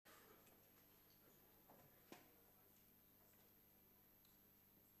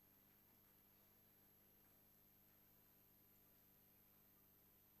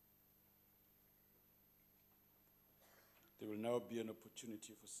There will now be an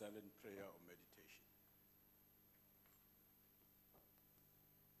opportunity for silent prayer or meditation.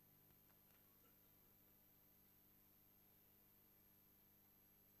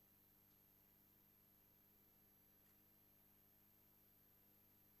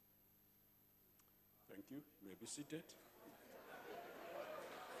 Thank you. You may be seated.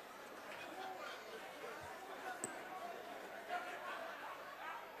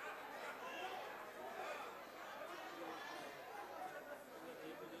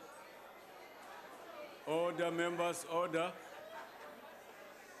 Order, members, order.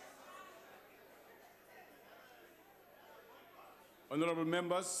 Honorable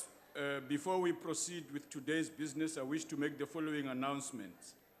members, before we proceed with today's business, I wish to make the following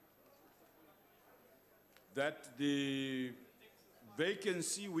announcements. That the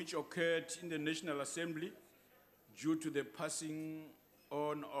vacancy which occurred in the National Assembly due to the passing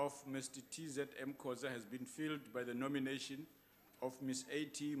on of Mr. T.Z.M. Khoza has been filled by the nomination of Ms.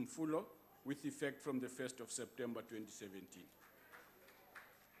 A.T. Mfulo with effect from the 1st of September 2017.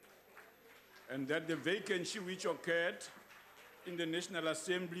 And that the vacancy which occurred in the National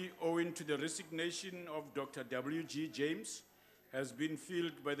Assembly owing to the resignation of Dr. W.G. James has been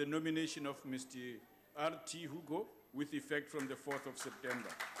filled by the nomination of Mr. R.T. Hugo with effect from the 4th of September.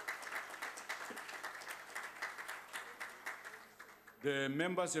 The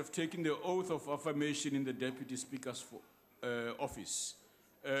members have taken the oath of affirmation in the Deputy Speaker's office.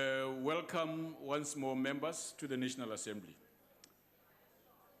 Welcome once more, members, to the National Assembly.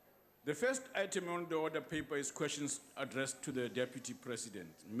 The first item on the order paper is questions addressed to the Deputy President.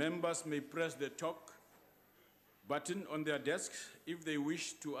 Members may press the talk button on their desks if they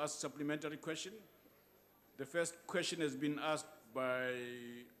wish to ask supplementary question. The first question has been asked by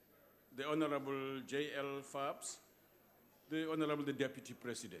the Honorable J.L. Fabs, the Honorable the Deputy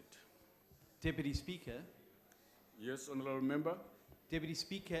President. Deputy Speaker. Yes, Honorable Member. Deputy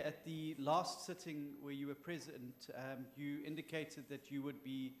Speaker, at the last sitting where you were present, you indicated that you would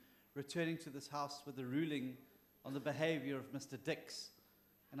be returning to this House with a ruling on the behavior of Mr. Dix.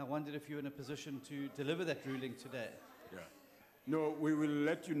 And I wondered if you were in a position to deliver that ruling today. Yeah. No, we will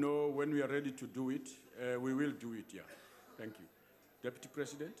let you know when we are ready to do it. We will do it, yeah. Thank you. Deputy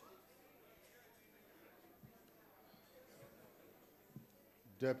President.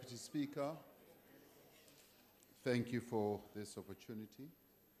 Deputy Speaker, thank you for this opportunity.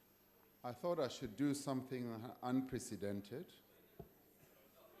 I thought I should do something unprecedented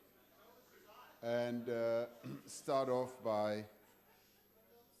and start off by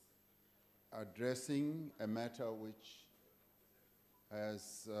addressing a matter which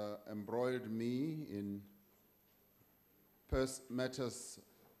has embroiled me in matters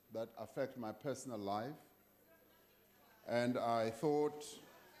that affect my personal life. And I thought,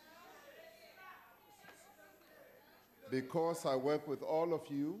 because I work with all of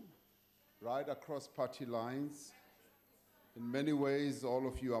you right across party lines, in many ways all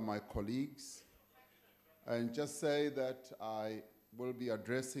of you are my colleagues, and just say that I will be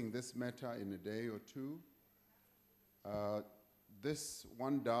addressing this matter in a day or two. This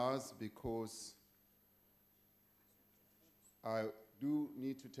one does because I do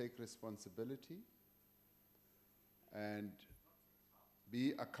need to take responsibility and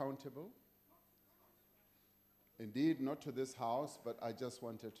be accountable. Indeed, not to this House, but I just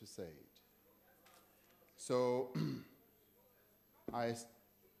wanted to say it. So I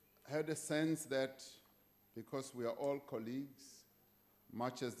had a sense that because we are all colleagues,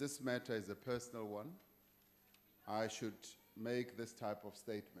 much as this matter is a personal one, I should make this type of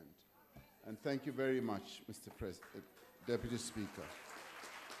statement. And thank you very much, Mr. Deputy Speaker.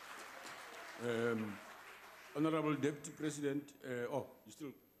 Honorable Deputy President, you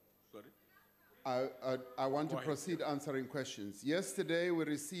still, sorry? I want to proceed answering questions. Yesterday, we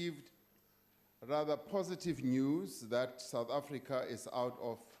received rather positive news that South Africa is out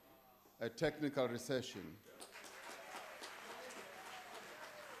of a technical recession.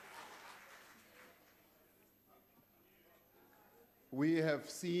 We have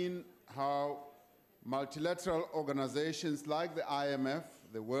seen how multilateral organizations like the IMF,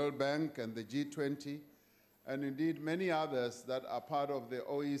 the World Bank, and the G20, and indeed many others that are part of the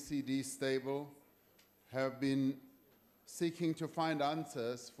OECD stable, have been seeking to find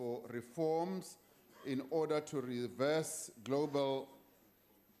answers for reforms in order to reverse global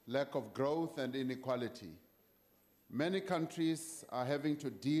lack of growth and inequality. Many countries are having to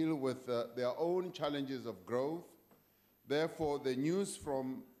deal with their own challenges of growth. Therefore, the news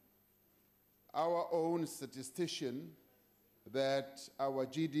from our own statistician that our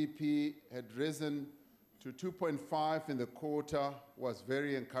GDP had risen to 2.5 in the quarter was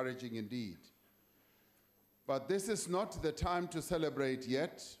very encouraging indeed. But this is not the time to celebrate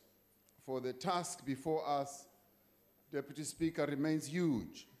yet, for the task before us, Deputy Speaker, remains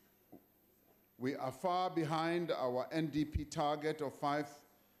huge. We are far behind our NDP target of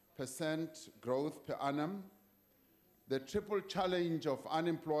 5% growth per annum. The triple challenge of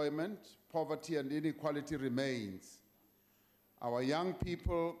unemployment, poverty, and inequality remains. Our young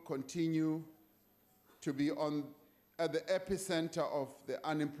people continue to be at the epicenter of the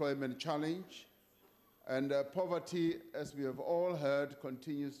unemployment challenge, and poverty, as we have all heard,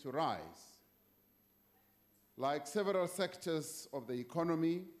 continues to rise. Like several sectors of the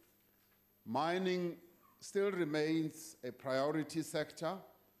economy, mining still remains a priority sector.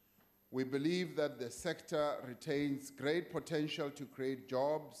 We believe that the sector retains great potential to create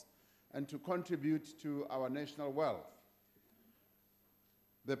jobs and to contribute to our national wealth.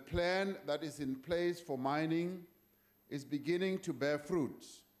 The plan that is in place for mining is beginning to bear fruit.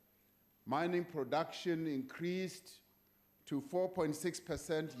 Mining production increased to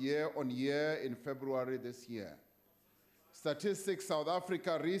 4.6% year-on-year in February this year. Statistics South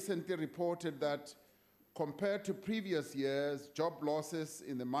Africa recently reported that compared to previous years, job losses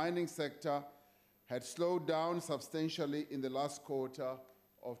in the mining sector had slowed down substantially in the last quarter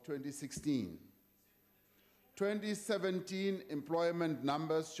of 2016. 2017 employment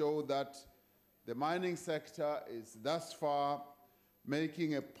numbers show that the mining sector is thus far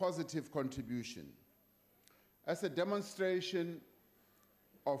making a positive contribution. As a demonstration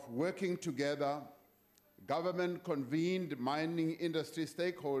of working together, government convened mining industry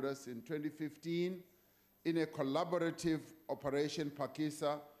stakeholders in 2015 in a collaborative Operation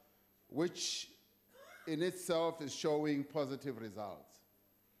Phakisa, which in itself is showing positive results.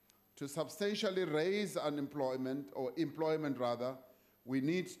 To substantially raise unemployment, or employment rather, we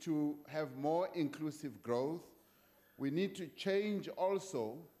need to have more inclusive growth. We need to change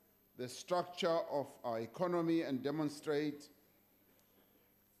also the structure of our economy and demonstrate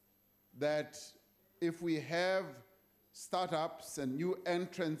that if we have startups and new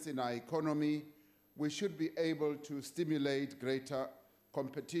entrants in our economy, we should be able to stimulate greater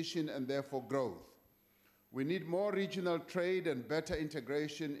competition and therefore growth. We need more regional trade and better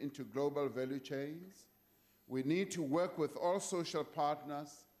integration into global value chains. We need to work with all social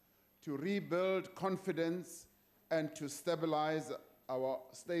partners to rebuild confidence and to stabilize our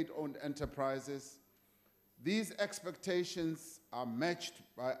state-owned enterprises. These expectations are matched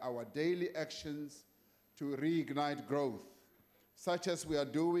by our daily actions to reignite growth, such as we are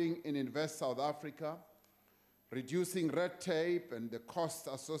doing in Invest South Africa, reducing red tape and the costs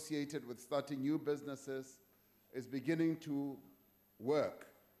associated with starting new businesses is beginning to work.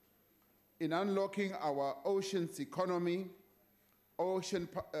 In unlocking our oceans economy, Operation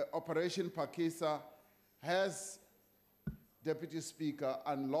Phakisa has, Deputy Speaker,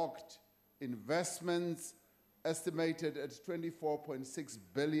 unlocked investments estimated at 24.6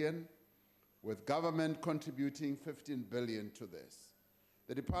 billion, with government contributing 15 billion to this.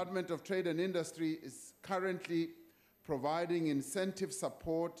 The Department of Trade and Industry is currently providing incentive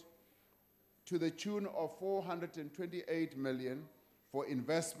support to the tune of 428 million for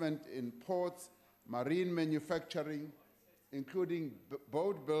investment in ports, marine manufacturing, including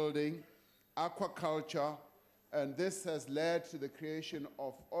boat building, aquaculture, and this has led to the creation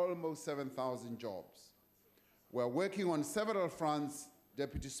of almost 7,000 jobs. We're working on several fronts,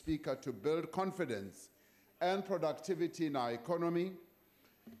 Deputy Speaker, to build confidence and productivity in our economy.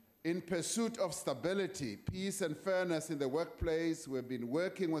 In pursuit of stability, peace, and fairness in the workplace, we've been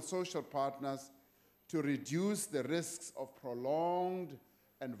working with social partners to reduce the risks of prolonged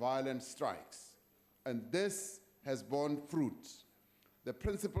and violent strikes. And this has borne fruit. The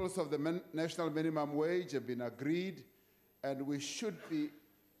principles of the national minimum wage have been agreed, and we should be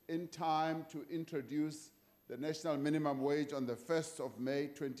in time to introduce the national minimum wage on the 1st of May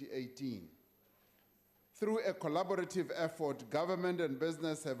 2018. Through a collaborative effort, government and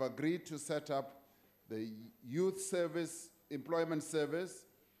business have agreed to set up the Youth Employment Service,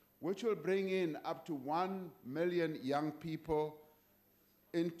 which will bring in up to 1 million young people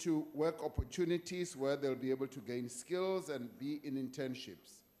into work opportunities where they'll be able to gain skills and be in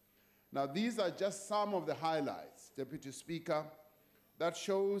internships. Now, these are just some of the highlights, Deputy Speaker, that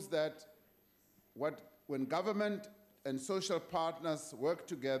shows that when government and social partners work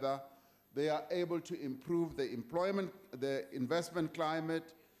together, they are able to improve the investment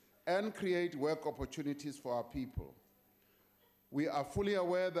climate and create work opportunities for our people. We are fully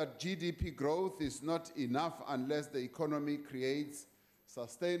aware that GDP growth is not enough unless the economy creates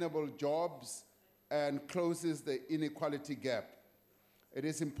sustainable jobs and closes the inequality gap. It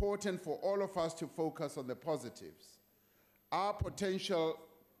is important for all of us to focus on the positives. Our potential,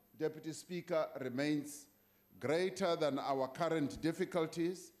 Deputy Speaker, remains greater than our current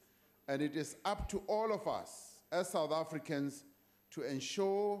difficulties, and it is up to all of us as South Africans to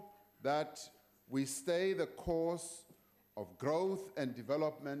ensure that we stay the course of growth and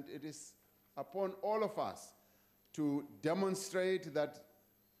development. It is upon all of us to demonstrate that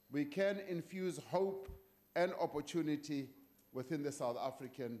we can infuse hope and opportunity within the South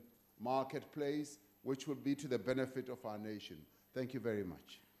African marketplace, which will be to the benefit of our nation. Thank you very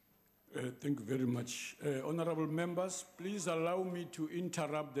much. Thank you very much. Honorable members, please allow me to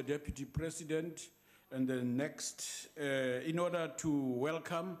interrupt the Deputy President and the next, in order to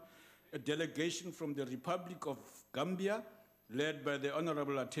welcome a delegation from the Republic of Gambia, led by the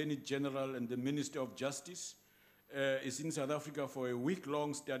Honorable Attorney General and the Minister of Justice, is in South Africa for a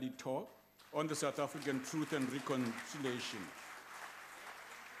week-long study tour on the South African Truth and Reconciliation.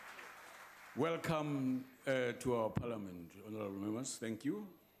 Welcome to our Parliament, honorable members. Thank you.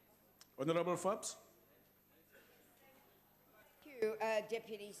 Honorable Fabs. Thank you,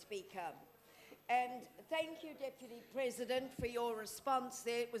 Deputy Speaker. And thank you, Deputy President, for your response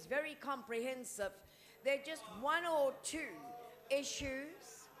there. It was very comprehensive. There are just one or two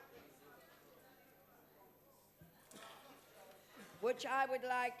issues which I would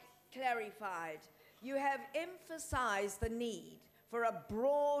like clarified. You have emphasized the need for a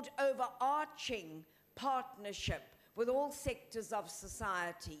broad, overarching partnership with all sectors of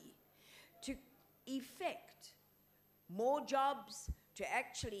society to effect more jobs, to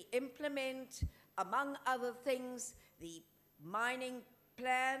actually implement, among other things, the mining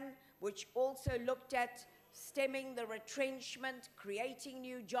plan, which also looked at stemming the retrenchment, creating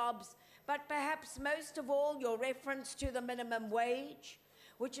new jobs, but perhaps most of all, your reference to the minimum wage,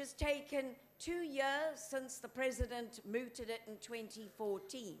 which has taken 2 years since the President mooted it in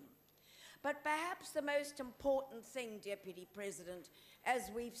 2014. But perhaps the most important thing, Deputy President,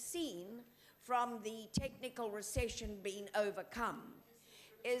 as we've seen from the technical recession being overcome,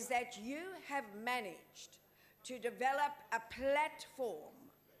 is that you have managed to develop a platform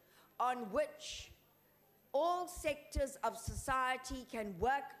on which all sectors of society can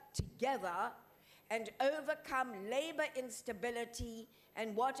work together and overcome labor instability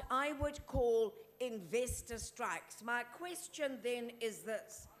and what I would call investor strikes. My question then is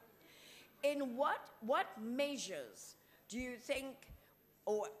this: in what measures do you think,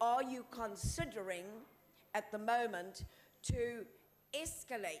 or are you considering at the moment, to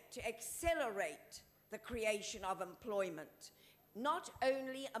escalate, to accelerate the creation of employment, not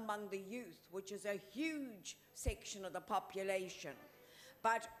only among the youth, which is a huge section of the population,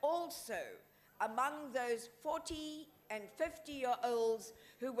 but also among those 40 and 50-year-olds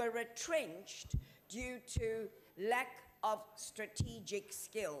who were retrenched due to lack of strategic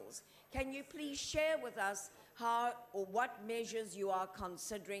skills? Can you please share with us how or what measures you are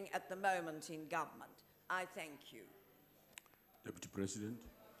considering at the moment in government? I thank you. Deputy President.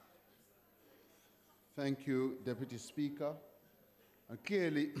 Thank you, Deputy Speaker. And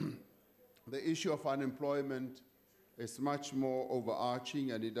clearly, the issue of unemployment is much more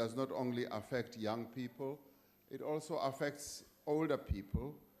overarching, and it does not only affect young people, it also affects older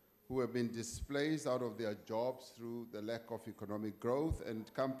people who have been displaced out of their jobs through the lack of economic growth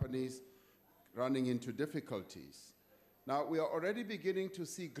and companies running into difficulties. Now, we are already beginning to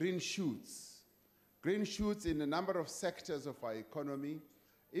see green shoots in a number of sectors of our economy.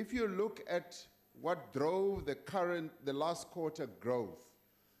 If you look at what drove the last quarter growth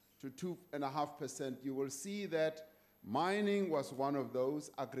to 2.5%, you will see that mining was one of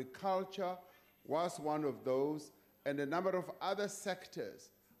those, agriculture was one of those, and a number of other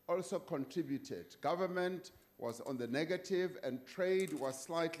sectors also contributed. Government was on the negative, and trade was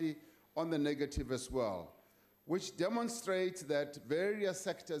slightly on the negative as well, which demonstrates that various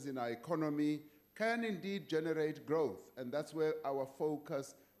sectors in our economy can indeed generate growth, and that's where our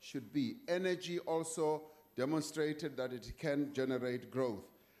focus should be. Energy also demonstrated that it can generate growth.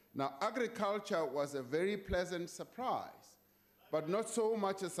 Now, agriculture was a very pleasant surprise, but not so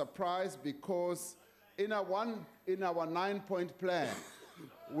much a surprise because in our 9-point plan,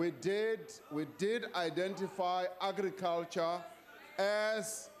 we did identify agriculture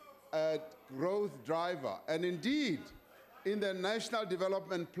as a growth driver. And indeed, in the National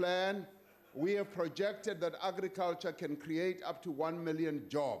Development Plan, we have projected that agriculture can create up to 1 million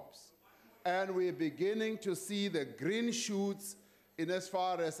jobs. And we're beginning to see the green shoots in as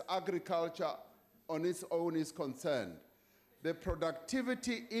far as agriculture on its own is concerned. The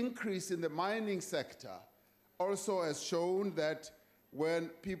productivity increase in the mining sector also has shown that when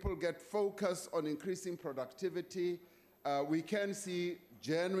people get focused on increasing productivity, we can see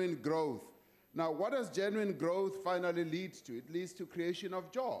genuine growth. Now, what does genuine growth finally lead to? It leads to creation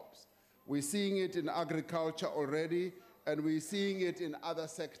of jobs. We're seeing it in agriculture already, and we're seeing it in other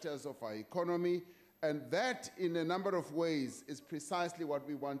sectors of our economy, and that, in a number of ways, is precisely what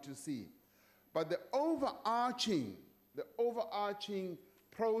we want to see. But the overarching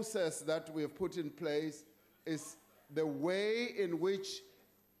process that we have put in place is the way in which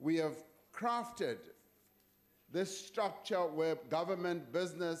we have crafted this structure where government,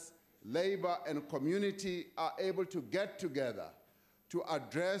 business, labor, and community are able to get together to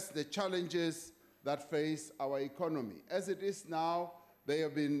address the challenges that face our economy. As it is now, they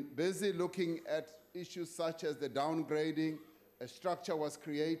have been busy looking at issues such as the downgrading, a structure was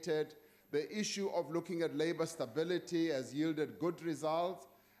created, the issue of looking at labor stability has yielded good results,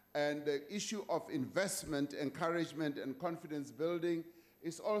 and the issue of investment, encouragement, and confidence building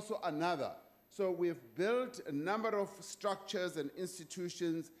is also another. So we've built a number of structures and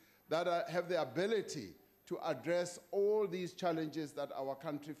institutions that have the ability to address all these challenges that our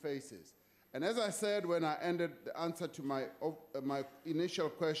country faces. And as I said when I ended the answer to my initial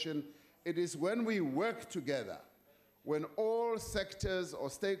question, it is when we work together, when all sectors or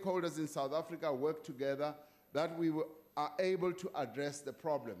stakeholders in South Africa work together, that we are able to address the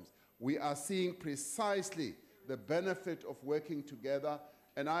problems. We are seeing precisely the benefit of working together,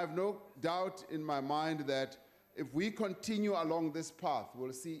 and I have no doubt in my mind that if we continue along this path,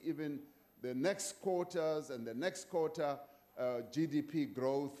 we'll see even the next quarters and the next quarter GDP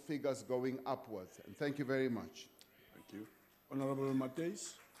growth figures going upwards. And thank you very much. Thank you. Honorable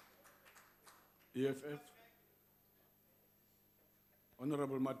Matthys, EFF.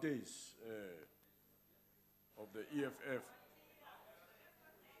 Honorable Matthys of the EFF.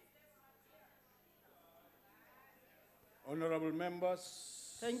 Honorable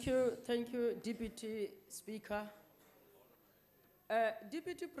members. Thank you, Deputy Speaker.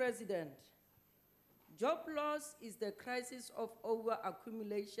 Deputy President, job loss is the crisis of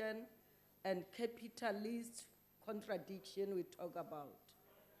over-accumulation and capitalist contradiction we talk about.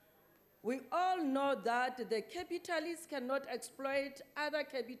 We all know that the capitalists cannot exploit other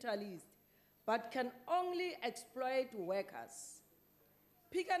capitalists, but can only exploit workers.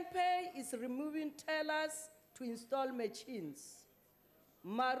 Pick and Pay is removing tellers to install machines.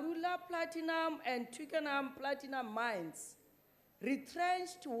 Marula Platinum and Twickenham Platinum mines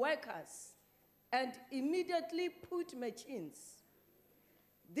retrenched workers and immediately put machines.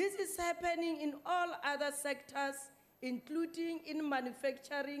 This is happening in all other sectors, including in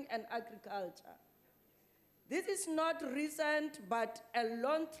manufacturing and agriculture. This is not recent, but a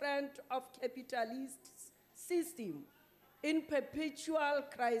long trend of capitalist system in perpetual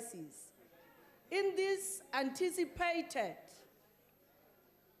crisis. In this anticipated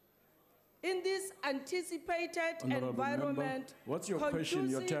Honorable environment, member, what's your question?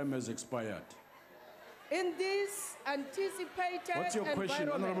 Your time has expired. In this anticipated What's your question,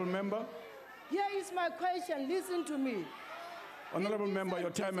 Honorable member? Here is my question, listen to me. Honorable member,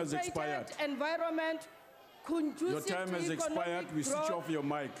 your time has expired. Environment conducive Your time has to expired. economic We switch growth off your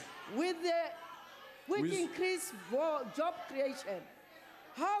mic. with increased job creation.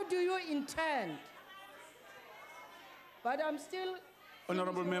 How do you intend? But I'm still...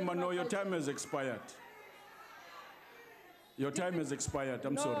 Honorable member, no, your time has expired. Your time has expired.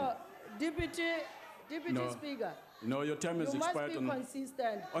 I'm sorry. Deputy No. Speaker. No, your time has You expired. must be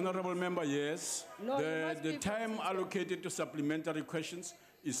consistent. Honorable member, yes. No, you must The be time consistent. allocated to supplementary questions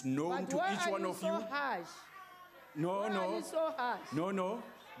is known But to why each are one you of so you. harsh? No, Why are no. you so harsh? No.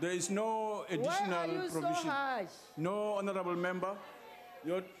 There is no additional Why are you provision. so harsh? No, honorable member.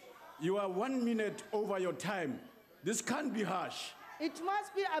 You are 1 minute over your time. This can't be harsh. It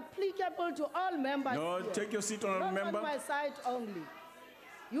must be applicable to all members. No, here. take your seat, honorable Not member. on my side only.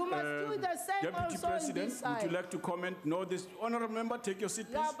 You must do the same Deputy also on President, this side. would you like to comment? No, this honorable member, take your seat,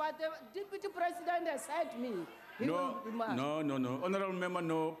 please. Yeah, but the Deputy President has said me. He will remark. No. Honorable member,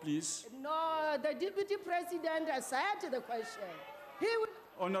 no, please. No, the Deputy President has said the question. He will...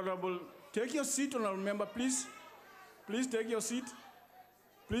 Honorable, take your seat, honorable member, please. Please take your seat.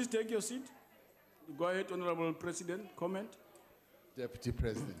 Please take your seat. Go ahead, honorable President, comment. Deputy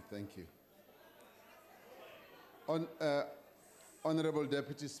President, thank you. Honorable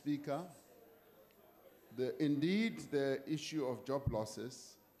Deputy Speaker, indeed the issue of job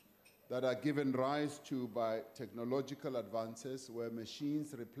losses that are given rise to by technological advances where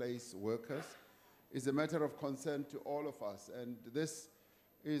machines replace workers is a matter of concern to all of us. And this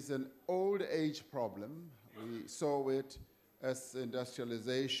is an old age problem. We saw it as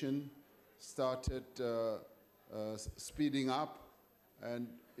industrialization started speeding up. And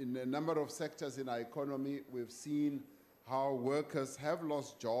in a number of sectors in our economy, we've seen how workers have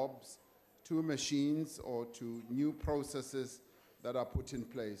lost jobs to machines or to new processes that are put in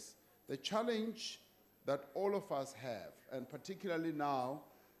place. The challenge that all of us have, and particularly now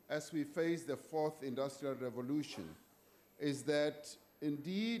as we face the fourth industrial revolution, is that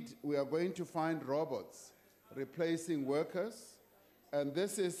indeed we are going to find robots replacing workers, and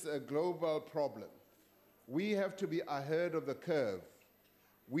this is a global problem. We have to be ahead of the curve.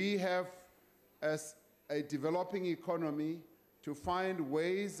 We have, as a developing economy, to find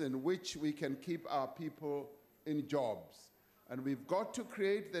ways in which we can keep our people in jobs. And we've got to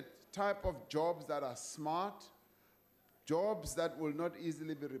create the type of jobs that are smart, jobs that will not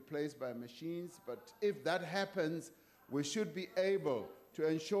easily be replaced by machines. But if that happens, we should be able to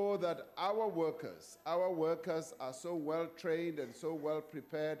ensure that our workers are so well trained and so well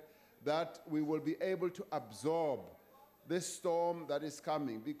prepared that we will be able to absorb this storm that is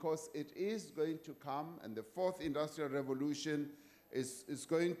coming, because it is going to come, and the fourth industrial revolution is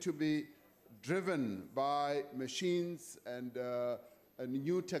going to be driven by machines and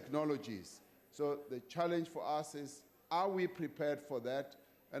new technologies. So the challenge for us is, are we prepared for that?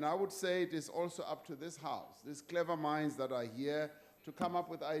 And I would say it is also up to this House, these clever minds that are here, to come up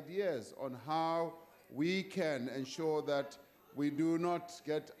with ideas on how we can ensure that we do not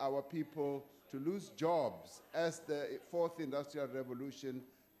get our people to lose jobs as the fourth industrial revolution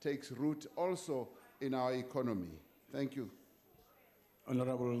takes root also in our economy. Thank you.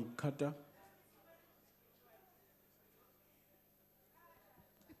 Honorable Carter.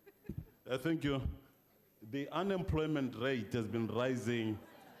 Thank you. The unemployment rate has been rising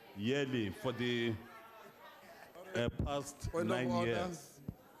yearly for the past 9 years.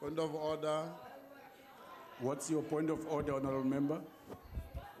 Point of order. What's your point of order, Honorable Member?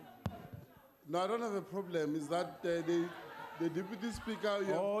 No, I don't have a problem. Is that the Deputy Speaker... you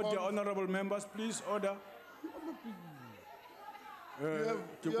have Order, called- honorable members, please, order.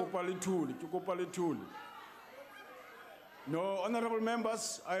 No, honorable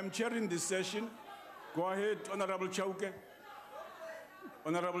members, I am chairing this session. Go ahead, Honorable Chauke.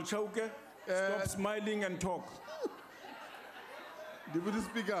 Honorable Chauke, stop smiling and talk. Deputy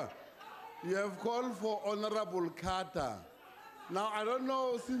Speaker, you have called for Honorable Carter. Now, I don't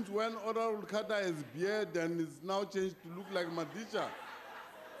know since when Honorable Carter has beard and is now changed to look like Madisha.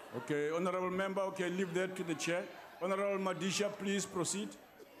 Okay, honorable member, okay, leave that to the chair. Honorable Madisha, please proceed.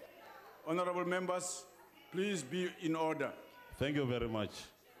 Honorable members, please be in order. Thank you very much.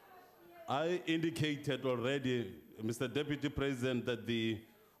 I indicated already, Mr. Deputy President, that the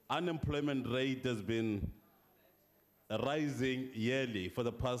unemployment rate has been rising yearly for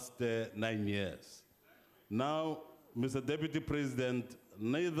the past 9 years. Now, Mr. Deputy President,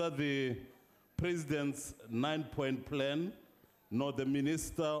 neither the President's 9-point plan nor the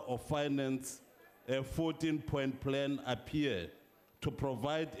Minister of Finance 14-point plan appear to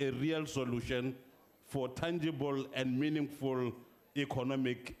provide a real solution for tangible and meaningful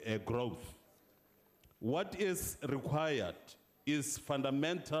economic growth. What is required is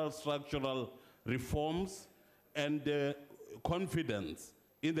fundamental structural reforms and confidence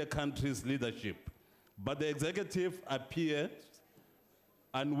in the country's leadership. But the executive appears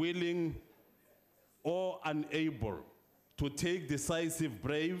unwilling or unable to take decisive,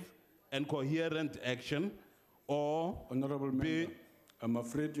 brave, and coherent action, or Honorable member, I'm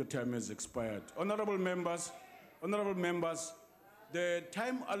afraid your time has expired. Honorable members, the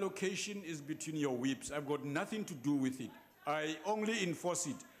time allocation is between your whips. I've got nothing to do with it. I only enforce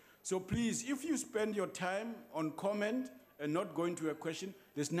it. So please, if you spend your time on comment and not going to a question,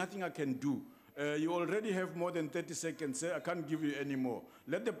 there's nothing I can do. You already have more than 30 seconds, sir. I can't give you any more.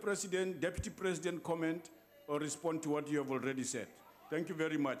 Let the President, Deputy President comment or respond to what you have already said. Thank you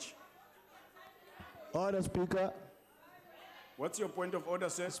very much. Order, Speaker. What's your point of order,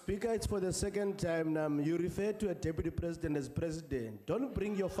 sir? Speaker, it's for the second time now. You refer to a deputy president as president. Don't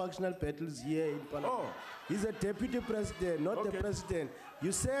bring your factional battles here in Parliament. Oh. He's a deputy president, not the president.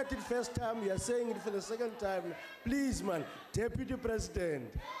 You said it first time, you are saying it for the second time. Please, man, deputy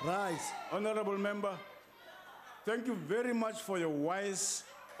president, rise. Honorable member, thank you very much for your wise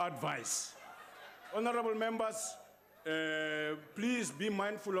advice. Honorable members, please be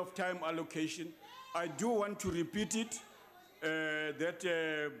mindful of time allocation. I do want to repeat it,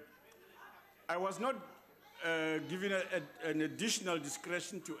 that I was not given an additional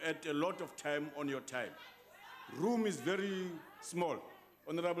discretion to add a lot of time on your time. Room is very small.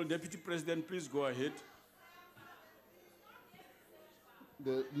 Honorable Deputy President, please go ahead.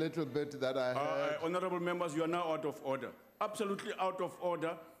 The little bit that I had. Honorable members, you are now out of order. Absolutely out of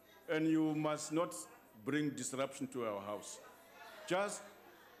order, and you must not bring disruption to our house. Just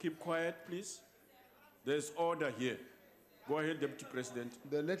keep quiet, please. There's order here. Go ahead, Deputy President.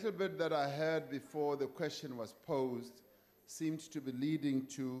 The little bit that I heard before the question was posed seemed to be leading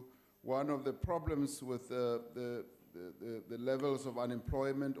to one of the problems with the levels of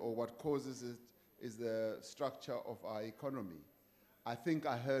unemployment, or what causes it, is the structure of our economy. I think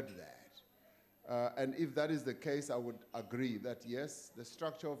I heard that. And if that is the case, I would agree that yes, the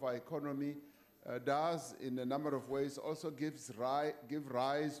structure of our economy does, in a number of ways, also give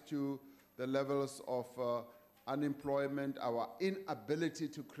rise to the levels of unemployment, our inability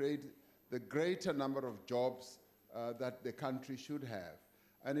to create the greater number of jobs that the country should have.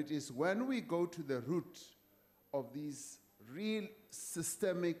 And it is when we go to the root of these real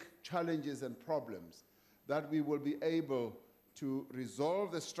systemic challenges and problems that we will be able to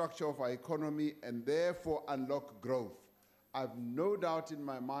resolve the structure of our economy and therefore unlock growth. I've no doubt in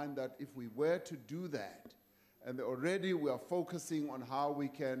my mind that if we were to do that, and already we are focusing on how we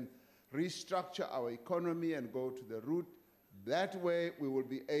can restructure our economy and go to the root, that way we will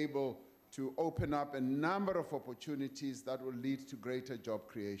be able to open up a number of opportunities that will lead to greater job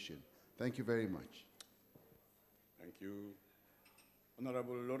creation. Thank you very much. Thank you.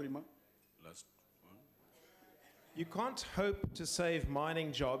 Honorable Lorima, last one. You can't hope to save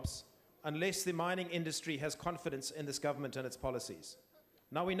mining jobs unless the mining industry has confidence in this government and its policies.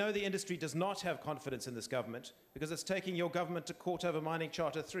 Now, we know the industry does not have confidence in this government because it's taking your government to court over Mining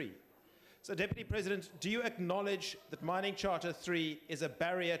Charter 3. So, Deputy President, do you acknowledge that Mining Charter 3 is a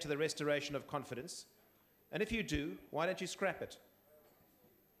barrier to the restoration of confidence? And if you do, why don't you scrap it?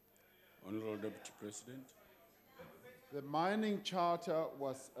 Honorable Deputy President. The mining charter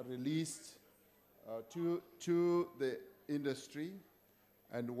was released to the industry,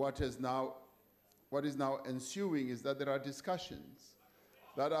 and what is now ensuing is that there are discussions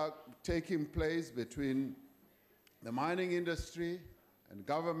that are taking place between the mining industry and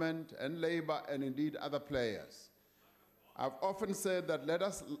government and labor and indeed other players. I've often said that let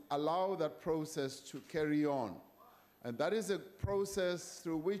us allow that process to carry on, and that is a process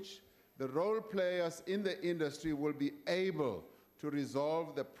through which the role players in the industry will be able to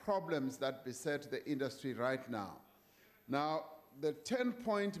resolve the problems that beset the industry right now. Now, the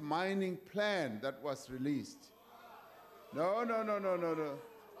 10-point mining plan that was released, no.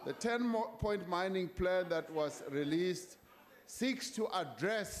 The 10-point mining plan that was released seeks to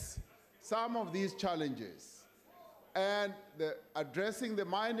address some of these challenges. And addressing the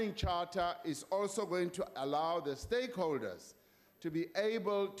mining charter is also going to allow the stakeholders to be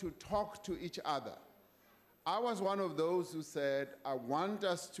able to talk to each other. I was one of those who said, I want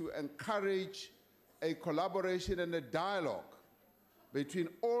us to encourage a collaboration and a dialogue between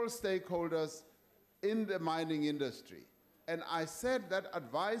all stakeholders in the mining industry. And I said that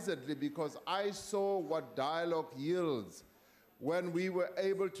advisedly because I saw what dialogue yields when we were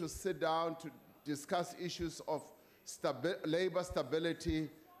able to sit down to discuss issues of labor stability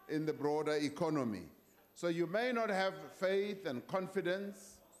in the broader economy. So you may not have faith and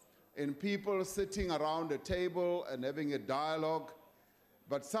confidence in people sitting around a table and having a dialogue,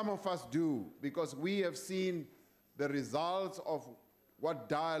 but some of us do, because we have seen the results of what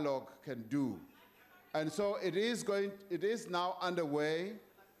dialogue can do. And so it is now underway,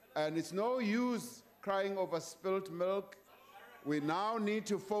 and it's no use crying over spilt milk. We now need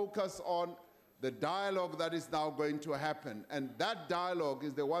to focus on the dialogue that is now going to happen. And that dialogue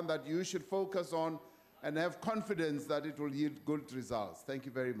is the one that you should focus on and have confidence that it will yield good results. Thank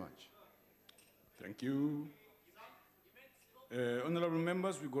you very much. Thank you. Honorable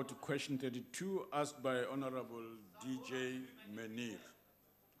members, we go to question 32, asked by Honorable DJ Menir.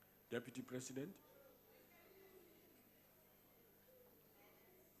 Deputy President.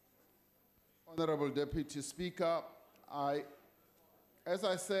 Honorable Deputy Speaker, as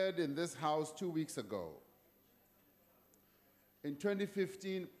I said in this House 2 weeks ago, in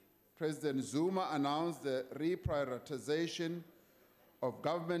 2015, President Zuma announced the reprioritization of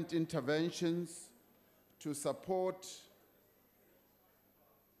government interventions to support,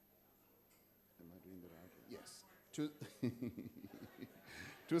 am I doing the right? Yes,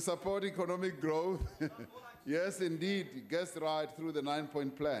 to support economic growth. Yes, indeed, you guessed right, through the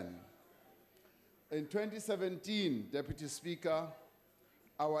 9-point plan. In 2017, Deputy Speaker,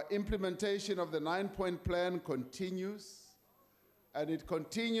 our implementation of the 9-point plan continues, and it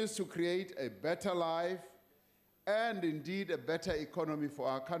continues to create a better life and indeed a better economy for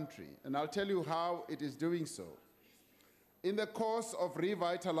our country. And I'll tell you how it is doing so. In the course of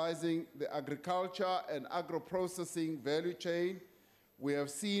revitalizing the agriculture and agro-processing value chain, we have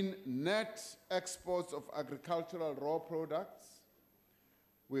seen net exports of agricultural raw products.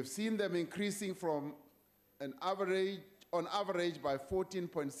 We've seen them increasing from on average by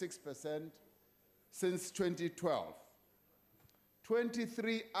 14.6% since 2012.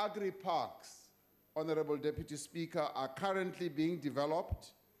 23 agri-parks, Honorable Deputy Speaker, are currently being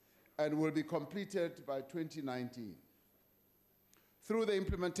developed, and will be completed by 2019. Through the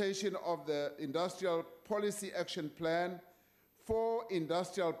implementation of the Industrial Policy Action Plan, 4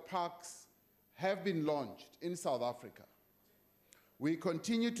 industrial parks have been launched in South Africa. We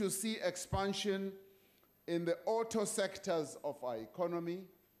continue to see expansion in the auto sectors of our economy,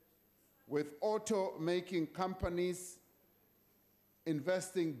 with auto-making companies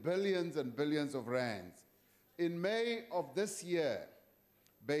investing billions and billions of rands. In May of this year,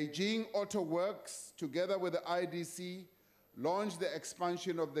 Beijing Auto Works, together with the IDC, launched the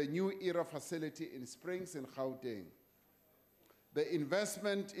expansion of the New Era facility in Springs in Gauteng. The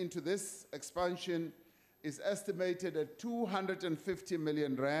investment into this expansion is estimated at 250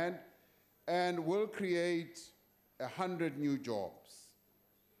 million rand and will create 100 new jobs.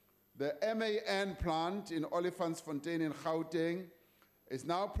 The MAN plant in Olifantsfontein in Gauteng is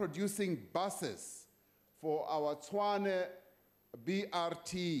now producing buses for our Tshwane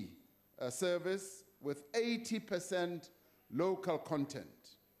BRT service with 80% local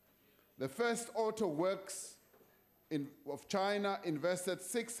content. The First Auto Works of China invested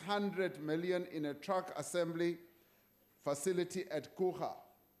 600 million in a truck assembly facility at Kucha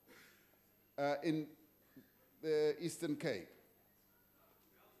in the Eastern Cape.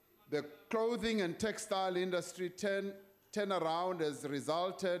 The clothing and textile industry turnaround has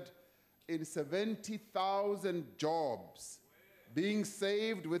resulted in 70,000 jobs being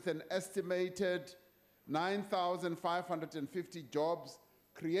saved, with an estimated 9,550 jobs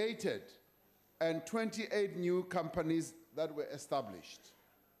created and 28 new companies that were established.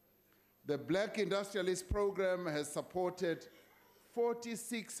 The Black Industrialist Program has supported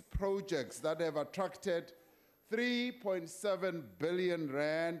 46 projects that have attracted 3.7 billion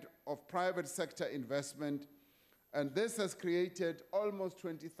rand of private sector investment, and this has created almost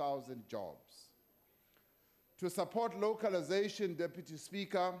 20,000 jobs. To support localization, Deputy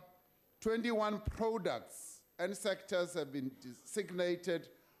Speaker, 21 products and sectors have been designated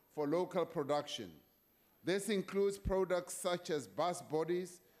for local production. This includes products such as bus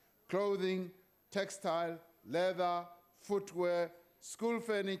bodies, clothing, textile, leather, footwear, school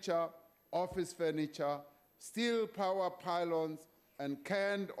furniture, office furniture, steel power pylons, and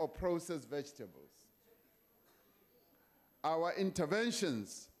canned or processed vegetables. Our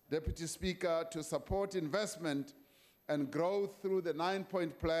interventions, Deputy Speaker, to support investment and growth through the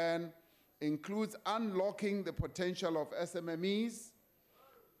 9-point plan includes unlocking the potential of SMMEs,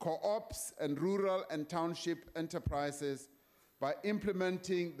 co-ops, and rural and township enterprises by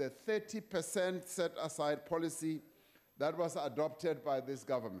implementing the 30% set-aside policy that was adopted by this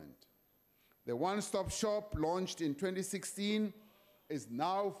government. The one-stop shop launched in 2016 is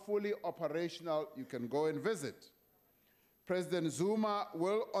now fully operational. You can go and visit. President Zuma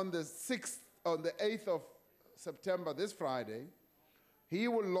will, on the 8th of September, this Friday, he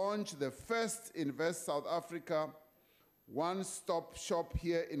will launch the first Invest South Africa one-stop shop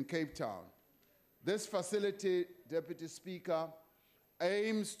here in Cape Town. This facility, Deputy Speaker,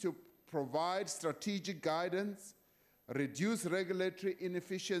 aims to provide strategic guidance, reduce regulatory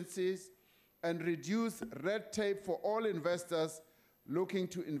inefficiencies, and reduce red tape for all investors looking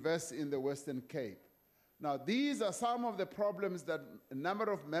to invest in the Western Cape. Now, these are some of the problems that a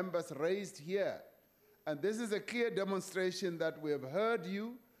number of members raised here. And this is a clear demonstration that we have heard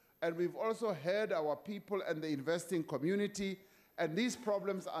you, and we've also heard our people and the investing community, and these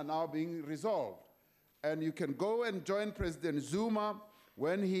problems are now being resolved. And you can go and join President Zuma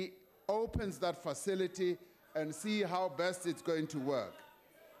when he opens that facility and see how best it's going to work.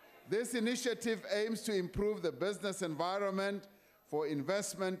 This initiative aims to improve the business environment for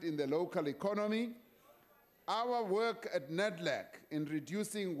investment in the local economy. Our work at NEDLAC in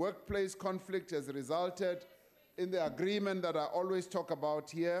reducing workplace conflict has resulted in the agreement that I always talk about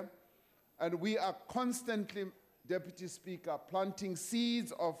here, and we are constantly, Deputy Speaker, planting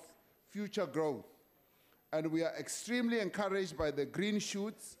seeds of future growth. And we are extremely encouraged by the green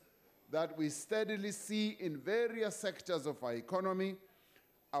shoots that we steadily see in various sectors of our economy.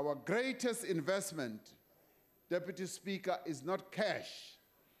 Our greatest investment, Deputy Speaker, is not cash.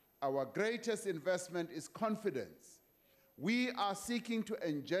 Our greatest investment is confidence. We are seeking to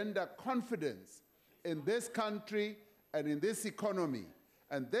engender confidence in this country and in this economy.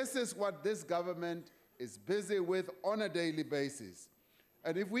 And this is what this government is busy with on a daily basis.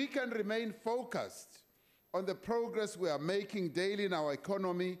 And if we can remain focused on the progress we are making daily in our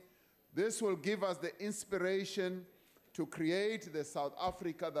economy, this will give us the inspiration to create the South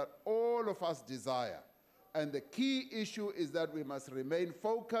Africa that all of us desire. And the key issue is that we must remain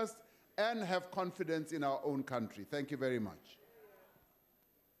focused and have confidence in our own country. Thank you very much.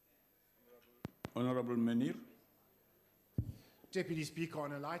 Honorable Menir. Deputy Speaker,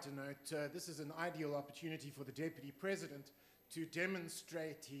 on a lighter note, this is an ideal opportunity for the Deputy President to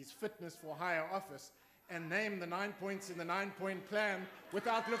demonstrate his fitness for higher office and name the 9 points in the 9-point plan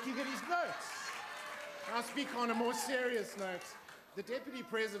without looking at his notes. Now, Speaker, on a more serious note, the Deputy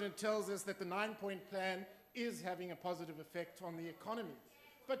President tells us that the 9-point plan is having a positive effect on the economy.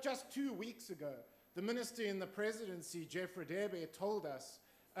 But just 2 weeks ago, the Minister in the Presidency, Jeff Radebe, told us,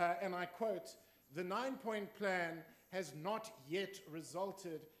 and I quote, "The 9-point plan has not yet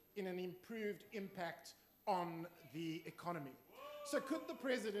resulted in an improved impact on the economy." So could the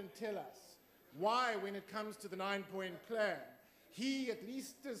President tell us why, when it comes to the 9-point plan, he, at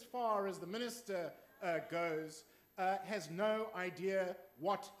least as far as the Minister goes, has no idea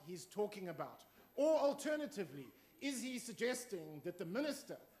what he's talking about? Or alternatively, is he suggesting that the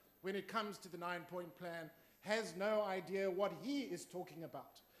Minister, when it comes to the 9-point plan, has no idea what he is talking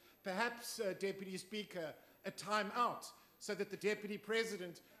about? Perhaps, Deputy Speaker, a time out so that the Deputy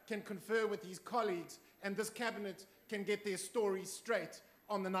President can confer with his colleagues and this Cabinet can get their story straight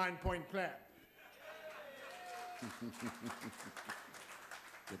on the 9-point plan.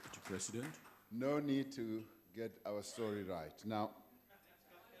 Deputy President. No need to get our story right. Now,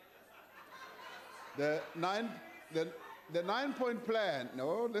 the 9-point plan,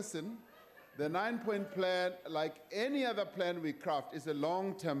 no, listen, the 9-point plan, like any other plan we craft, is a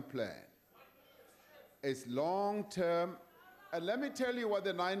long-term plan. It's long-term. And let me tell you what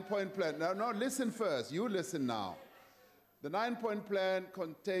the 9-point plan, no, listen first. You listen now. The 9-point plan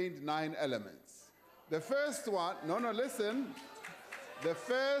contained 9 elements. The first one, listen. The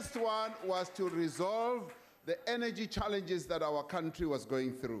first one was to resolve the energy challenges that our country was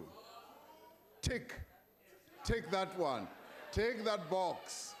going through. Tick that one. Take that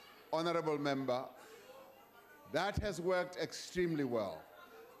box, Honorable Member. That has worked extremely well.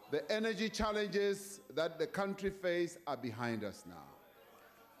 The energy challenges that the country face are behind us now.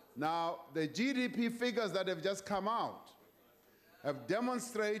 Now, the GDP figures that have just come out have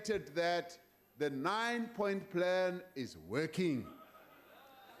demonstrated that the 9-point plan is working.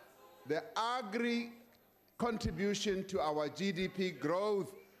 The agri contribution to our GDP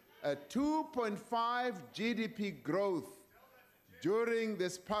growth, a 2.5 GDP growth during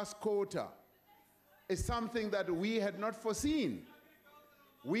this past quarter, is something that we had not foreseen.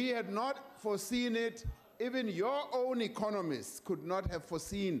 We had not foreseen it. Even your own economists could not have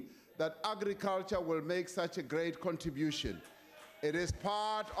foreseen that agriculture will make such a great contribution. It is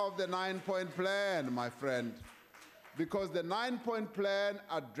part of the 9-point plan, my friend, because the 9-point plan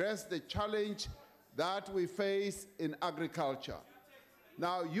addressed the challenge that we face in agriculture.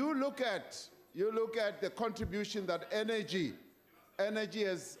 Now, you look at the contribution that energy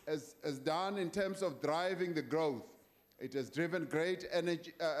has done in terms of driving the growth. It has driven great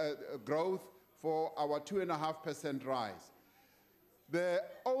energy growth for our 2.5% rise. The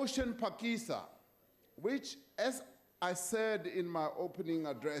Ocean Pakisa, which, as I said in my opening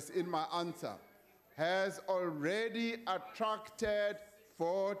address, in my answer, has already attracted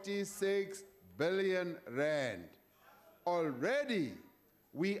 46 billion rand. Already,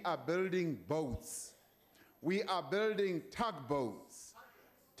 we are building boats. We are building tugboats.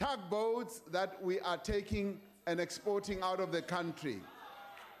 Tugboats that we are taking and exporting out of the country.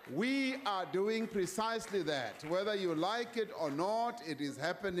 We are doing precisely that. Whether you like it or not, it is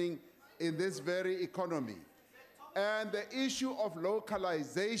happening in this very economy. And the issue of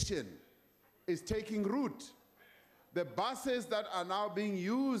localization is taking root. The buses that are now being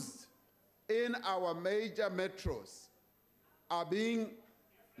used in our major metros are being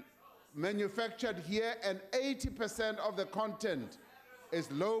manufactured here, and 80% of the content is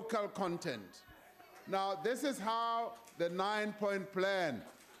local content. Now, this is how the 9-point plan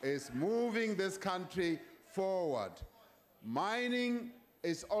is moving this country forward. Mining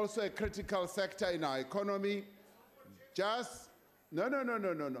is also a critical sector in our economy. No.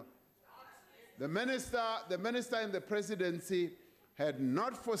 The minister in the presidency had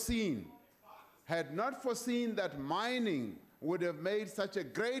not foreseen that mining would have made such a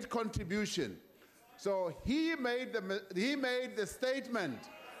great contribution. So he made the statement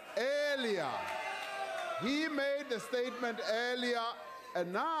earlier. He made the statement earlier,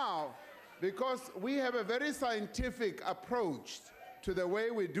 and now, because we have a very scientific approach to the way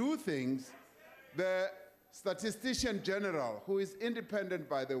we do things, the Statistician General, who is independent,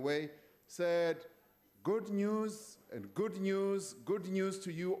 by the way, said, good news and good news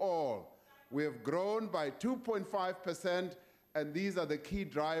to you all. We have grown by 2.5%, and these are the key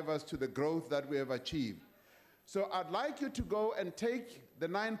drivers to the growth that we have achieved. So I'd like you to go and take the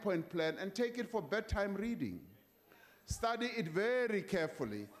 9-point plan and take it for bedtime reading. Study it very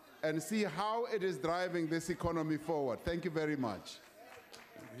carefully, and see how it is driving this economy forward. Thank you very much.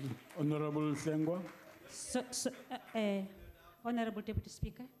 Honorable Sengwa. Honorable Deputy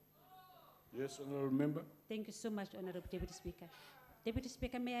Speaker. Yes, Honorable Member. Thank you so much, Honorable Deputy Speaker. Deputy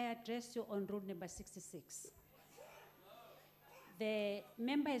Speaker, may I address you on rule number 66? The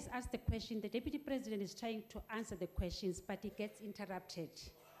member has asked the question, the Deputy President is trying to answer the questions, but he gets interrupted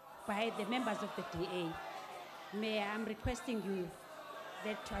by the members of the DA. I'm requesting you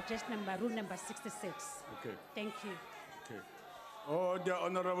that to address rule number 66. Okay. Thank you. Okay. Order,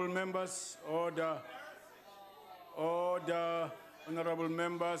 honorable members. Order. Order, honorable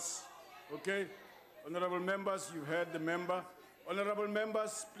members. Okay. Honorable members, you heard the member. Honorable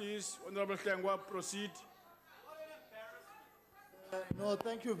members, please. Honorable Tengwa, proceed. No,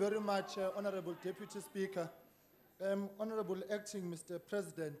 thank you very much, Honorable Deputy Speaker. Honorable Acting Mr.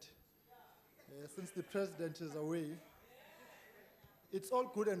 President, since the President is away, it's all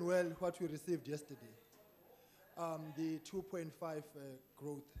good and well what we received yesterday, the 2.5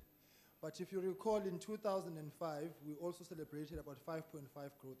 growth. But if you recall, in 2005, we also celebrated about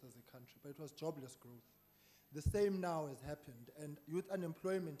 5.5 growth as a country, but it was jobless growth. The same now has happened, and youth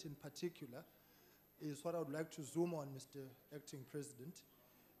unemployment in particular is what I would like to zoom on, Mr. Acting President,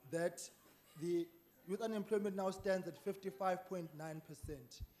 that the youth unemployment now stands at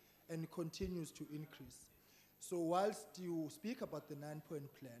 55.9% and continues to increase. So whilst you speak about the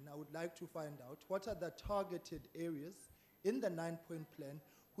 9-point plan, I would like to find out what are the targeted areas in the 9-point plan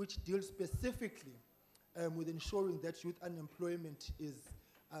which deal specifically with ensuring that youth unemployment is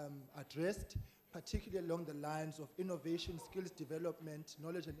addressed, particularly along the lines of innovation, skills development,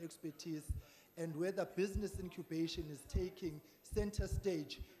 knowledge and expertise, and whether business incubation is taking center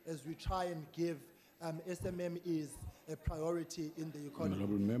stage as we try and give SMMEs a priority in the economy.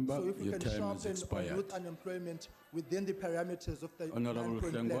 Honorable Member, so if we your can time is sharpen expired. on youth unemployment within the parameters of the Honorable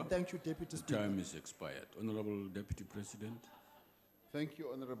 9-point plan. Sengwa, Thank you, Deputy Speaker. time is expired. Honorable Deputy President. Thank you,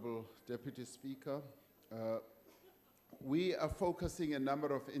 Honorable Deputy Speaker. We are focusing a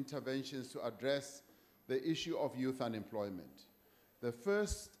number of interventions to address the issue of youth unemployment. The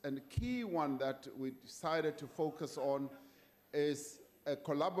first and key one that we decided to focus on is a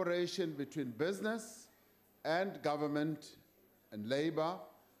collaboration between business and government and labor,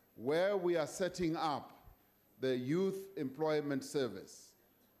 where we are setting up the Youth Employment Service.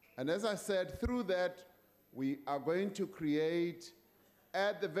 And as I said, through that, we are going to create,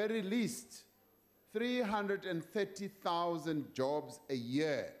 at the very least, 330,000 jobs a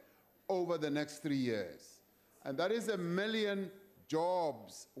year over the next 3 years. And that is 1 million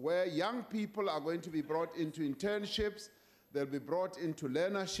jobs where young people are going to be brought into internships, they'll be brought into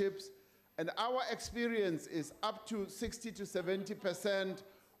learnerships, and our experience is up to 60 to 70%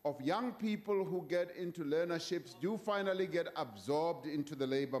 of young people who get into learnerships do finally get absorbed into the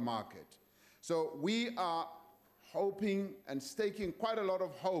labor market. So we are hoping and staking quite a lot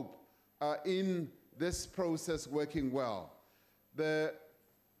of hope in this process working well. The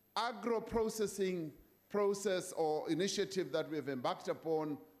agro-processing process or initiative that we've embarked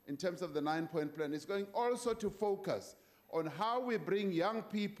upon in terms of the 9-point plan is going also to focus on how we bring young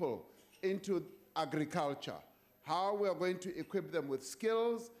people into agriculture, how we are going to equip them with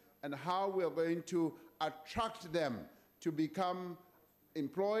skills, and how we are going to attract them to become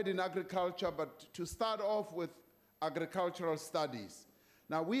employed in agriculture, but to start off with agricultural studies.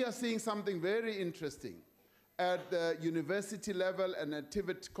 Now, we are seeing something very interesting at the university level and at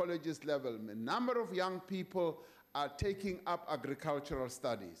TVET colleges level. A number of young people are taking up agricultural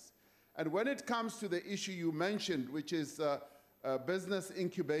studies. And when it comes to the issue you mentioned, which is business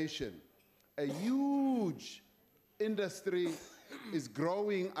incubation, a huge industry is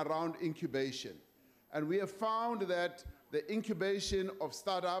growing around incubation. And we have found that the incubation of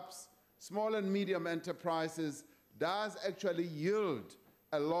startups, small and medium enterprises, does actually yield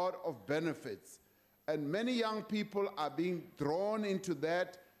a lot of benefits. And many young people are being drawn into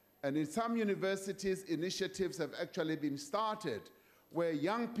that. And in some universities, initiatives have actually been started where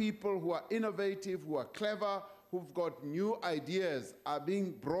young people who are innovative, who are clever, who've got new ideas are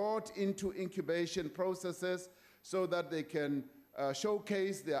being brought into incubation processes so that they can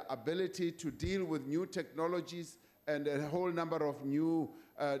showcase their ability to deal with new technologies and a whole number of new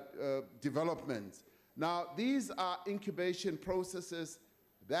developments. Now, these are incubation processes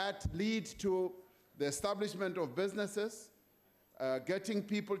that lead to the establishment of businesses, getting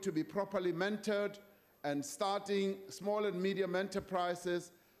people to be properly mentored, and starting small and medium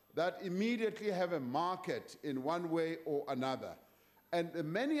enterprises that immediately have a market in one way or another. And the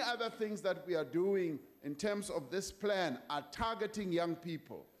many other things that we are doing in terms of this plan are targeting young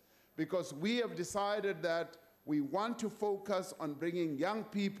people, because we have decided that We want to focus on bringing young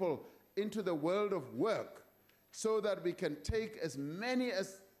people into the world of work so that we can take as many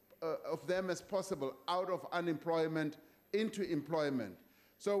of them as possible out of unemployment into employment.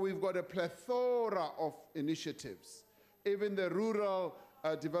 So we've got a plethora of initiatives. Even the Rural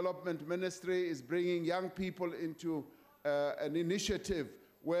Development Ministry is bringing young people into an initiative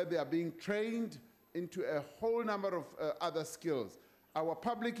where they are being trained into a whole number of other skills. Our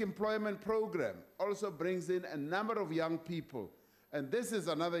public employment program also brings in a number of young people. And this is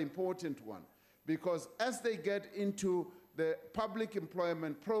another important one, because as they get into the public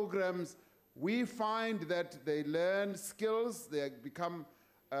employment programs, we find that they learn skills, they become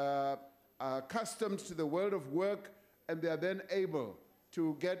accustomed to the world of work, and they are then able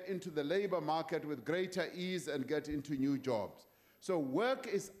to get into the labor market with greater ease and get into new jobs. So work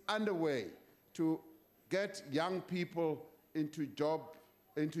is underway to get young people into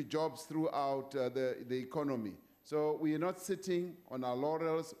jobs throughout the economy. So we are not sitting on our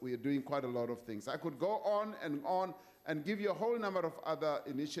laurels, we are doing quite a lot of things. I could go on and give you a whole number of other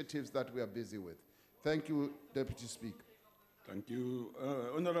initiatives that we are busy with. Thank you, Deputy Speaker. Thank you.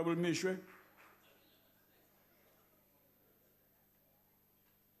 Honorable Mishwe.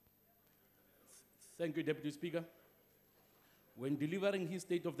 Thank you, Deputy Speaker. When delivering his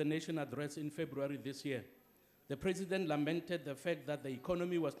State of the Nation address in February this year, the President lamented the fact that the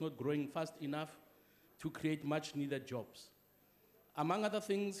economy was not growing fast enough to create much needed jobs. Among other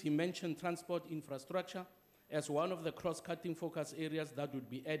things, he mentioned transport infrastructure as one of the cross-cutting focus areas that would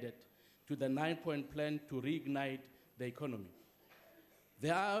be added to the 9-point plan to reignite the economy.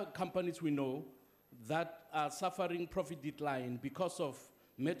 There are companies we know that are suffering profit decline because of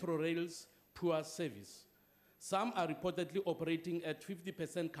Metro Rail's poor service. Some are reportedly operating at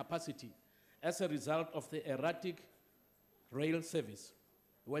 50% capacity as a result of the erratic rail service.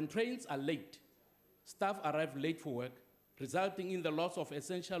 When trains are late, staff arrive late for work, resulting in the loss of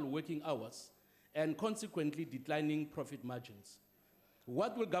essential working hours and consequently declining profit margins.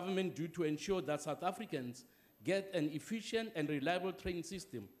 What will government do to ensure that South Africans get an efficient and reliable train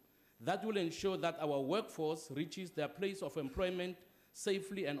system that will ensure that our workforce reaches their place of employment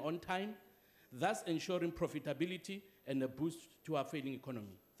safely and on time, thus ensuring profitability and a boost to our failing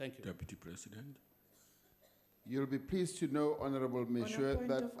economy? Thank you. Deputy President. You'll be pleased to know, Honorable Mishwe, On a point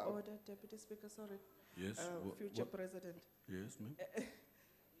that... of order, Deputy Speaker, sorry. Yes. Future President. Yes, ma'am.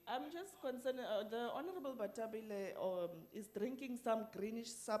 I'm just concerned, the Honorable Batabile is drinking some greenish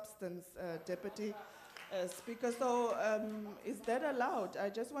substance, Deputy Speaker, so is that allowed? I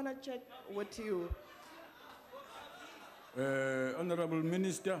just want to check with you. Honorable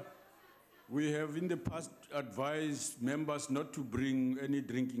Minister, we have in the past advised members not to bring any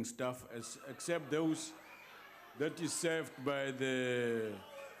drinking stuff except those that is served by the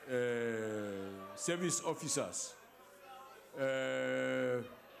service officers.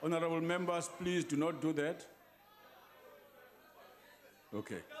 Honorable members, please do not do that.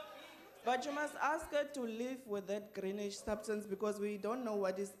 Okay. But you must ask her to live with that greenish substance because we don't know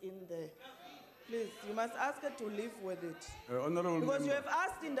what is in there. Please, you must ask her to live with it. Honorable because member. you have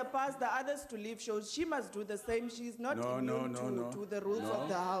asked in the past the others to leave, so she must do the same. She's not immune to the rules of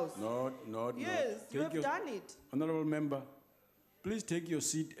the House. Yes, you have done it. Honorable member, please take your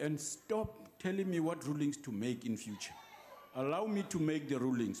seat and stop telling me what rulings to make in future. Allow me to make the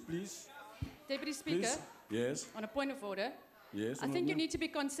rulings, please. Deputy Speaker, please. Yes. On a point of order, yes, I think you need to be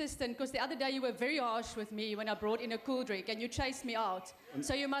consistent because the other day you were very harsh with me when I brought in a cool drink and you chased me out.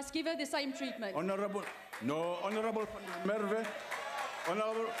 So you must give her the same treatment. Honorable Merve,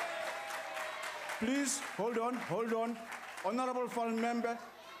 Honorable, please, hold on. Honorable Fall Member,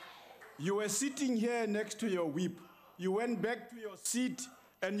 you were sitting here next to your whip. You went back to your seat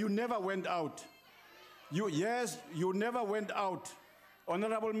and you never went out. Yes, you never went out.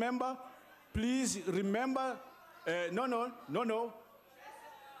 Honorable Member, please remember, no.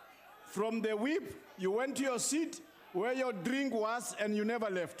 From the whip, you went to your seat where your drink was and you never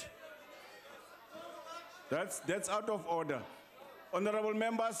left. That's out of order. Honorable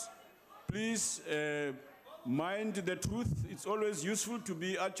members, please mind the truth. It's always useful to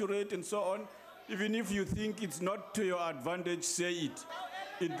be accurate and so on. Even if you think it's not to your advantage, say it.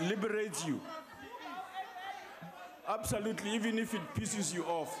 It liberates you. Absolutely, even if it pisses you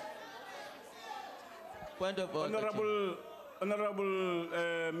off. Point of order.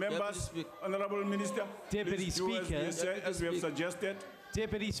 Honorable members, Honorable Minister, Deputy Speaker, as we have suggested.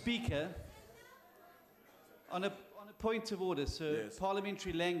 Deputy Speaker, on a point of order, sir, yes.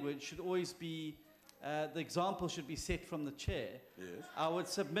 Parliamentary language should always be, the example should be set from the chair. Yes. I would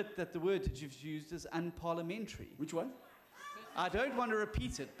submit that the word that you've used is unparliamentary. Which one? I don't want to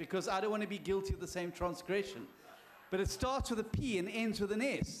repeat it because I don't want to be guilty of the same transgression. But it starts with a P and ends with an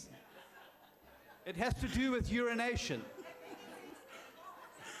S. It has to do with urination.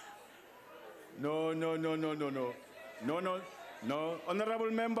 No.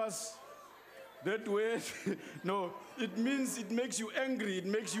 Honorable members, that word, no, it means it makes you angry, it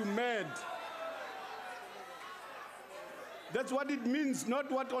makes you mad. That's what it means,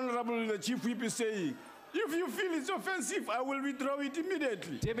 not what Honorable Chief Whip is saying. If you feel it's offensive, I will withdraw it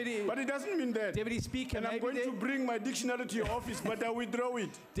immediately. But it doesn't mean that. Deputy Speaker, and I'm going to bring my dictionary to your office, but I withdraw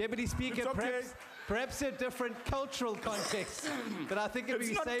it. Deputy Speaker, It's okay. perhaps a different cultural context. But I think it would be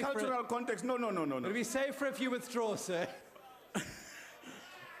It's not safer. cultural context. No. It would be safer if you withdraw, sir.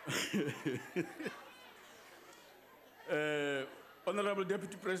 Honorable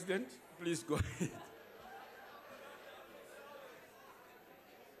Deputy President, please go ahead.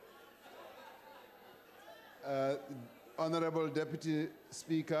 Honorable Deputy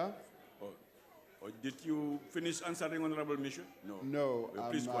Speaker. Did you finish answering Honorable Mission? No. No,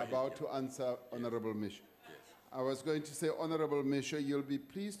 Please I'm go ahead. about to answer Honorable Misha. I was going to say, Honorable Misha, you'll be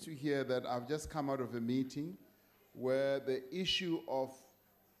pleased to hear that I've just come out of a meeting where the issue of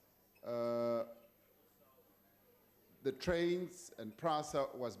the trains and PRASA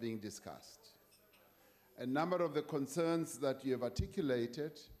was being discussed. A number of the concerns that you have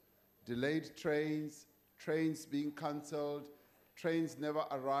articulated, delayed trains, trains being cancelled, trains never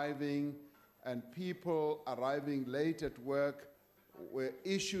arriving, and people arriving late at work were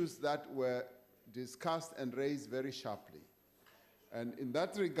issues that were discussed and raised very sharply. And in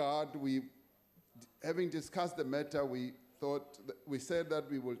that regard, having discussed the matter, we said that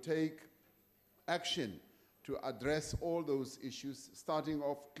we will take action to address all those issues, starting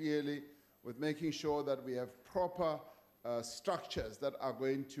off clearly with making sure that we have proper structures that are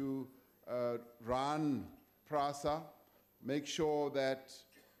going to run PRASA, make sure that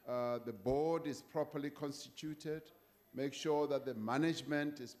the board is properly constituted, make sure that the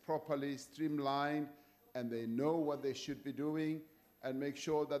management is properly streamlined and they know what they should be doing, and make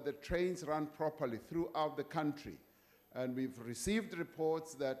sure that the trains run properly throughout the country. And we've received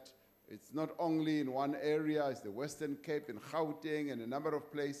reports that it's not only in one area, it's the Western Cape, in Gauteng, and a number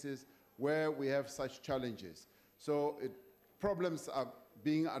of places where we have such challenges. So problems are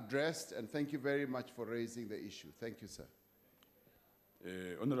being addressed, and thank you very much for raising the issue. Thank you, sir.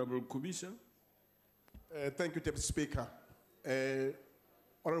 Honorable Kubisa. Thank you, Deputy Speaker.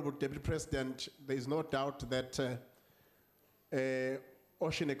 Honorable Deputy President, there is no doubt that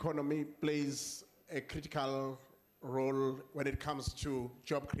ocean economy plays a critical role when it comes to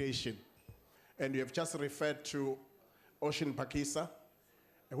job creation. And you have just referred to Ocean Pakisa,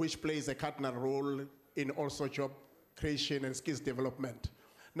 which plays a cardinal role in also job creation and skills development.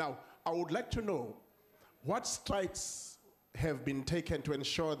 Now, I would like to know what strides have been taken to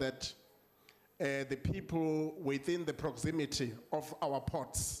ensure that the people within the proximity of our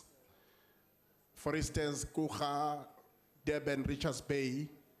ports, for instance, Kucha, Durban, Richards Bay,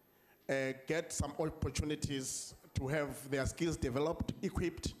 get some opportunities to have their skills developed,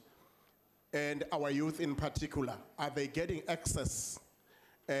 equipped, and our youth in particular. Are they getting access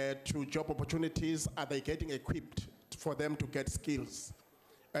to job opportunities? Are they getting equipped for them to get skills,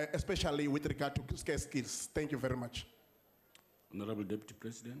 especially with regard to scarce skills? Thank you very much. Honorable Deputy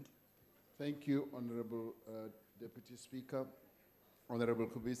President. Thank you, Honorable Deputy Speaker. Honorable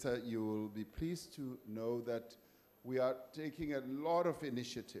Kubisa, you will be pleased to know that we are taking a lot of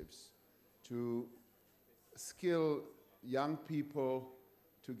initiatives to skill young people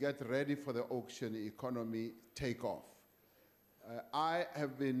to get ready for the auction economy takeoff. I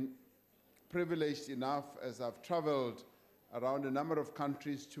have been privileged enough, as I've traveled around a number of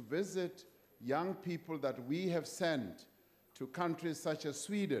countries, to visit young people that we have sent to countries such as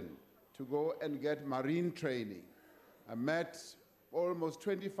Sweden to go and get marine training. I met almost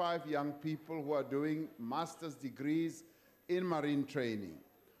 25 young people who are doing master's degrees in marine training.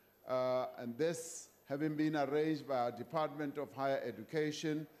 And this having been arranged by our Department of Higher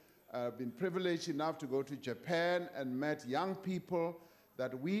Education. I've been privileged enough to go to Japan and met young people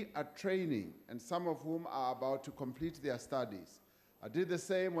that we are training, and some of whom are about to complete their studies. I did the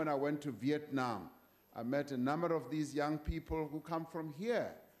same when I went to Vietnam. I met a number of these young people who come from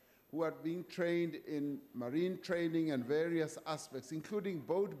here, who are being trained in marine training and various aspects, including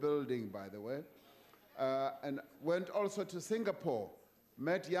boat building, by the way, and went also to Singapore,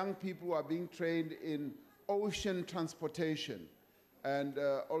 met young people who are being trained in ocean transportation and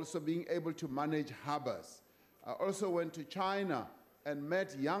also being able to manage harbors. I also went to China and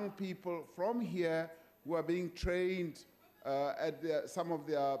met young people from here who are being trained at some of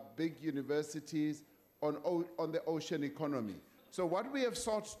their big universities on the ocean economy. So what we have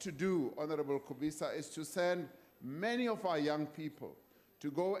sought to do, Honorable Kubisa, is to send many of our young people to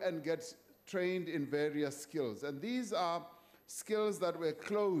go and get trained in various skills. And these are skills that were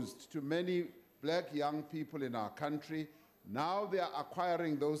closed to many black young people in our country. Now they are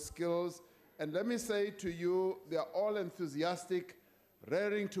acquiring those skills. And let me say to you, they are all enthusiastic,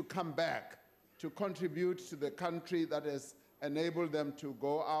 raring to come back to contribute to the country that has enabled them to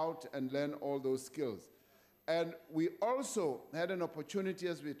go out and learn all those skills. And we also had an opportunity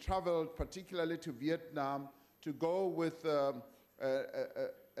as we traveled, particularly to Vietnam, to go with a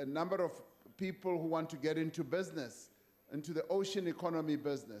number of people who want to get into business, into the ocean economy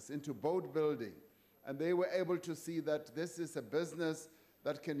business, into boat building. And they were able to see that this is a business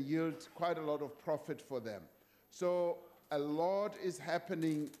that can yield quite a lot of profit for them. So a lot is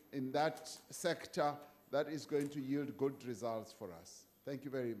happening in that sector that is going to yield good results for us. Thank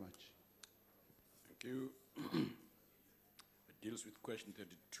you very much. Thank you. It deals with question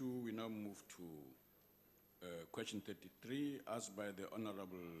 32. We now move to question 33, asked by the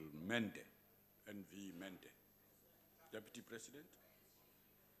Honorable Mende, NV Mende. Deputy President.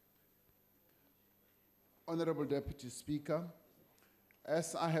 Honorable Deputy Speaker,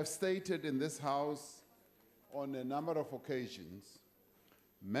 as I have stated in this House on a number of occasions,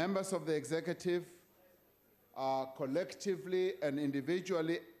 members of the executive are collectively and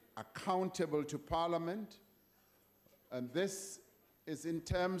individually accountable to Parliament, and this is in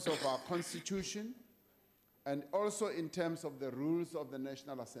terms of our Constitution and also in terms of the rules of the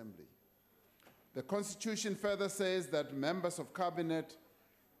National Assembly. The Constitution further says that members of Cabinet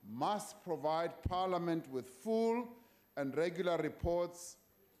must provide Parliament with full and regular reports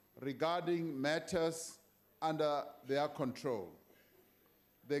regarding matters under their control.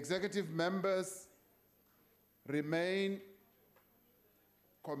 The executive members remain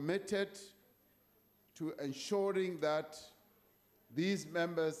committed to ensuring that these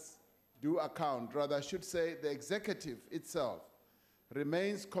members do account. Rather, I should say the executive itself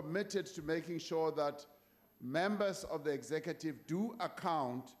remains committed to making sure that members of the executive do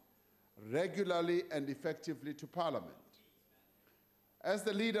account regularly and effectively to Parliament. As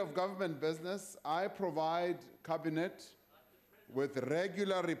the leader of government business, I provide Cabinet with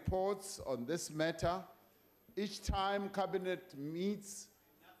regular reports on this matter. Each time Cabinet meets,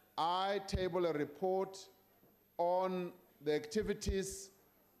 I table a report on the activities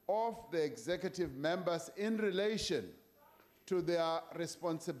of the executive members in relation to their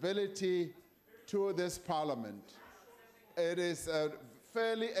responsibility to this Parliament. It is a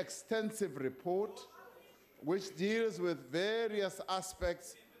fairly extensive report which deals with various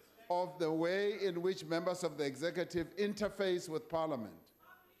aspects of the way in which members of the executive interface with Parliament.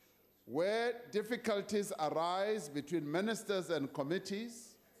 Where difficulties arise between ministers and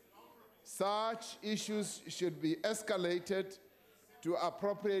committees, such issues should be escalated to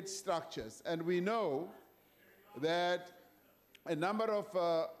appropriate structures. And we know that a number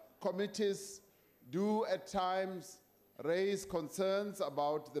of committees do at times raise concerns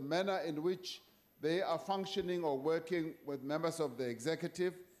about the manner in which they are functioning or working with members of the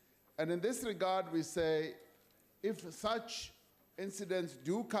executive. And in this regard, we say, if such incidents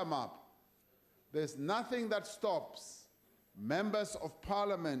do come up, there's nothing that stops members of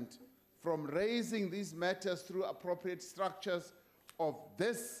Parliament from raising these matters through appropriate structures of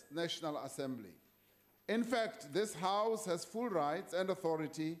this National Assembly. In fact, this House has full rights and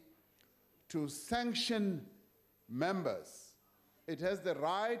authority to sanction members. It has the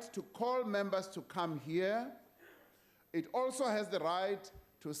right to call members to come here. It also has the right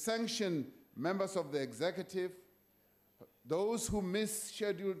to sanction members of the executive, those who miss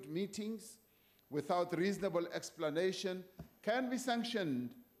scheduled meetings without reasonable explanation can be sanctioned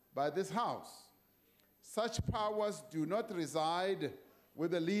by this House. Such powers do not reside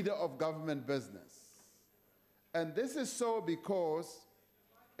with the leader of government business. And this is so because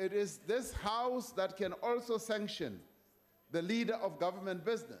it is this House that can also sanction the leader of government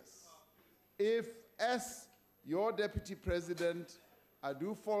business. If, as your Deputy President, I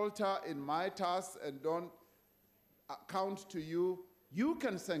do falter in my tasks and don't account to you, you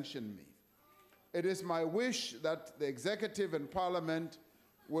can sanction me. It is my wish that the executive and Parliament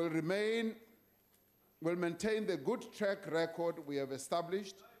will maintain the good track record we have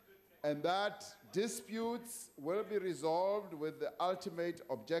established, and that disputes will be resolved with the ultimate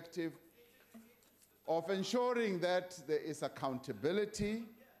objective of ensuring that there is accountability,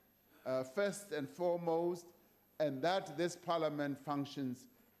 first and foremost, and that this Parliament functions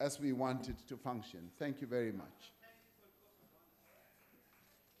as we want it to function. Thank you very much.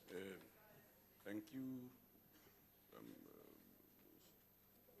 Thank you.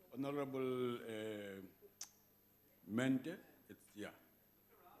 Honorable Mente, yeah.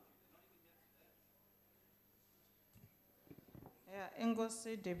 Yeah,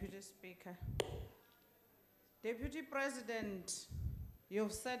 Ngosi, Deputy Speaker. Deputy President,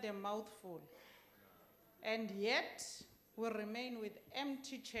 you've said a mouthful, and yet we remain with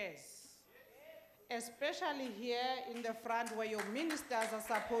empty chairs, especially here in the front where your ministers are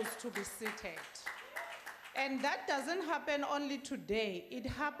supposed to be seated. And that doesn't happen only today, it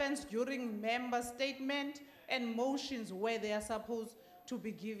happens during member statement and motions where they are supposed to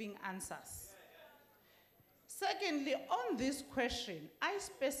be giving answers. Secondly, on this question, I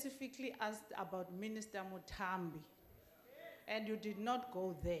specifically asked about Minister Mutambi, and you did not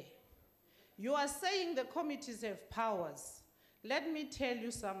go there. You are saying the committees have powers. Let me tell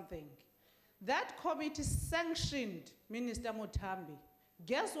you something. That committee sanctioned Minister Mutambi.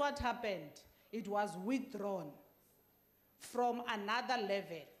 Guess what happened? It was withdrawn from another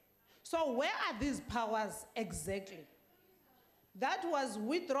level. So where are these powers exactly? That was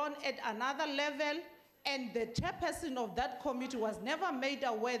withdrawn at another level, and the chairperson of that committee was never made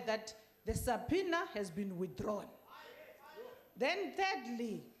aware that the subpoena has been withdrawn. Then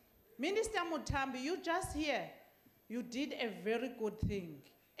thirdly, Minister Mutambi, you just here, you did a very good thing,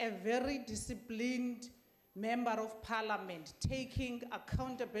 a very disciplined member of parliament, taking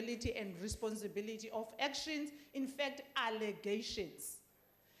accountability and responsibility of actions, in fact, allegations.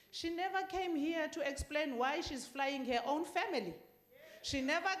 She never came here to explain why she's flying her own family. She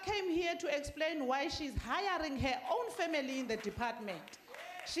never came here to explain why she's hiring her own family in the department.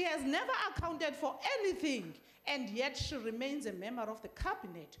 She has never accounted for anything, and yet she remains a member of the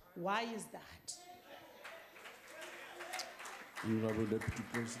cabinet. Why is that? Honorable Deputy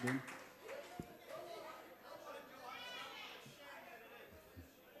President.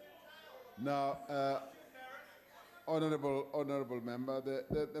 Now, honorable member,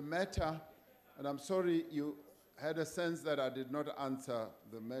 the matter, and I'm sorry you had a sense that I did not answer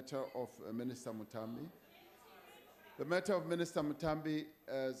the matter of Minister Mutambi. The matter of Minister Mutambi,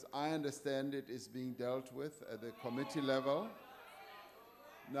 as I understand it, is being dealt with at the committee level.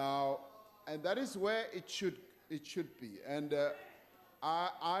 Now, and that is where it should be. And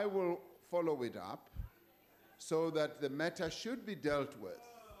I will follow it up so that the matter should be dealt with.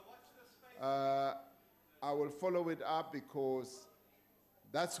 I will follow it up because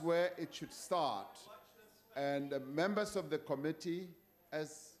that's where it should start. And members of the committee,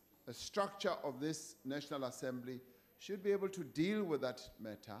 as a structure of this National Assembly, should be able to deal with that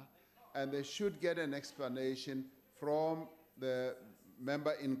matter, and they should get an explanation from the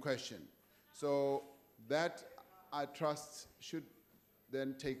member in question. So that, I trust, should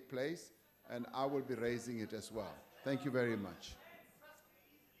then take place, and I will be raising it as well. Thank you very much.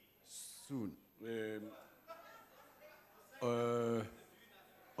 Soon.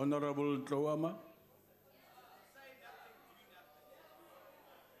 Honorable Tlowama.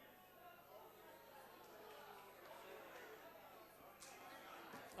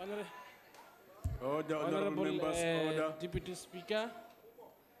 Honorable members, order. Deputy Speaker,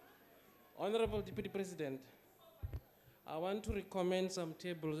 Honorable Deputy President, I want to recommend some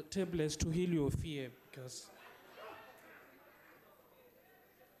tablets to heal your fear because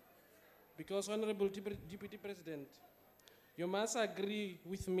Honorable Deputy President, you must agree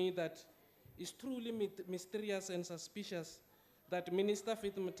with me that it's truly mysterious and suspicious that Minister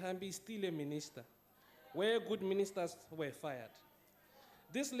Faith Mutambi is still a minister, where good ministers were fired.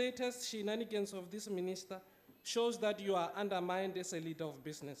 This latest shenanigans of this minister shows that you are undermined as a leader of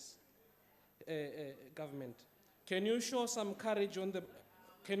business government. Can you show some courage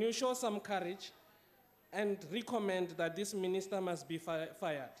and recommend that this minister must be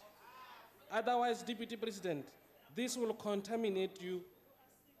fired? Otherwise, Deputy President, this will contaminate you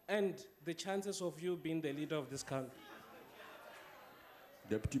and the chances of you being the leader of this country.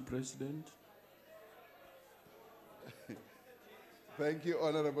 Deputy President. Thank you,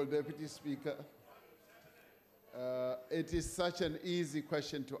 Honorable Deputy Speaker. It is such an easy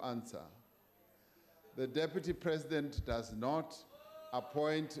question to answer. The Deputy President does not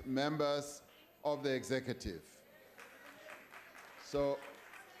appoint members of the executive. So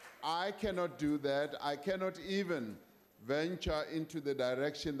I cannot do that. I cannot even venture into the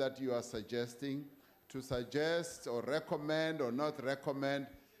direction that you are suggesting, to suggest or recommend or not recommend.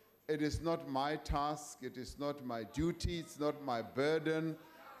 It is not my task, it is not my duty, it's not my burden,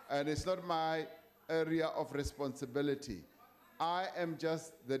 and it's not my area of responsibility. I am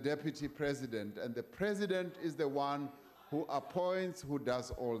just the Deputy President, and the President is the one who appoints, who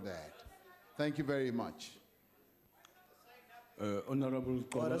does all that. Thank you very much. Honorable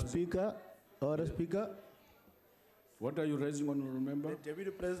Order, Speaker. Order, Speaker. What are you raising, Honorable Member? The Deputy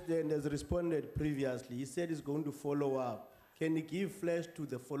President has responded previously. He said he's going to follow up. Can he give flesh to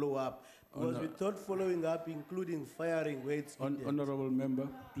the follow-up? Because we thought following up, including firing where it's needed. Honorable Member,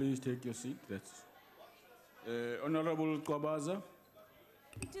 please take your seat. That's, Honorable Kwabaza.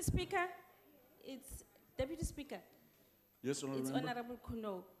 Deputy Speaker, it's Deputy Speaker. Yes, Honorable It's Member. Honorable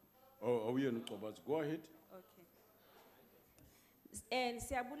Kuno. Oh, are we on Kwabaza? Go ahead. Okay. And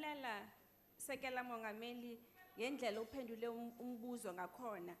siyabulela sekela mongameli ngendlela uphendule umbuzo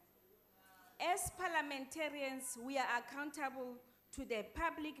ngakhona. As parliamentarians, we are accountable to the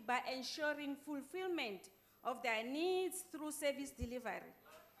public by ensuring fulfillment of their needs through service delivery.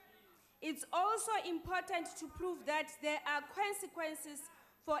 It's also important to prove that there are consequences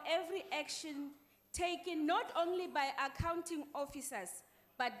for every action taken not only by accounting officers,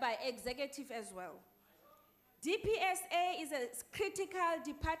 but by executive as well. DPSA is a critical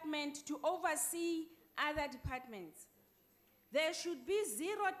department to oversee other departments. There should be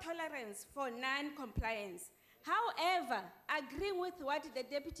zero tolerance for non-compliance. However, agreeing with what the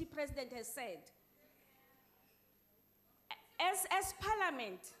Deputy President has said, as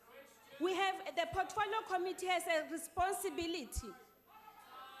Parliament, we have, the Portfolio Committee has a responsibility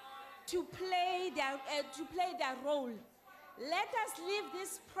to play their role. Let us leave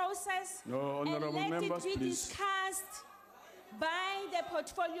this process No, and honourable let members, it be please. discussed by the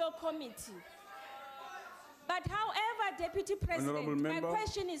Portfolio Committee. But however, Deputy Honourable President, my member,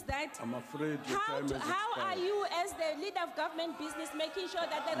 question is that I'm afraid your time has how are expired. you, as the leader of government business, making sure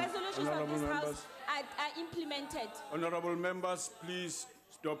that the resolutions of Honourable this House members. are implemented? Honorable members, please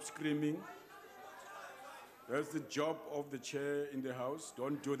stop screaming. That's the job of the chair in the House.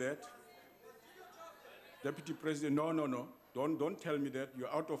 Don't do that. Deputy President, no. Don't tell me that.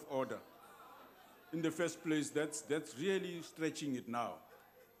 You're out of order. In the first place, that's really stretching it now.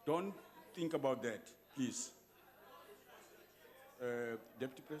 Don't think about that, please.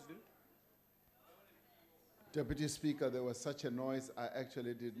 Deputy President? Deputy Speaker, there was such a noise, I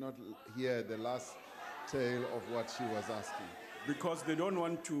actually did not hear the last tail of what she was asking. Because they don't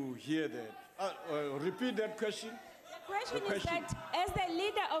want to hear that. Repeat that question. The question is that, as the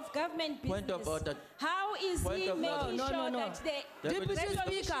leader of government business, Point of order. how is Point he of making order. sure that the Deputy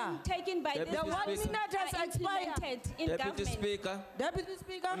resolution Speaker. taken by Deputy the House Speaker. are implemented in Deputy government? Speaker. Deputy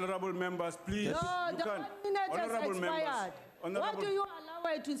Speaker? Honorable members, please. No, you the can't. 1 minute has Honorable members. expired. What do you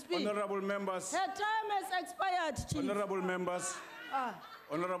allow her to speak? Honorable members. Her time has expired, Chief. Honorable members. Ah.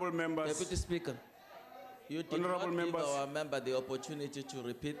 Honorable members. Deputy Speaker. You did Honourable not members. give our member the opportunity to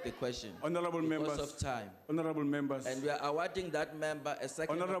repeat the question. Honourable because members. of time. Honourable members. And we are awarding that member a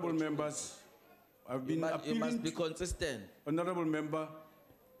second Honourable opportunity. members. I've been You appealing. must be consistent. Honourable member,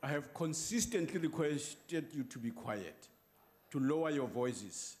 I have consistently requested you to be quiet, to lower your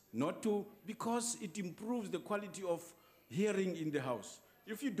voices, not to, because it improves the quality of hearing in the House.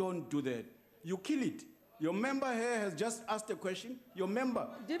 If you don't do that, you kill it. Your member here has just asked a question. Your member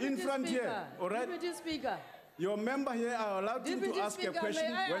in front here, all right? Deputy Speaker. Your member here, I allowed him to Deputy ask a Speaker,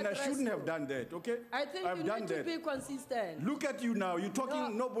 question may I when I address shouldn't you? have done that, okay? I think I've you done need to that. be consistent. Look at you now. You're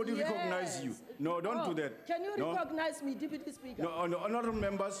talking, nobody recognizes you. No, don't do that. Can you No. recognize me, Deputy Speaker? No, honourable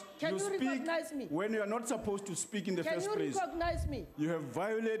members, Can you speak recognize me? when you are not supposed to speak in the Can first you place. recognize me? You have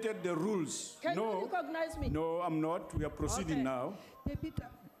violated the rules. Can no, you recognize me? No, I'm not. We are proceeding Okay. now.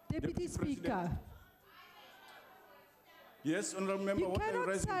 Deputy Speaker, Yes, honourable member, you what are you cannot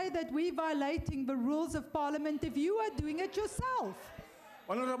raising? say that we're violating the rules of Parliament if you are doing it yourself.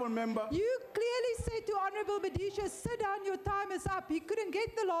 Honourable member. You clearly said to Honourable Badisha, sit down, your time is up. He couldn't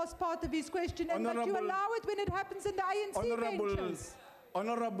get the last part of his question, but you Honourable- allow it when it happens in the ANC benches.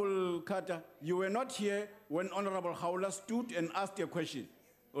 Honourable Carter, you were not here when Honourable Howler stood and asked a question.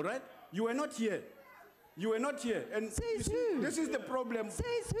 All right? You were not here. You were not here. And Says you see, who? this is the problem.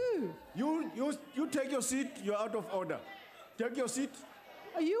 Says who? You take your seat, you're out of order. Take your seat.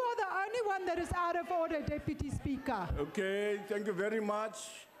 You are the only one that is out of order, Deputy Speaker. Okay, thank you very much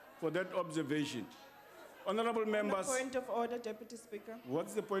for that observation. Honourable On a members. point of order, Deputy Speaker.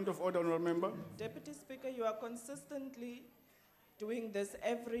 What's the point of order, honourable member? Deputy Speaker, you are consistently doing this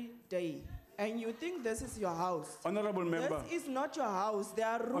every day. And you think this is your house. Honourable member. This is not your house. There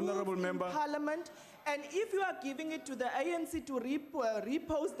are rules Honourable in member. Parliament. And if you are giving it to the ANC to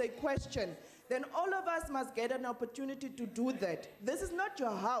repose the question, then all of us must get an opportunity to do that. This is not your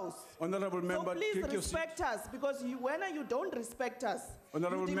house. Honourable member, So please take your seat. respect us, because when you don't respect us,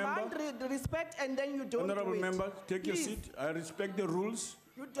 Honourable you demand member. respect and then you don't Honourable do it. member, take your Please. seat. I respect the rules.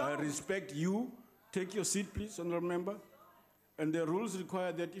 You I don't. respect you. Take your seat, please, honourable member. And the rules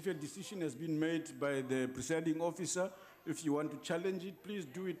require that if a decision has been made by the presiding officer, if you want to challenge it, please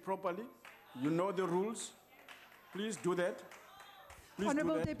do it properly. You know the rules. Please do that. Please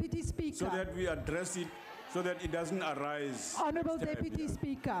Honourable do that, Deputy Speaker. so that we address it, so that it doesn't arise. Honourable next time, Deputy yeah.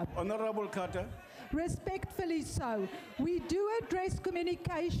 Speaker. Honourable Carter. Respectfully so, we do address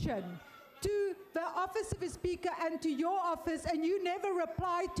communication to the office of a speaker and to your office, and you never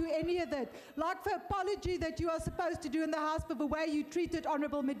replied to any of it. Like the apology that you are supposed to do in the House for the way you treated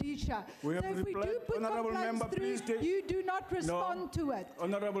Honourable Medisha. We have so if we replied. do put Honourable complaints member, through, please take- you do not respond to it.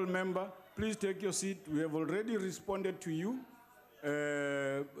 Honourable member, please take your seat. We have already responded to you.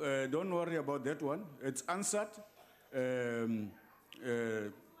 Don't worry about that one. It's answered.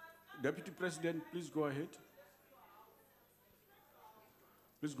 Deputy President, please go ahead.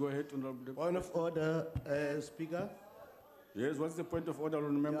 Please go ahead, Honourable Deputy. Point of order, Speaker. Yes, what's the point of order,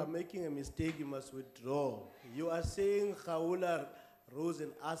 Honourable You member? are making a mistake, you must withdraw. You are saying Khawula rose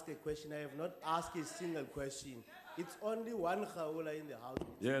and asked a question. I have not asked a single question. It's only one Khawula in the House.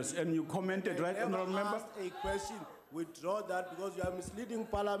 Yes, and you commented, right, I never Honourable member? asked a question. Withdraw that because you are misleading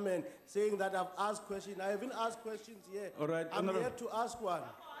Parliament, saying that I've asked questions. I haven't asked questions here. All right, I'm Honourable- here to ask one.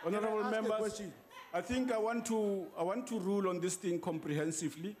 Can I Honourable ask a members, question? I think I want to rule on this thing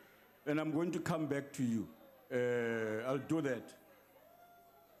comprehensively, and I'm going to come back to you. I'll do that.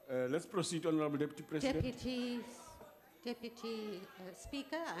 Let's proceed, Honourable Deputy President. Deputy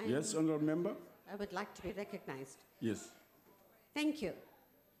Speaker, Yes, Honourable member. I would like to be recognized. Yes. Thank you.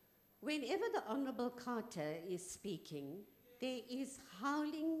 Whenever the Honourable Carter is speaking, there is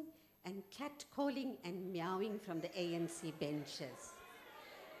howling and catcalling and meowing from the ANC benches.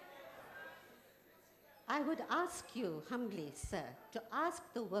 I would ask you humbly, sir, to ask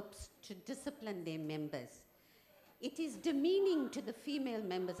the whips to discipline their members. It is demeaning to the female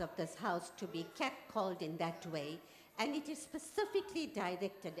members of this House to be catcalled in that way, and it is specifically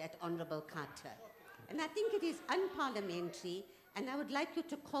directed at Honourable Carter. And I think it is unparliamentary, and I would like you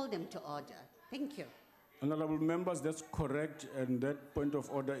to call them to order. Thank you. Honourable members, that's correct, and that point of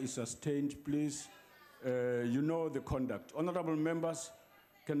order is sustained. Please, you know the conduct. Honourable members,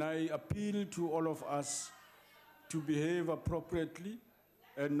 can I appeal to all of us to behave appropriately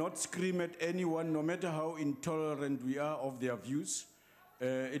and not scream at anyone, no matter how intolerant we are of their views?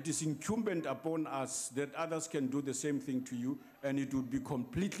 It is incumbent upon us that others can do the same thing to you, and it would be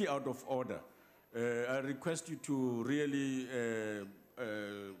completely out of order. I request you to really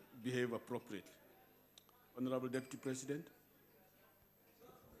behave appropriately. Honourable Deputy President.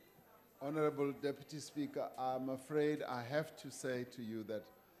 Honourable Deputy Speaker, I'm afraid I have to say to you that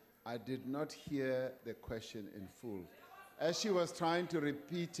I did not hear the question in full. As she was trying to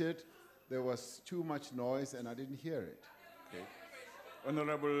repeat it, there was too much noise and I didn't hear it. Okay.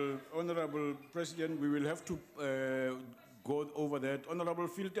 Honourable President, we will have to go over that. Honourable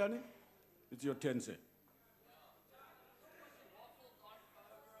Filtani, it's your turn, sir.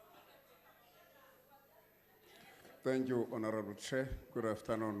 Thank you, Honorable Chair. Good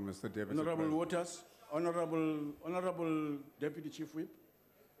afternoon, Mr. Deputy Honourable President. Waters, Honourable Deputy Chief Whip.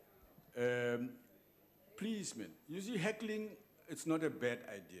 Please, man, you see, heckling, it's not a bad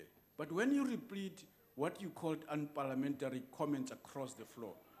idea. But when you repeat what you called unparliamentary comments across the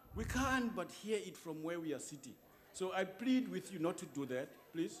floor, we can't but hear it from where we are sitting. So I plead with you not to do that,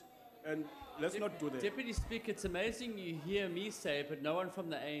 please. And let's not do that. Deputy Speaker, it's amazing you hear me say it, but no one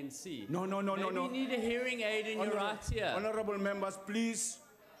from the ANC. No. Maybe you need a hearing aid in your right ear. Honourable members, please,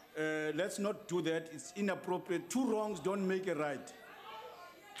 let's not do that. It's inappropriate. Two wrongs don't make a right.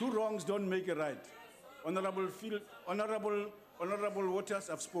 Two wrongs don't make a right. Honourable Waters,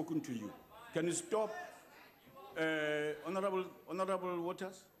 I've spoken to you. Can you stop? Honourable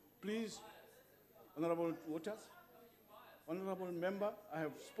Waters, please. Honourable Waters. Honourable member, I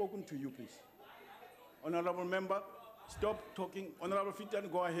have spoken to you, please. Honourable member, stop talking. Honourable Fitan,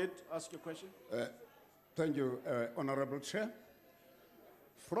 go ahead, ask your question. Thank you, Honorable Chair.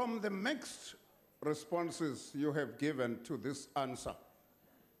 From the mixed responses you have given to this answer,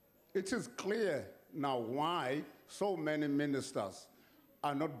 it is clear now why so many ministers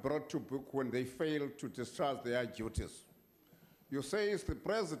are not brought to book when they fail to discharge their duties. You say it's the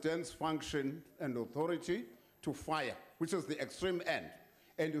president's function and authority to fire, which is the extreme end.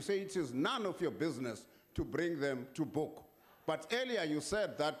 And you say it is none of your business to bring them to book. But earlier you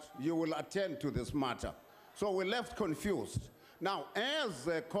said that you will attend to this matter. So we're left confused. Now, as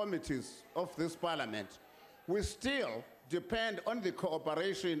committees of this parliament, we still depend on the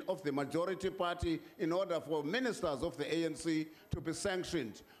cooperation of the majority party in order for ministers of the ANC to be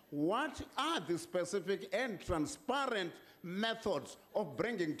sanctioned. What are the specific and transparent methods of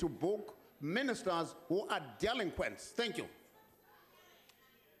bringing to book ministers who are delinquents? Thank you.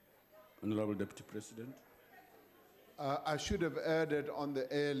 Honourable Deputy President. I should have added on the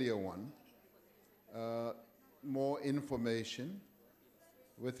earlier one. more information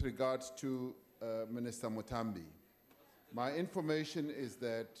with regards to Minister Mutambi. My information is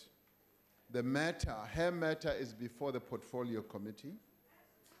that the matter, her matter, is before the Portfolio Committee,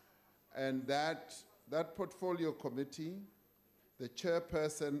 and that Portfolio Committee, the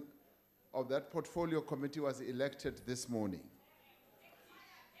chairperson of that Portfolio Committee was elected this morning.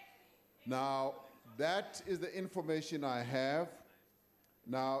 Now, that is the information I have.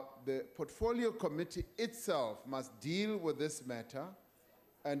 Now, the Portfolio Committee itself must deal with this matter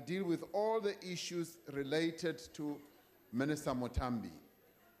and deal with all the issues related to Minister Mutambi.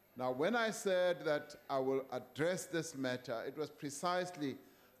 Now, when I said that I will address this matter, it was precisely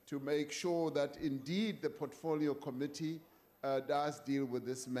to make sure that indeed the Portfolio Committee does deal with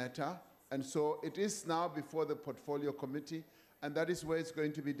this matter. And so it is now before the Portfolio Committee, and that is where it's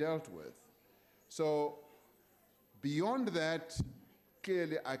going to be dealt with. So beyond that,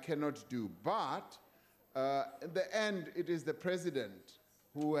 clearly I cannot do. But in the end, it is the President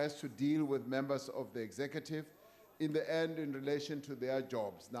who has to deal with members of the executive in the end in relation to their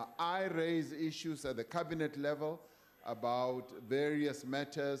jobs. Now, I raise issues at the cabinet level about various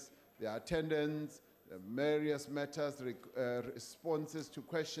matters, their attendance, various matters, responses to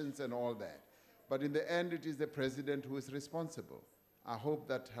questions and all that. But in the end, it is the President who is responsible. I hope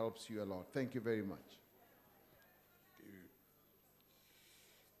that helps you a lot. Thank you very much. Thank you.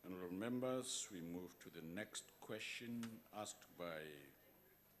 Honourable members, we move to the next question asked by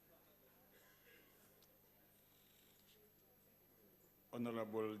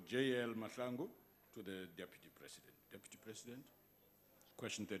Honourable J.L. Mahlangu to the Deputy President. Deputy President,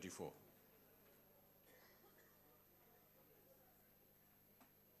 question 34.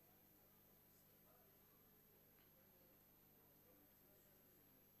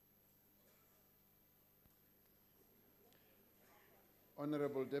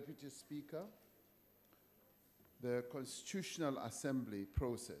 Honorable Deputy Speaker, the Constitutional Assembly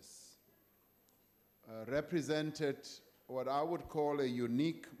process represented what I would call a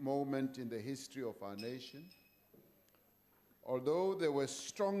unique moment in the history of our nation. Although there were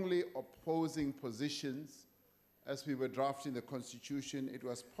strongly opposing positions as we were drafting the Constitution, it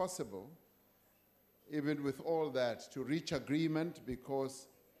was possible, even with all that, to reach agreement because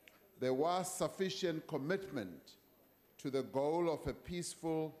there was sufficient commitment to the goal of a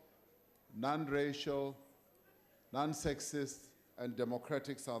peaceful, non-racial, non-sexist, and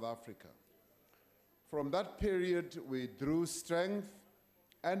democratic South Africa. From that period, we drew strength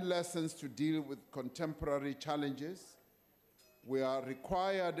and lessons to deal with contemporary challenges. We are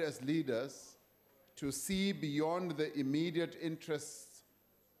required as leaders to see beyond the immediate interests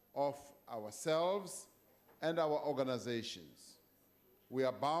of ourselves and our organizations. We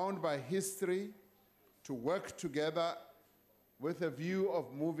are bound by history to work together with a view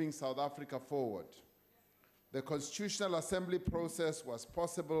of moving South Africa forward. The Constitutional Assembly process was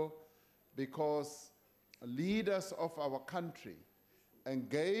possible because leaders of our country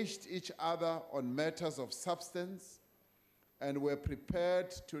engaged each other on matters of substance and were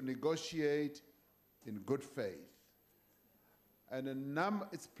prepared to negotiate in good faith. And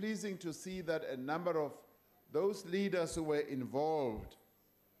it's pleasing to see that a number of those leaders who were involved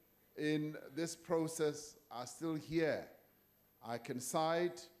in this process are still here. I can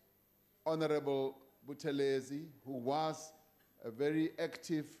cite Honorable Buthelezi, who was a very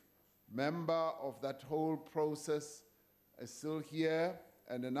active member of that whole process, is still here,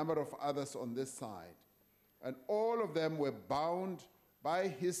 and a number of others on this side. And all of them were bound by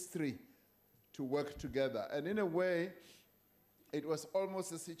history to work together. And in a way, it was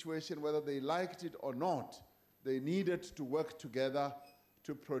almost a situation, whether they liked it or not, they needed to work together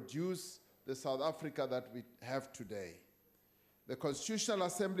to produce the South Africa that we have today. The Constitutional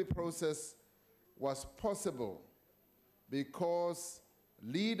Assembly process was possible because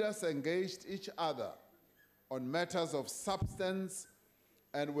leaders engaged each other on matters of substance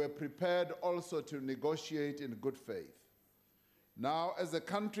and were prepared also to negotiate in good faith. Now, as the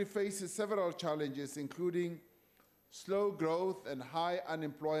country faces several challenges, including slow growth and high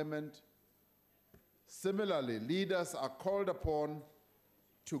unemployment, similarly, leaders are called upon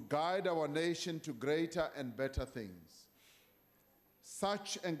to guide our nation to greater and better things.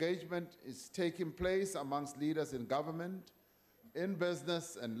 Such engagement is taking place amongst leaders in government, in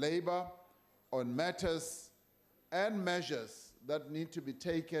business and labor, on matters and measures that need to be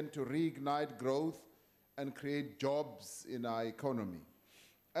taken to reignite growth and create jobs in our economy.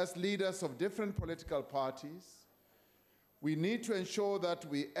 As leaders of different political parties, we need to ensure that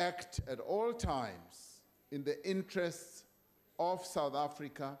we act at all times in the interests of South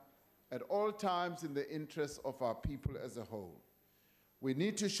Africa, at all times in the interests of our people as a whole. We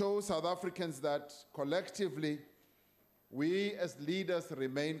need to show South Africans that collectively, we as leaders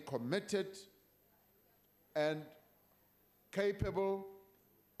remain committed and capable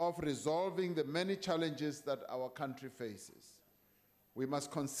of resolving the many challenges that our country faces. We must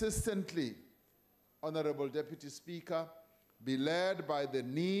consistently, Honorable Deputy Speaker, be led by the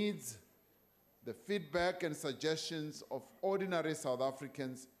needs, the feedback and suggestions of ordinary South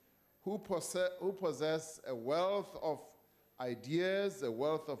Africans who possess a wealth of ideas, a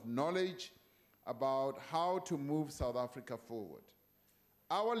wealth of knowledge about how to move South Africa forward.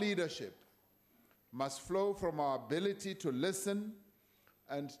 Our leadership must flow from our ability to listen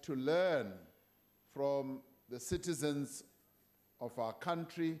and to learn from the citizens of our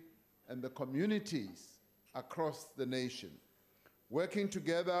country and the communities across the nation. Working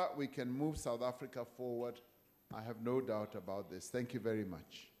together, we can move South Africa forward. I have no doubt about this. Thank you very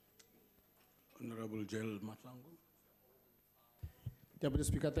much. Honorable Gerald Mahlangu. Deputy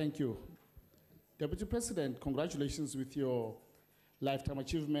Speaker, thank you. Deputy President, congratulations with your Lifetime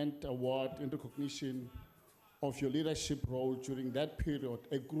Achievement Award in recognition of your leadership role during that period,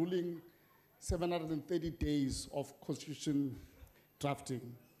 a grueling 730 days of constitution drafting.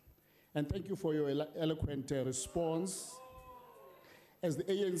 And thank you for your eloquent response. As the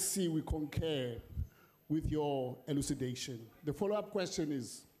ANC, we concur with your elucidation. The follow-up question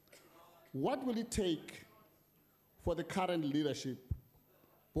is, what will it take for the current leadership,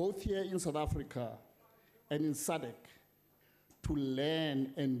 both here in South Africa and in SADC, to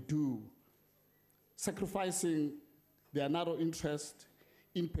learn and do, sacrificing their narrow interest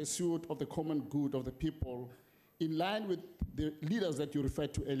in pursuit of the common good of the people, in line with the leaders that you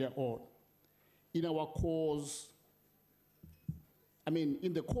referred to earlier on, in our cause,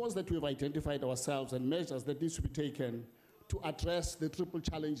 in the cause that we've identified ourselves and measures that need to be taken to address the triple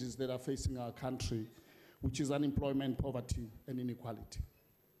challenges that are facing our country, which is unemployment, poverty, and inequality.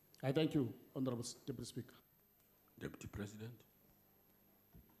 I thank you, Honorable Deputy Speaker. Deputy President.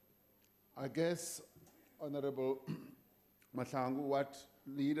 I guess, Honorable Mahlangu, what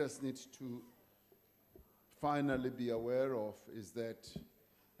leaders need to finally be aware of is that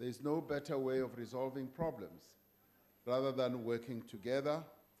there is no better way of resolving problems rather than working together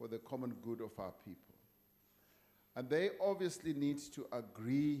for the common good of our people. And they obviously need to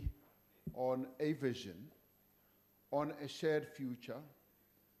agree on a vision, on a shared future,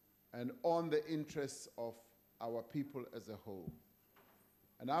 and on the interests of our people as a whole.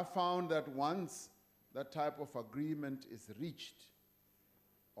 And I found that once that type of agreement is reached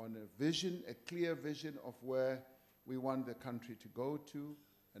on a vision, a clear vision of where we want the country to go to,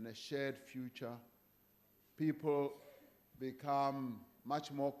 and a shared future, people become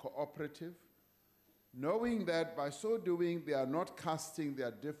much more cooperative, knowing that by so doing, they are not casting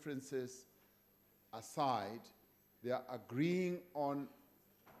their differences aside, they are agreeing on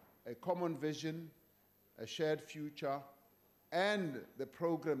a common vision, a shared future, and the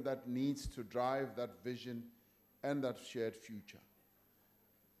program that needs to drive that vision and that shared future.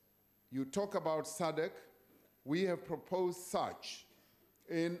 You talk about SADC. We have proposed such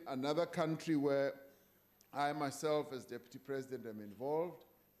in another country where I myself, as Deputy President, am involved,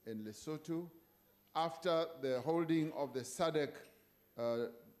 in Lesotho. After the holding of the SADC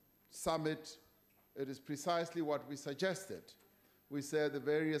summit, it is precisely what we suggested. We said the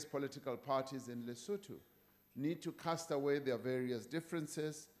various political parties in Lesotho need to cast away their various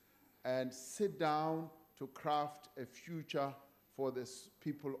differences and sit down to craft a future for the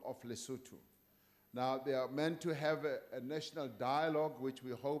people of Lesotho. Now, they are meant to have a national dialogue, which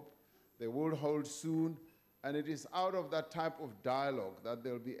we hope they will hold soon, and it is out of that type of dialogue that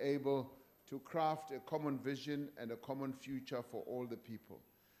they'll be able to craft a common vision and a common future for all the people.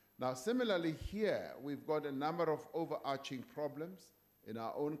 Now, similarly here, we've got a number of overarching problems in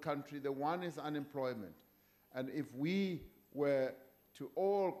our own country. The one is unemployment. And if we were to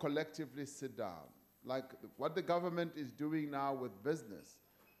all collectively sit down, like what the government is doing now with business,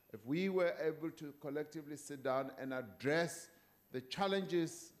 if we were able to collectively sit down and address the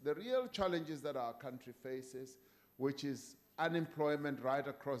challenges, the real challenges that our country faces, which is unemployment right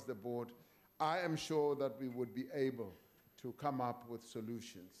across the board, I am sure that we would be able to come up with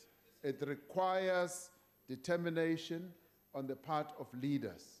solutions. It requires determination on the part of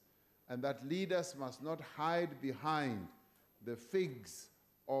leaders, and that leaders must not hide behind the figs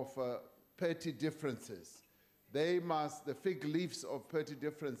of petty differences. They must, the fig leaves of petty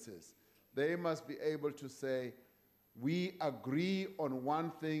differences, they must be able to say, we agree on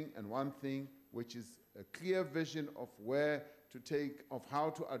one thing and one thing, which is a clear vision of where to take, of how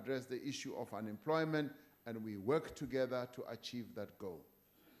to address the issue of unemployment, and we work together to achieve that goal.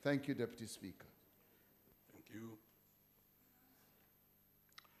 Thank you, Deputy Speaker. Thank you.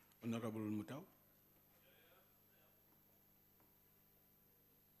 Honorable Mutau.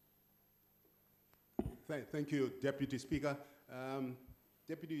 Thank you, Deputy Speaker.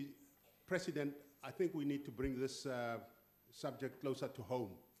 Deputy President, I think we need to bring this subject closer to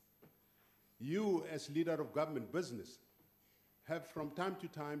home. You, as leader of government business, have from time to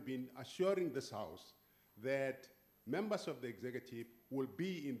time been assuring this House that members of the executive will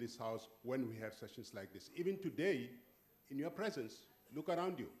be in this House when we have sessions like this. Even today, in your presence, look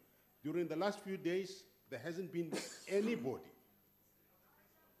around you. During the last few days, there hasn't been anybody.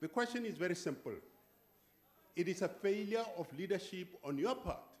 The question is very simple. It is a failure of leadership on your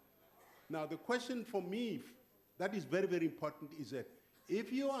part. Now, the question for me that is very, very important is that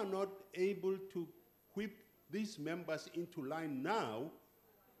if you are not able to whip these members into line now,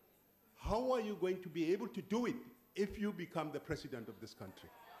 how are you going to be able to do it if you become the president of this country?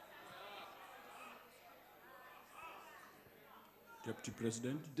 Deputy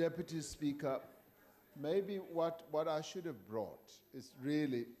President. Deputy Speaker, maybe what I should have brought is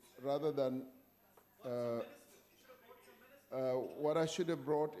really, rather than what I should have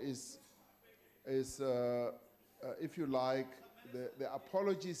brought is if you like, the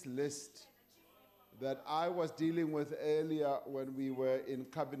apologies list that I was dealing with earlier when we were in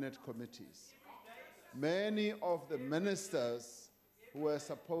cabinet committees. Many of the ministers who were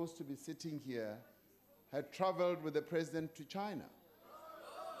supposed to be sitting here had traveled with the president to China.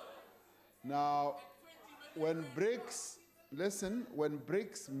 Now, when BRICS, listen, when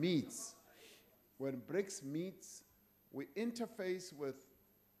BRICS meets, we interface with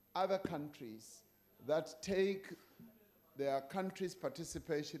other countries that take their country's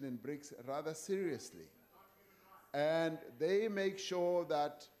participation in BRICS rather seriously. And they make sure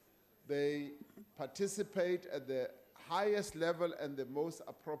that they participate at the highest level and the most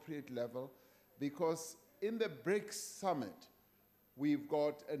appropriate level, because in the BRICS summit, we've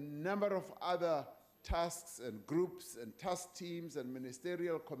got a number of other tasks and groups and task teams and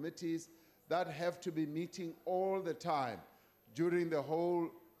ministerial committees that have to be meeting all the time during the whole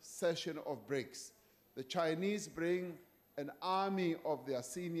session of BRICS. The Chinese bring an army of their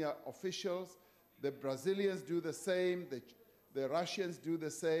senior officials. The Brazilians do the same. The Russians do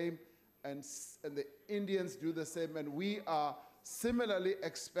the same. And the Indians do the same. And we are similarly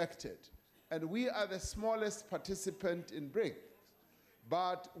expected. And we are the smallest participant in BRICS.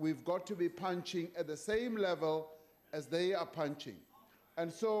 But we've got to be punching at the same level as they are punching.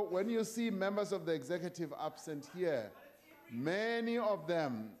 And so when you see members of the executive absent here, many of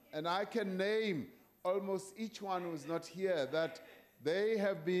them, and I can name almost each one who's not here, that they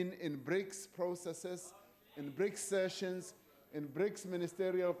have been in BRICS processes, in BRICS sessions, in BRICS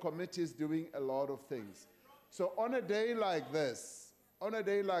ministerial committees doing a lot of things. So on a day like this,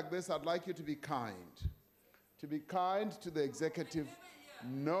 I'd like you to be kind to the executive,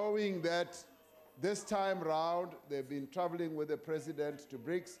 knowing that this time round they've been traveling with the president to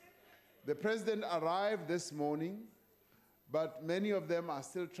BRICS. The president arrived this morning, but many of them are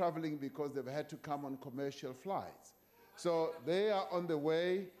still traveling because they've had to come on commercial flights. So they are on the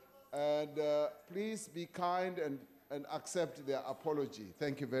way, and please be kind and accept their apology.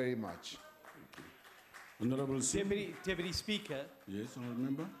 Thank you very much. Honorable Deputy Speaker. Yes, Honorable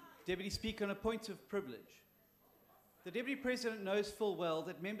Member. Deputy Speaker, on a point of privilege. The Deputy President knows full well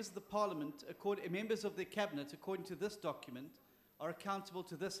that members of the Parliament, members of the Cabinet, according to this document, are accountable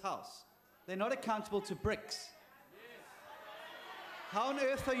to this House. They're not accountable to BRICS. How on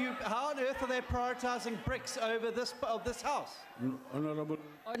earth are they prioritizing BRICS over this House? Honorable.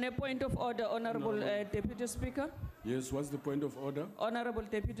 On a point of order, Honorable Deputy Speaker. Yes, what's the point of order? Honorable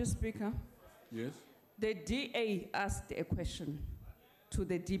Deputy Speaker. Yes. The DA asked a question to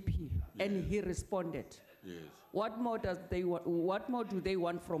the DP, and he responded. Yes. What more do they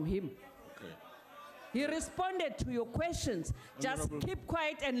want from him? Okay. He responded to your questions. Just keep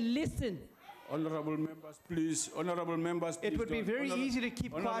quiet and listen. Honorable members, please. Honorable members, please. It would be very easy to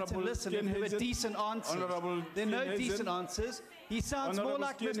keep quiet and listen if there were decent answers. There are no decent answers. He sounds more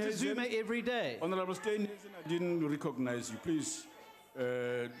like Mr. Zuma every day. Honorable Steenhuisen, I didn't recognize you. Please,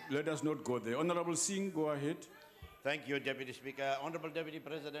 let us not go there. Honorable Singh, go ahead. Thank you, Deputy Speaker. Honorable Deputy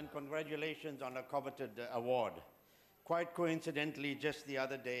President, congratulations on a coveted award. Quite coincidentally, just the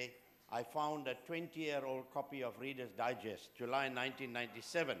other day, I found a 20-year-old copy of Reader's Digest, July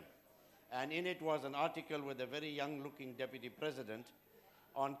 1997. And in it was an article with a very young-looking Deputy President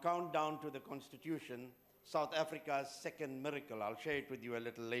on Countdown to the Constitution, South Africa's second miracle. I'll share it with you a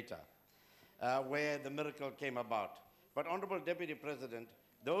little later, where the miracle came about. But Honorable Deputy President,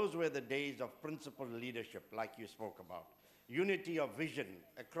 those were the days of principled leadership, like you spoke about. unity of vision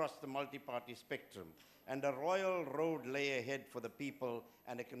across the multi-party spectrum, and a royal road lay ahead for the people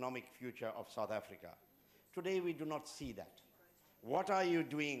and economic future of South Africa. Today, we do not see that. What are you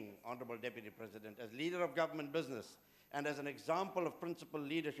doing, Honorable Deputy President, as leader of government business and as an example of principled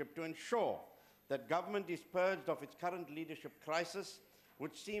leadership to ensure that government is purged of its current leadership crisis,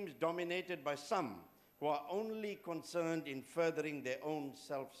 which seems dominated by some who are only concerned in furthering their own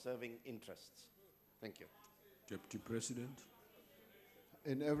self-serving interests? Thank you. Deputy President.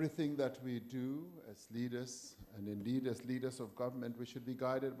 In everything that we do as leaders, and indeed as leaders of government, we should be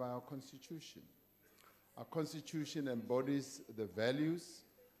guided by our Constitution. Our Constitution embodies the values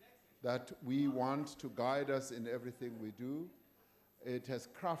that we want to guide us in everything we do. It has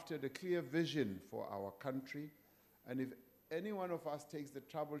crafted a clear vision for our country, and if any one of us takes the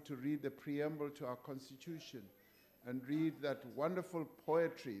trouble to read the preamble to our Constitution and read that wonderful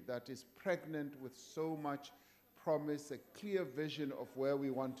poetry that is pregnant with so much promise, a clear vision of where we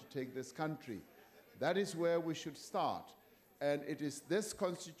want to take this country, that is where we should start. And it is this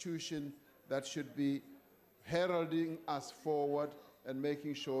Constitution that should be heralding us forward and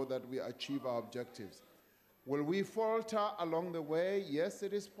making sure that we achieve our objectives. Will we falter along the way? Yes,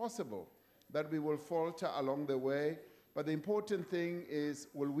 it is possible that we will falter along the way, but the important thing is,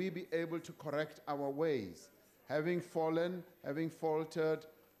 will we be able to correct our ways? Having fallen, having faltered,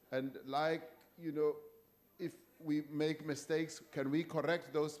 and if we make mistakes, can we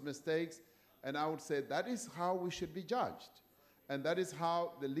correct those mistakes? And I would say that is how we should be judged. And that is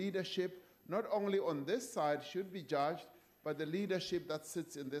how the leadership, not only on this side, should be judged, but the leadership that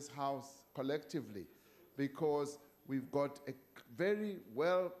sits in this house collectively, because we've got a very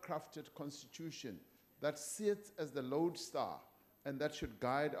well-crafted constitution that sits as the lodestar, and that should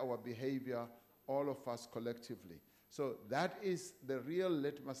guide our behavior, all of us collectively. So that is the real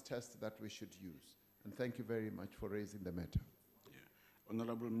litmus test that we should use. And thank you very much for raising the matter. Yeah.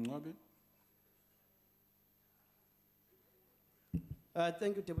 Honorable Mngcwabe.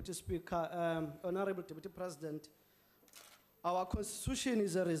 Thank you, Deputy Speaker. Honorable Deputy President, our Constitution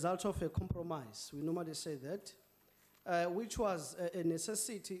is a result of a compromise. We normally say that, which was a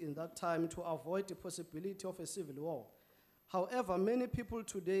necessity in that time to avoid the possibility of a civil war. However, many people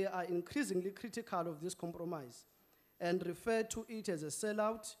today are increasingly critical of this compromise and refer to it as a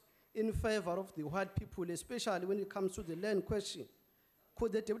sellout in favor of the white people, especially when it comes to the land question.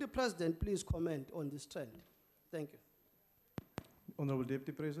 Could the Deputy President please comment on this trend? Thank you. Honorable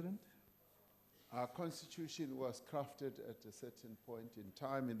Deputy President. Our Constitution was crafted at a certain point in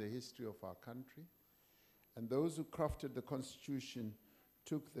time in the history of our country, and those who crafted the Constitution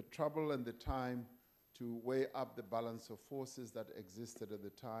took the trouble and the time to weigh up the balance of forces that existed at the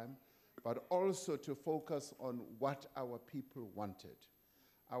time, but also to focus on what our people wanted.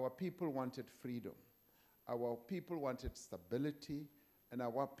 Our people wanted freedom. Our people wanted stability, and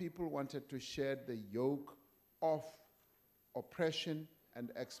our people wanted to shed the yoke of oppression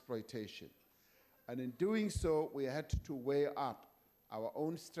and exploitation. And in doing so, we had to weigh up our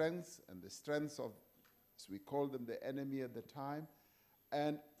own strengths and the strengths of, as we called them, the enemy at the time,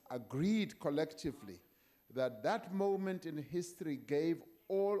 and agreed collectively that that moment in history gave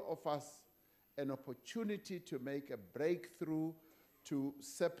all of us an opportunity to make a breakthrough, to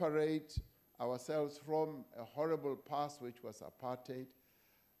separate ourselves from a horrible past, which was apartheid.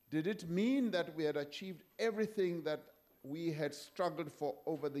 Did it mean that we had achieved everything that we had struggled for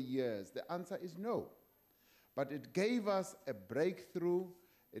over the years? The answer is no. But it gave us a breakthrough.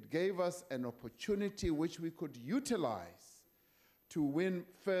 It gave us an opportunity which we could utilize to win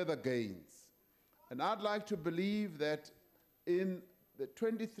further gains. And I'd like to believe that in the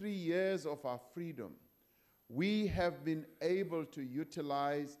 23 years of our freedom, we have been able to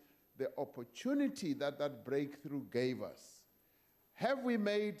utilize the opportunity that that breakthrough gave us. Have we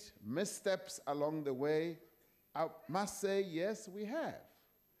made missteps along the way? I must say, yes, we have.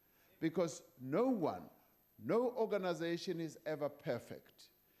 Because no organization is ever perfect.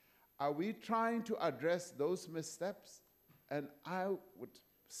 Are we trying to address those missteps? And I would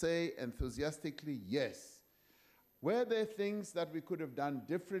say enthusiastically, yes. Were there things that we could have done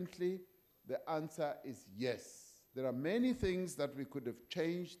differently? The answer is yes. There are many things that we could have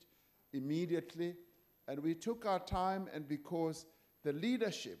changed immediately, and we took our time, and because the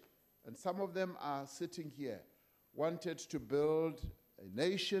leadership, and some of them are sitting here, wanted to build a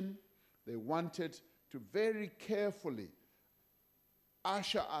nation, they wanted to very carefully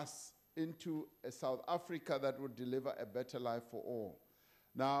usher us into a South Africa that would deliver a better life for all.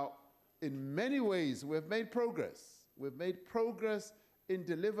 Now, in many ways, we've made progress. We've made progress in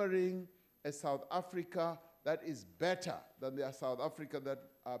delivering a South Africa that is better than the South Africa that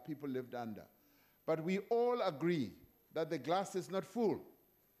our people lived under. But we all agree that the glass is not full.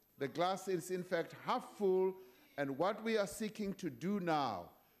 The glass is in fact half full, and what we are seeking to do now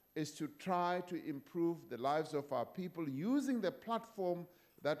is to try to improve the lives of our people using the platform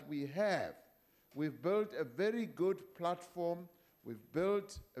that we have. We've built a very good platform. We've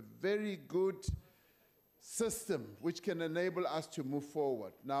built a very good system which can enable us to move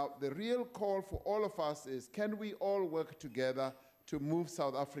forward. Now, the real call for all of us is, can we all work together to move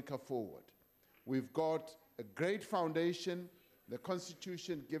South Africa forward? We've got a great foundation. The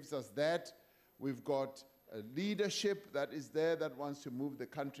Constitution gives us that. We've got a leadership that is there that wants to move the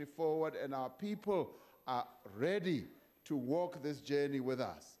country forward, and our people are ready to walk this journey with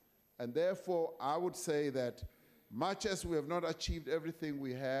us. And therefore, I would say that much as we have not achieved everything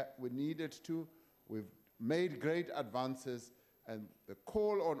we needed to, we've made great advances, and the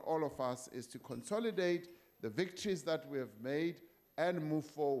call on all of us is to consolidate the victories that we have made and move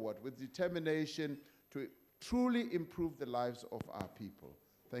forward with determination to truly improve the lives of our people.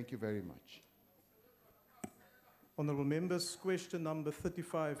 Thank you very much. Honourable members, question number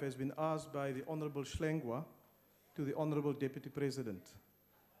 35 has been asked by the Honourable Schlengwa to the Honourable Deputy President.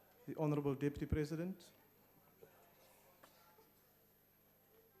 The Honourable Deputy President.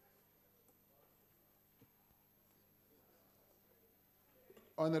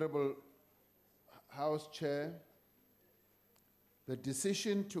 Honourable House Chair, the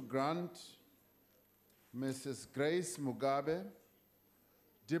decision to grant Mrs. Grace Mugabe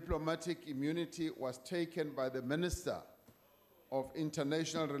diplomatic immunity was taken by the Minister of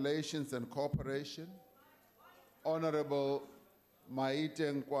International Relations and Cooperation, Honorable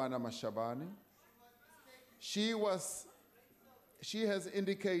Maite Nkwana Mashabane. She has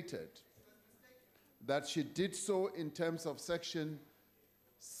indicated that she did so in terms of Section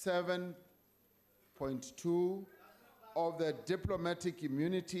 7.2 of the Diplomatic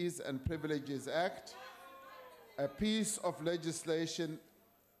Immunities and Privileges Act, a piece of legislation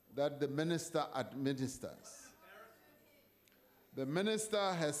that the minister administers. The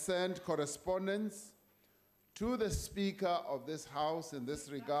minister has sent correspondence to the Speaker of this House in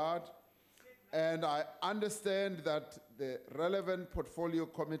this regard, and I understand that the relevant portfolio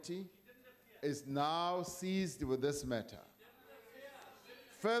committee is now seized with this matter.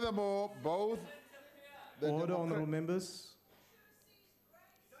 Furthermore, both the Order, honourable members.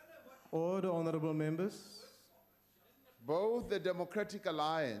 Order, honourable members. Both the Democratic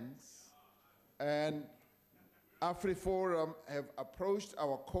Alliance and AfriForum have approached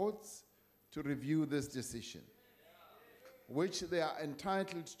our courts to review this decision, which they are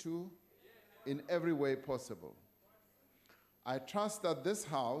entitled to in every way possible. I trust that this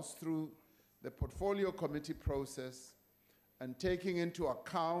House, through the portfolio committee process and taking into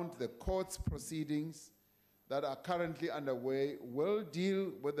account the court's proceedings that are currently underway, will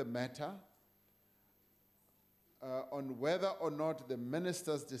deal with the matter on whether or not the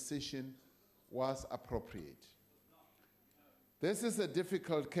minister's decision was appropriate. This is a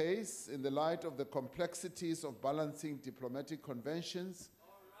difficult case in the light of the complexities of balancing diplomatic conventions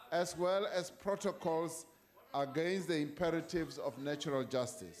as well as protocols against the imperatives of natural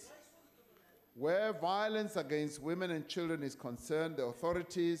justice. Where violence against women and children is concerned, the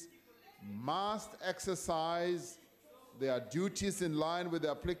authorities must exercise their duties in line with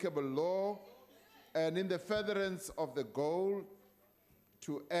the applicable law and in the furtherance of the goal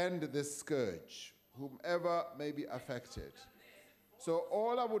to end this scourge, whomever may be affected. So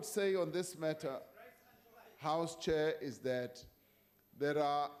all I would say on this matter, House Chair, is that there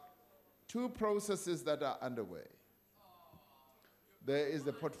are two processes that are underway. There is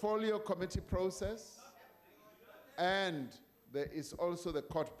the portfolio committee process, and there is also the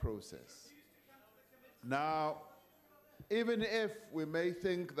court process. Now, even if we may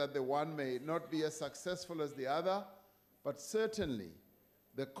think that the one may not be as successful as the other, but certainly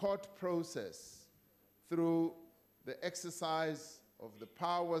the court process, through the exercise of the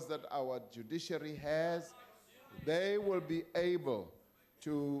powers that our judiciary has, they will be able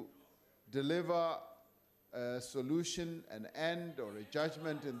to deliver a solution, an end, or a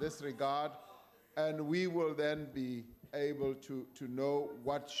judgment in this regard, and we will then be able to know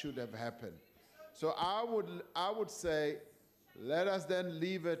what should have happened. So I would say, let us then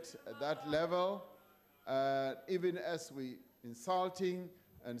leave it at that level, even as we insulting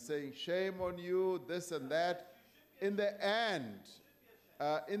and saying, shame on you, this and that. In the end,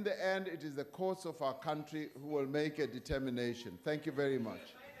 it is the courts of our country who will make a determination. Thank you very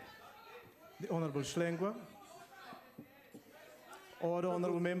much. The Honourable Schlengwa. Order,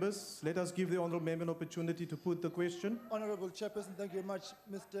 honourable members. Let us give the honourable member an opportunity to put the question. Honourable Chairperson, thank you very much.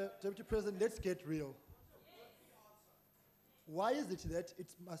 Mr. Deputy President, let's get real. Why is it that it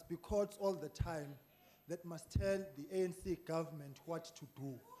must be courts all the time that must tell the ANC government what to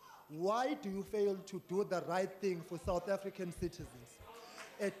do. Why do you fail to do the right thing for South African citizens?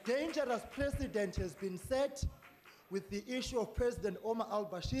 A dangerous precedent has been set with the issue of President Omar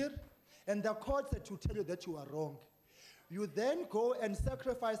al-Bashir, and the courts had to tell you that you are wrong. You then go and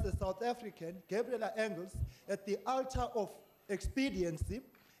sacrifice the South African, Gabriela Engels, at the altar of expediency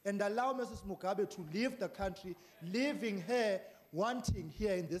and allow Mrs. Mugabe to leave the country, leaving her wanting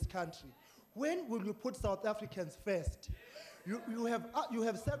here in this country. When will you put South Africans first? You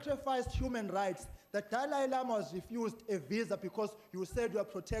have sacrificed human rights. The Dalai Lama was refused a visa because you said you are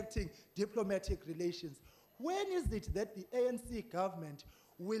protecting diplomatic relations. When is it that the ANC government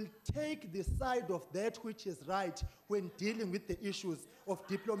will take the side of that which is right when dealing with the issues of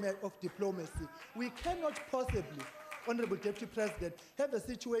diplomacy? We cannot possibly, Honorable Deputy President, have a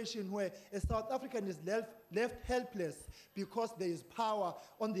situation where a South African is left helpless because there is power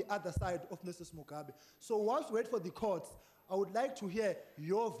on the other side of Mrs. Mugabe. So whilst we wait for the courts, I would like to hear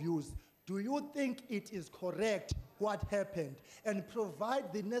your views. Do you think it is correct what happened? And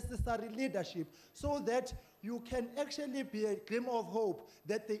provide the necessary leadership so that you can actually be a glimmer of hope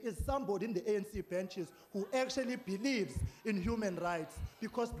that there is somebody in the ANC benches who actually believes in human rights,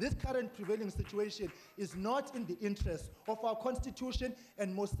 because this current prevailing situation is not in the interest of our Constitution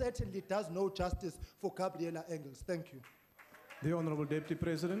and most certainly does no justice for Gabriela Engels. Thank you. The Honorable Deputy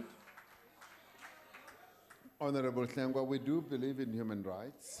President. Honorable Hlengwa, we do believe in human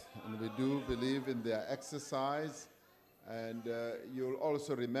rights, and we do believe in their exercise. And you'll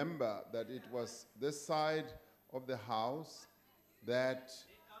also remember that it was this side of the House that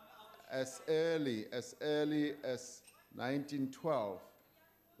as early as 1912,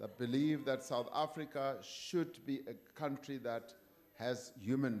 that believed that South Africa should be a country that has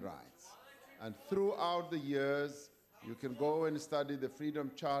human rights. And throughout the years, you can go and study the Freedom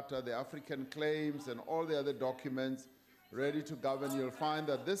Charter, the African Claims, and all the other documents ready to govern. You'll find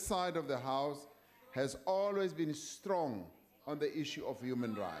that this side of the House has always been strong on the issue of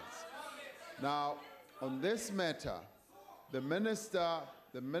human rights. Now, on this matter, the minister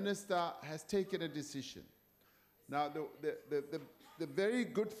has taken a decision. Now, the very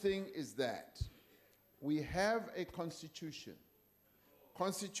good thing is that we have a constitution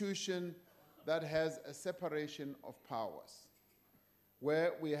that has a separation of powers,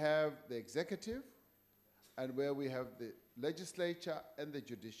 where we have the executive and where we have the legislature and the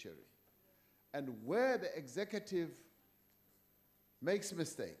judiciary. And where the executive makes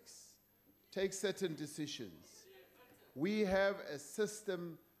mistakes, takes certain decisions, we have a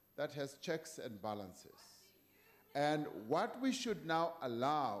system that has checks and balances. And what we should now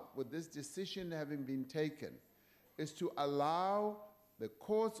allow, with this decision having been taken, is to allow the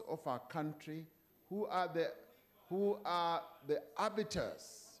courts of our country, who are the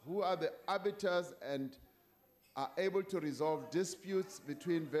arbiters and are able to resolve disputes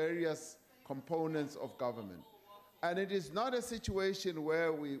between various components of government. And it is not a situation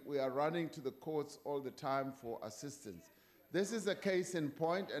where we are running to the courts all the time for assistance. This is a case in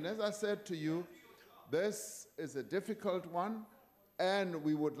point, and as I said to you, this is a difficult one, and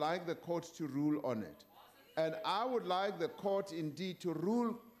we would like the courts to rule on it. And I would like the court indeed to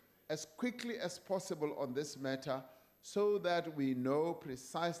rule as quickly as possible on this matter so that we know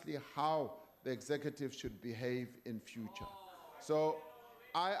precisely how the executive should behave in future. So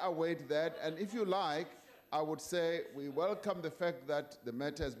I await that, and if you like, I would say we welcome the fact that the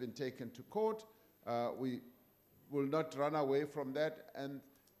matter has been taken to court. We will not run away from that, and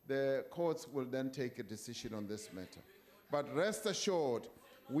the courts will then take a decision on this matter. But rest assured,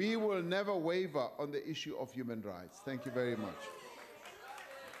 we will never waver on the issue of human rights. Thank you very much.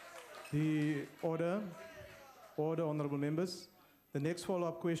 The order, honorable members. The next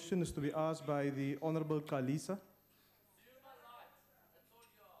follow-up question is to be asked by the Honorable Kalisa.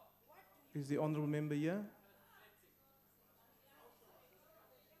 Is the honorable member here?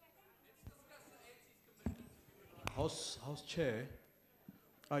 House Chair.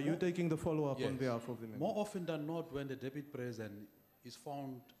 Are you taking the follow-up on behalf of the member? More often than not, when the Deputy President is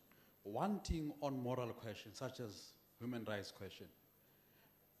found wanting on moral questions, such as human rights question,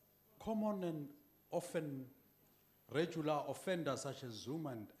 common and often regular offenders such as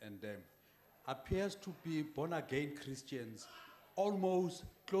Zuma and them appears to be born-again Christians, almost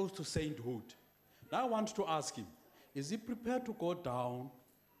close to sainthood. Now I want to ask him, is he prepared to go down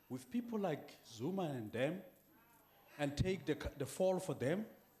with people like Zuma and them and take the fall for them?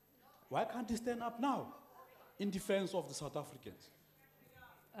 Why can't he stand up now in defense of the South Africans?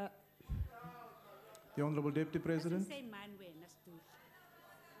 The Honorable Deputy President.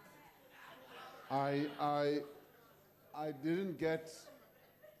 I didn't get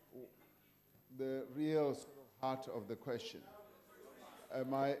the real sort of heart of the question.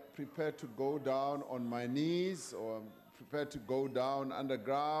 Am I prepared to go down on my knees, or am prepared to go down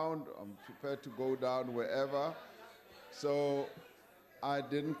underground? I'm prepared to go down wherever. So I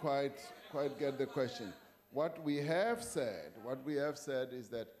didn't quite get the question. What we have said is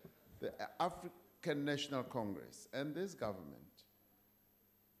that the African National Congress and this government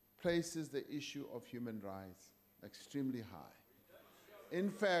places the issue of human rights extremely high. In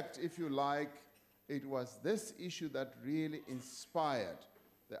fact, if you like, it was this issue that really inspired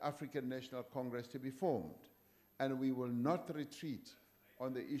the African National Congress to be formed. And we will not retreat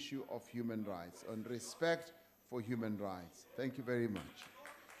on the issue of human rights, on respect for human rights. Thank you very much.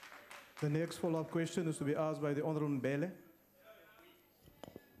 The next follow-up question is to be asked by the Honorable Mbele.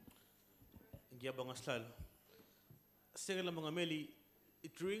 Ngiyabonga Sihlalo. Sekela Mongameli,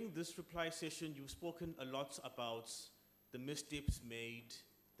 during this reply session, you've spoken a lot about the missteps made,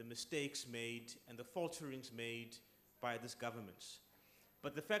 the mistakes made, and the falterings made by this government.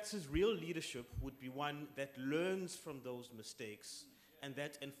 But the fact is, real leadership would be one that learns from those mistakes and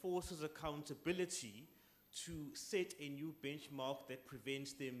that enforces accountability to set a new benchmark that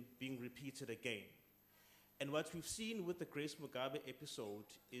prevents them being repeated again. And what we've seen with the Grace Mugabe episode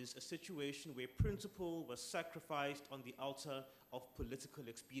is a situation where principle was sacrificed on the altar of political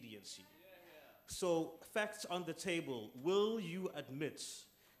expediency. So, facts on the table, will you admit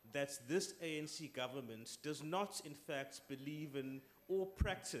that this ANC government does not in fact believe in or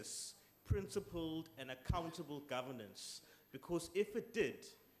practice principled and accountable governance? Because if it did,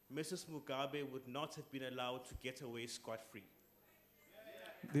 Mrs. Mugabe would not have been allowed to get away scot-free.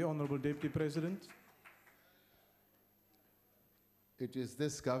 The Honorable Deputy President. It is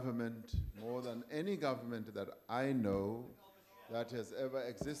this government, more than any government that I know that has ever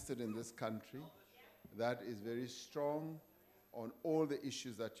existed in this country, that is very strong on all the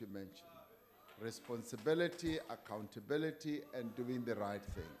issues that you mentioned. Responsibility, accountability, and doing the right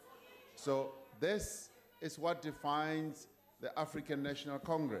thing. So this is what defines the African National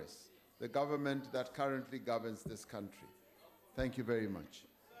Congress, the government that currently governs this country. Thank you very much.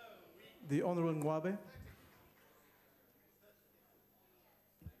 The Honorable Ngwabe.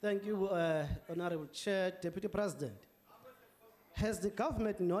 Thank you, Honorable Chair, Deputy President. Has the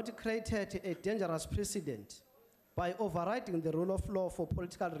government not created a dangerous precedent by overriding the rule of law for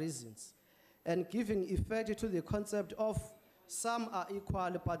political reasons and giving effect to the concept of some are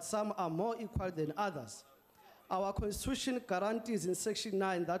equal, but some are more equal than others? Our Constitution guarantees in Section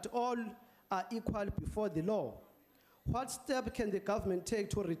 9 that all are equal before the law. What step can the government take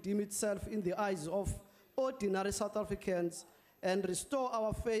to redeem itself in the eyes of ordinary South Africans and restore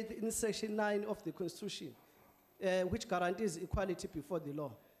our faith in Section 9 of the Constitution, which guarantees equality before the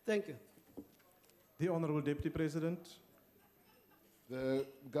law? Thank you. The Honorable Deputy President. The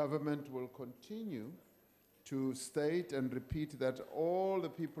government will continue to state and repeat that all the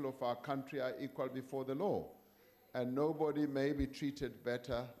people of our country are equal before the law, and nobody may be treated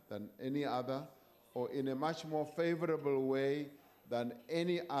better than any other or in a much more favorable way than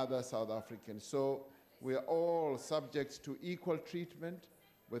any other South African. So we are all subject to equal treatment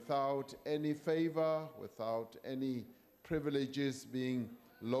without any favor, without any privileges being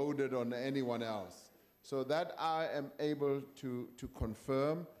loaded on anyone else. So that I am able to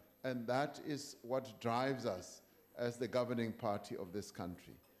confirm, and that is what drives us as the governing party of this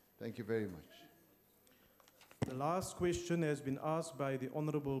country. Thank you very much. The last question has been asked by the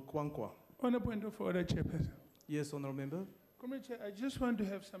Honorable Kwankwa. On a point of order, Chairperson. Yes, Honorable Member. Comrade Chair, I just want to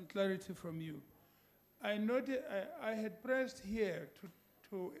have some clarity from you. I noted, I had pressed here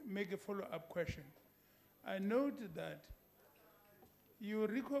to make a follow-up question. I noted that you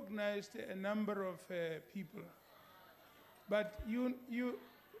recognized a number of people, but you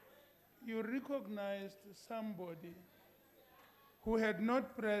recognized somebody who had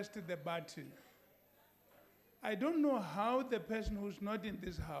not pressed the button. I don't know how the person who's not in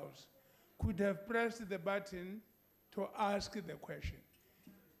this house could have pressed the button to ask the question.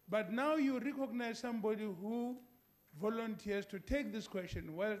 But now you recognize somebody who volunteers to take this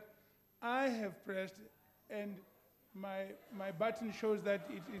question. Well, I have pressed, and my button shows that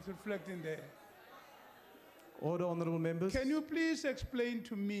it's reflecting there. Order, honorable members. Can you please explain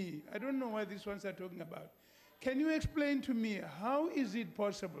to me, I don't know what these ones are talking about. Can you explain to me how is it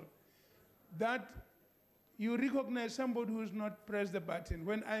possible that you recognize somebody who's not pressed the button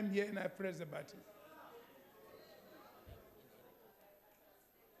when I'm here and I press the button?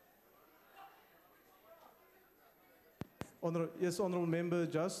 Yes, honorable member,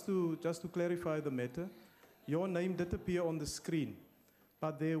 just to clarify the matter, your name did appear on the screen,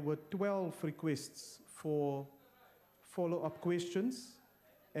 but there were 12 requests for follow-up questions,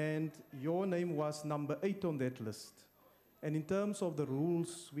 and your name was number 8 on that list. And in terms of the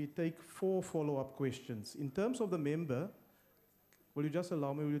rules, we take 4 follow-up questions. In terms of the member, will you just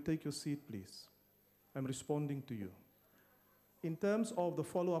allow me, will you take your seat, please? I'm responding to you. In terms of the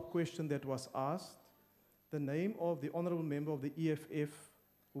follow-up question that was asked, the name of the honorable member of the EFF,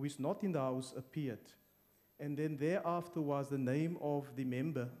 who is not in the House, appeared. And then thereafter was the name of the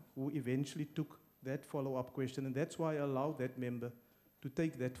member who eventually took that follow-up question, and that's why I allowed that member to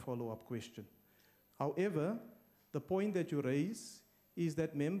take that follow-up question. However, the point that you raise is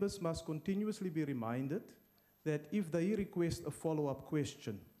that members must continuously be reminded that if they request a follow-up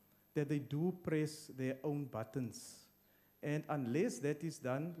question, that they do press their own buttons. And unless that is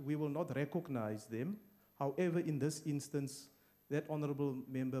done, we will not recognize them. However, in this instance, that honorable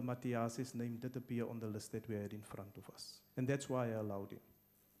member Matthias's name did appear on the list that we had in front of us. And that's why I allowed him.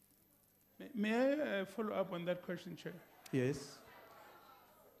 May I follow up on that question, Chair? Yes.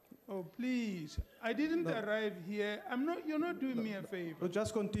 Oh, please. I didn't arrive here. You're not doing me a favor. So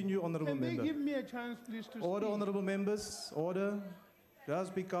just continue, honorable member. Can they give me a chance, please, to Order, speak? honorable members. Order.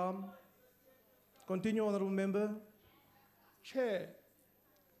 Just be calm. Continue, honorable member. Chair,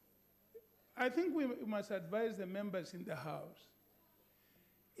 I think we must advise the members in the House.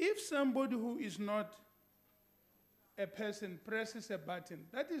 If somebody who is not a person presses a button,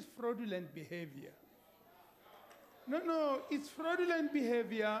 that is fraudulent behavior. No, it's fraudulent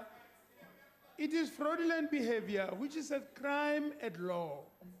behavior. It is fraudulent behavior, which is a crime at law.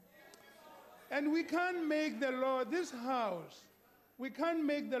 And we can't make the law, this House, we can't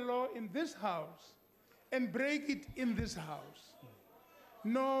make the law in this House and break it in this House.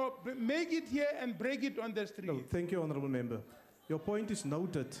 No, make it here and break it on the street. No, thank you, honorable member. Your point is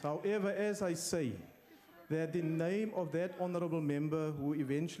noted. However, as I say, that the name of that honorable member who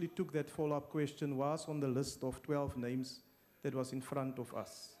eventually took that follow-up question was on the list of 12 names that was in front of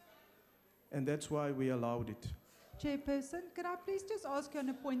us. And that's why we allowed it. Chairperson, can I please just ask you on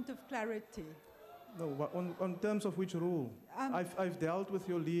a point of clarity? No, on terms of which rule? I've dealt with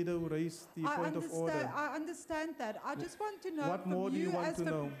your leader who raised the point of order. I understand that. I just want to know, What more do you want to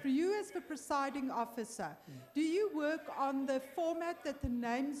know? For you as the presiding officer, do you work on the format that the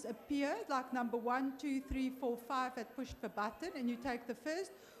names appear, like number 1, 2, 3, 4, 5, that pushed the button and you take the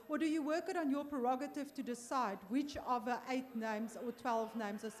first? Or do you work it on your prerogative to decide which of the 8 names or 12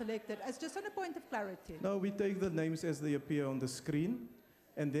 names are selected? As just on a point of clarity. No, we take the names as they appear on the screen.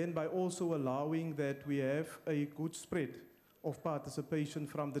 And then by also allowing that we have a good spread of participation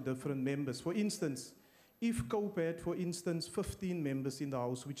from the different members. For instance, if COPE had, for instance, 15 members in the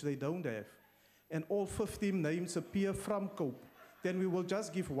House, which they don't have, and all 15 names appear from COPE, then we will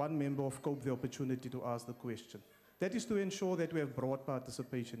just give one member of COPE the opportunity to ask the question. That is to ensure that we have broad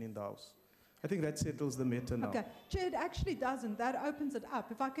participation in the House. I think that settles the matter now. Okay, Chair, it actually doesn't. That opens it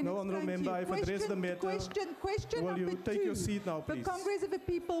up. If I can No, explain honourable to member, you. I've addressed the matter. Question Will you number take 2. your seat now, please? The Congress of the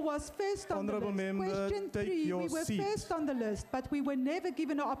People was first on Honourable the list. member, Question take 3, your we were seat. first on the list, but we were never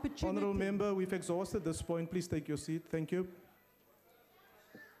given an opportunity. Honourable member, we've exhausted this point. Please take your seat. Thank you.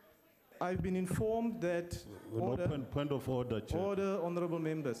 I've been informed that... Order, point of order, Chair. Order, honourable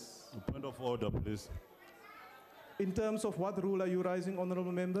members. Point of order, please. In terms of what rule are you raising,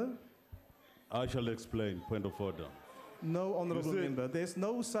 honourable member? I shall explain. Point of order. No, honourable member. There's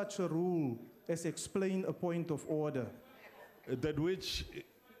no such a rule as explain a point of order. That which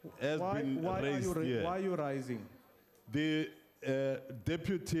has been raised here. Why are you rising? The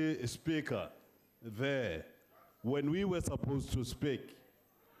deputy speaker there, when we were supposed to speak,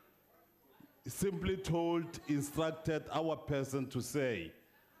 simply instructed our person to say,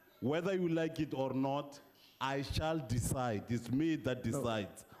 whether you like it or not, I shall decide. It's me that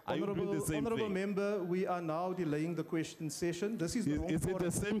decides. Are you doing the same Honourable thing? member, we are now delaying the question session. This is the wrong Is it forum.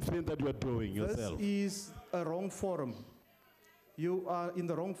 the same thing that you are doing yourself? This is a wrong forum. You are in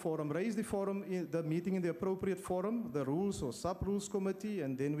the wrong forum. Raise the meeting in the appropriate forum, the rules or sub-rules committee,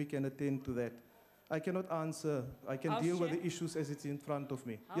 and then we can attend to that. I cannot answer. I can House deal with Chair. the issues as it's in front of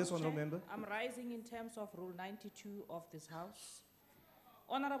me. House Yes, honourable Chair, member. I'm rising in terms of Rule 92 of this House.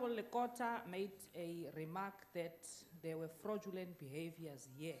 Honourable Lekota made a remark that there were fraudulent behaviors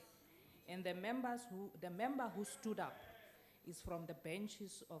here. And the member who stood up is from the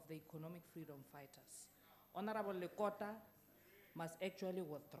benches of the Economic Freedom Fighters. Honourable Lekota must actually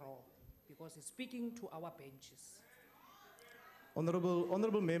withdraw because he's speaking to our benches.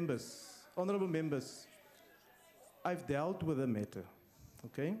 Honourable members, I've dealt with the matter,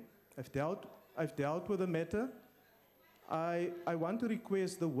 okay? I've dealt with the matter. I want to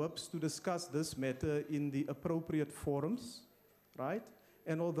request the whips to discuss this matter in the appropriate forums, right?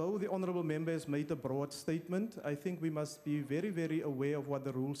 And although the honourable member has made a broad statement, I think we must be very, very aware of what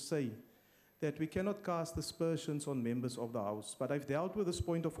the rules say, that we cannot cast aspersions on members of the House. But I've dealt with this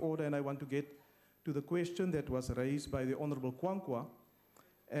point of order, and I want to get to the question that was raised by the Honourable Kwankwa.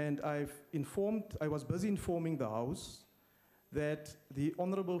 And I was busy informing the House that the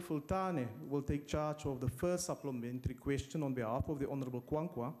Honourable Fultane will take charge of the first supplementary question on behalf of the Honourable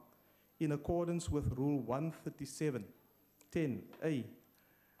Kwankwa in accordance with Rule 137(10)(a).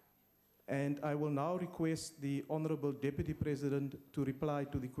 And I will now request the Honourable Deputy President to reply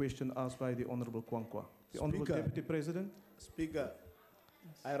to the question asked by the Honourable Kwankwa. The Honourable Deputy President. Speaker,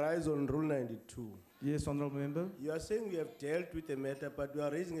 I rise on Rule 92. Yes, Honourable Member. You are saying we have dealt with the matter, but you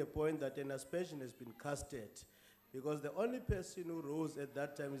are raising a point that an aspersion has been casted, because the only person who rose at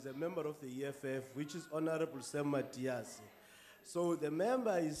that time is a member of the EFF, which is Honourable Sam Matias. So the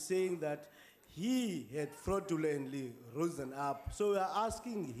member is saying that he had fraudulently risen up. So we are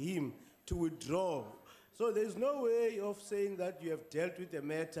asking him to withdraw. So there's no way of saying that you have dealt with the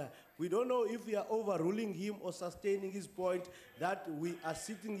matter. We don't know if we are overruling him or sustaining his point that we are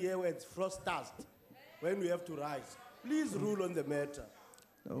sitting here where it's frost dust when we have to rise. Please rule on the matter.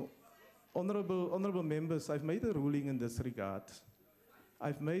 No. Honourable members, I've made a ruling in this regard.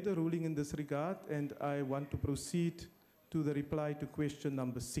 And I want to proceed to the reply to question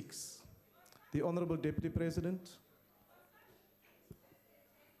number 6. The Honourable Deputy President.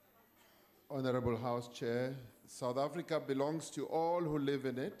 Honourable House Chair, South Africa belongs to all who live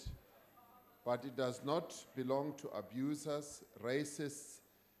in it, but it does not belong to abusers, racists,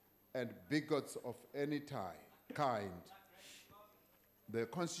 and bigots of any kind. The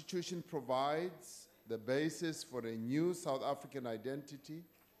Constitution provides the basis for a new South African identity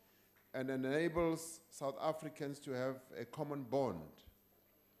and enables South Africans to have a common bond.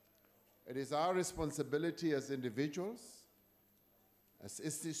 It is our responsibility as individuals, as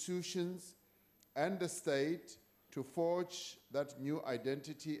institutions, and the state to forge that new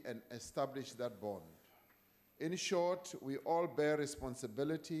identity and establish that bond. In short, we all bear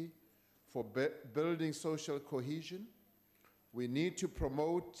responsibility for building social cohesion. We need to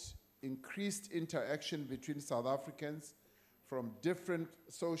promote increased interaction between South Africans from different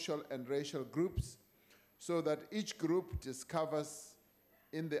social and racial groups so that each group discovers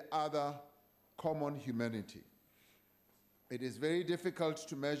in the other common humanity. It is very difficult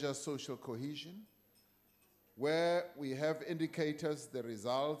to measure social cohesion. Where we have indicators, the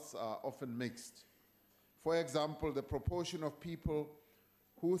results are often mixed. For example, the proportion of people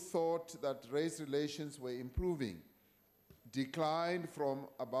who thought that race relations were improving declined from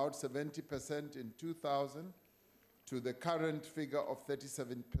about 70% in 2000 to the current figure of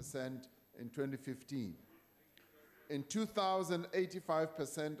 37% in 2015. In 2000,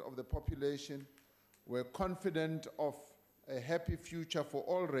 85% of the population were confident of a happy future for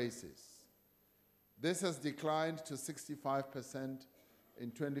all races. This has declined to 65%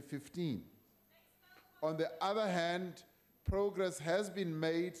 in 2015. On the other hand, progress has been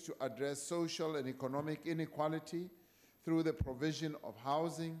made to address social and economic inequality through the provision of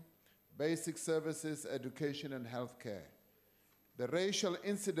housing, basic services, education, and healthcare. The racial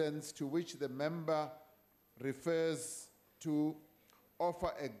incidents to which the member refers to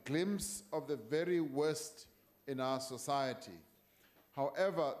offer a glimpse of the very worst in our society.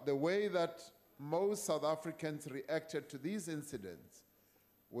 However, the way that most South Africans reacted to these incidents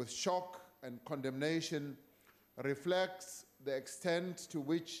with shock and condemnation reflects the extent to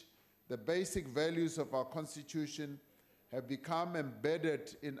which the basic values of our Constitution have become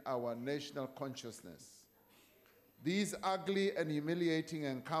embedded in our national consciousness. These ugly and humiliating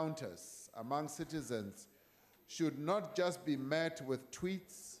encounters among citizens should not just be met with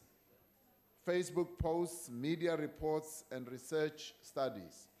tweets, Facebook posts, media reports, and research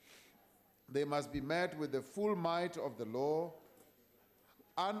studies. They must be met with the full might of the law.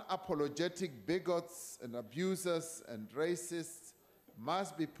 Unapologetic bigots and abusers and racists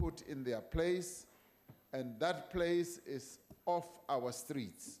must be put in their place, and that place is off our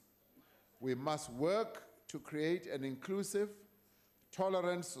streets. We must work to create an inclusive,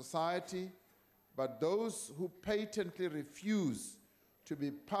 tolerant society, but those who patently refuse to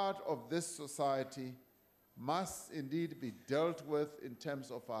be part of this society must indeed be dealt with in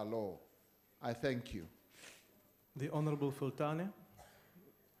terms of our law. I thank you. The Honourable Fultane.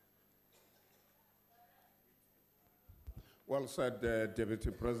 Well said,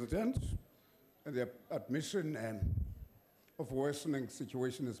 Deputy President. The admission of worsening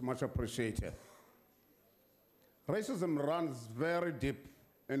situation is much appreciated. Racism runs very deep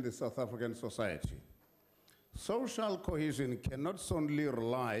in the South African society. Social cohesion cannot solely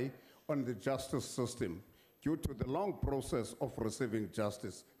rely on the justice system. due to the long process of receiving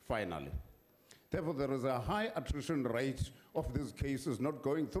justice finally. Therefore, there is a high attrition rate of these cases not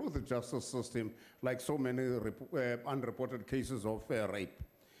going through the justice system, like so many unreported cases of rape.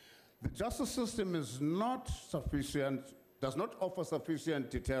 The justice system is not sufficient, does not offer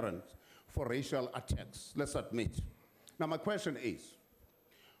sufficient deterrent for racial attacks, let's admit. Now, my question is,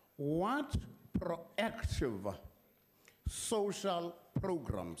 what proactive social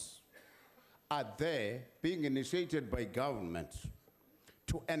programs are there being initiated by government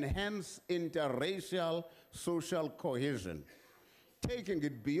to enhance interracial social cohesion, taking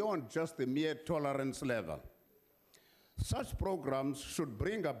it beyond just the mere tolerance level? Such programs should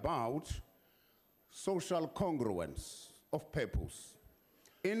bring about social congruence of purpose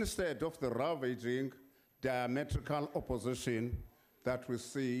instead of the ravaging diametrical opposition that we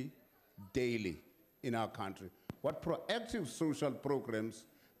see daily in our country. What proactive social programs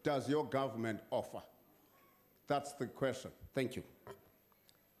does your government offer? That's the question. Thank you.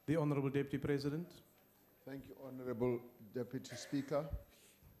 The Honourable Deputy President. Thank you, Honourable Deputy Speaker.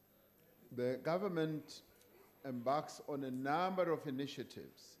 The government embarks on a number of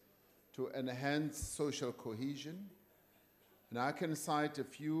initiatives to enhance social cohesion. And I can cite a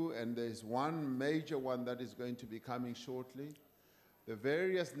few, and there's one major one that is going to be coming shortly. The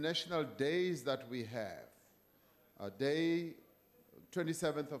various national days that we have. Day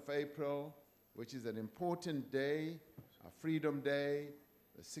 27th of April, which is an important day, Freedom Day,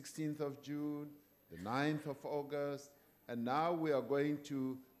 the 16th of June, the 9th of August, and now we are going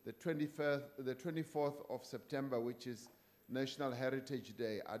to the 24th of September, which is National Heritage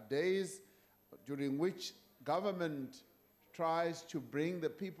Day, are days during which government tries to bring the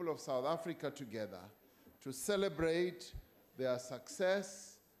people of South Africa together to celebrate their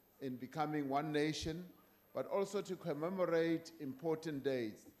success in becoming one nation, but also to commemorate important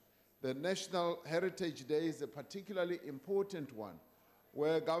days. The National Heritage Day is a particularly important one,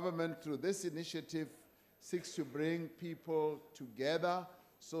 where government, through this initiative, seeks to bring people together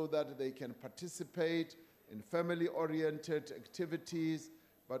so that they can participate in family-oriented activities,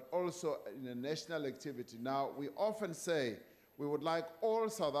 but also in a national activity. Now, we often say we would like all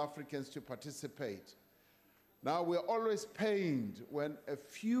South Africans to participate. Now, we're always pained when a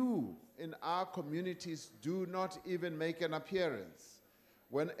few in our communities do not even make an appearance,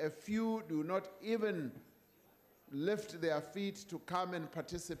 when a few do not even lift their feet to come and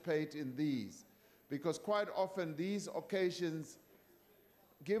participate in these, because quite often these occasions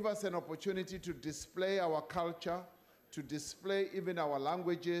give us an opportunity to display our culture, to display even our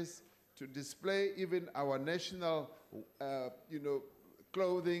languages, to display even our national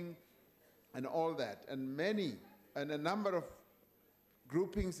clothing and all that. And a number of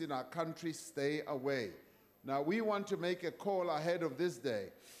groupings in our country stay away. Now, we want to make a call ahead of this day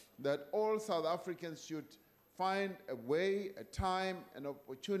that all South Africans should find a way, a time, an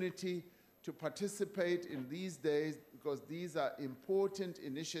opportunity to participate in these days, because these are important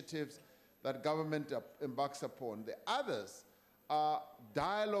initiatives that government embarks upon. The others are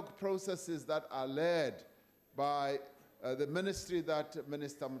dialogue processes that are led by the ministry that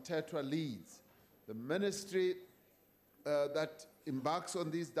Minister Mthethwa leads. The ministry that embarks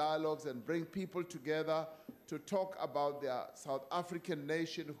on these dialogues and bring people together to talk about their South African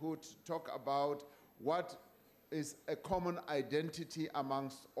nationhood, to talk about what is a common identity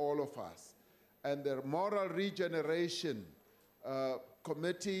amongst all of us. And the Moral Regeneration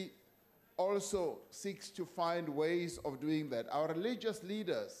Committee also seeks to find ways of doing that. Our religious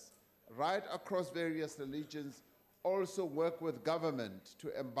leaders, right across various religions, also work with government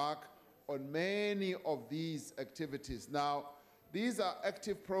to embark on many of these activities. Now, these are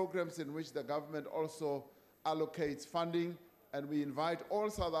active programs in which the government also allocates funding, and we invite all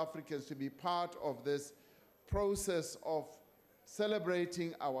South Africans to be part of this process of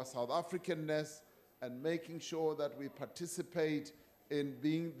celebrating our South Africanness and making sure that we participate in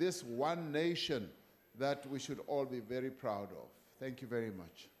being this one nation that we should all be very proud of. Thank you very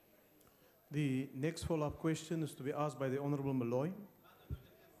much. The next follow-up question is to be asked by the Honourable Malloy.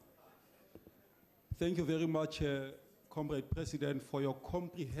 Thank you very much, Comrade President, for your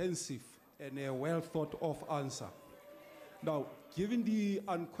comprehensive and well-thought-of answer. Now, given the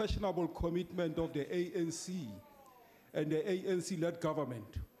unquestionable commitment of the ANC and the ANC-led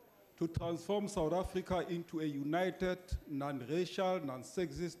government to transform South Africa into a united, non-racial,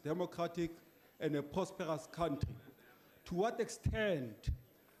 non-sexist, democratic, and a prosperous country, to what extent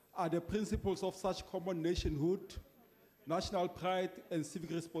are the principles of such common nationhood, national pride, and civic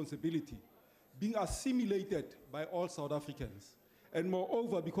responsibility being assimilated by all South Africans? And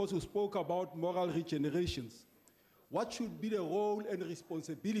moreover, because you spoke about moral regenerations, what should be the role and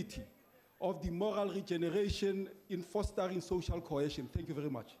responsibility of the moral regeneration in fostering social cohesion. Thank you very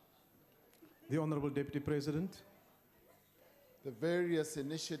much. The Honorable Deputy President. The various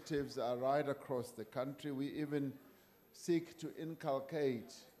initiatives are right across the country. We even seek to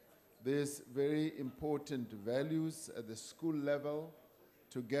inculcate these very important values at the school level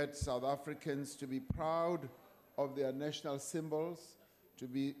to get South Africans to be proud of their national symbols, to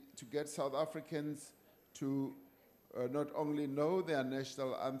get South Africans to not only know their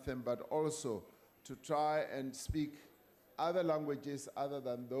national anthem, but also to try and speak other languages other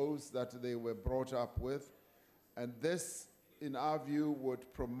than those that they were brought up with. And this, in our view,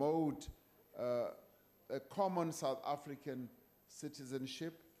 would promote a common South African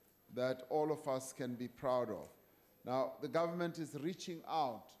citizenship that all of us can be proud of. Now, the government is reaching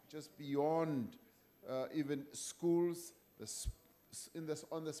out just beyond even schools,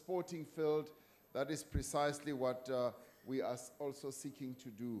 on the sporting field. That is precisely what we are also seeking to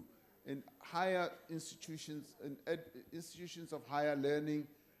do. In higher institutions, institutions of higher learning,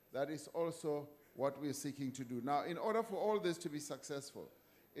 that is also what we're seeking to do. Now, in order for all this to be successful,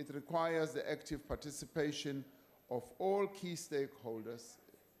 it requires the active participation of all key stakeholders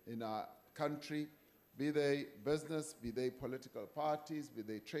in our country, be they business, be they political parties, be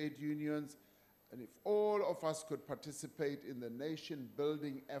they trade unions. And if all of us could participate in the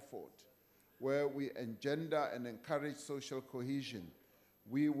nation-building effort where we engender and encourage social cohesion,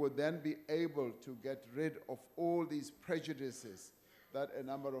 we would then be able to get rid of all these prejudices that a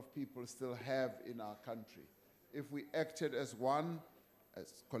number of people still have in our country. If we acted as one,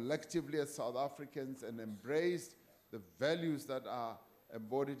 as collectively as South Africans, and embraced the values that are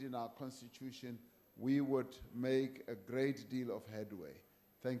embodied in our Constitution, we would make a great deal of headway.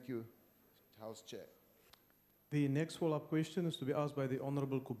 Thank you, House Chair. The next follow-up question is to be asked by the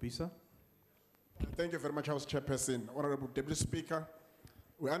Honorable Kubisa. Thank you very much, House Chairperson. Honorable Deputy Speaker,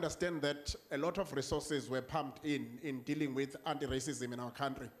 we understand that a lot of resources were pumped in dealing with anti-racism in our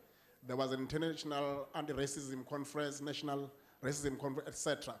country. There was an international anti-racism conference, national racism conference,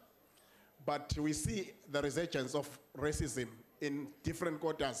 etc. But we see the resurgence of racism in different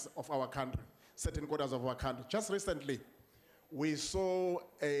quarters of our country, certain quarters of our country. Just recently, we saw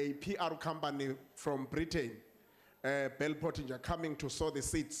a PR company from Britain, Bell Pottinger, coming to sow the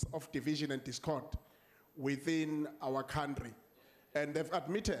seeds of division and discord within our country. And they've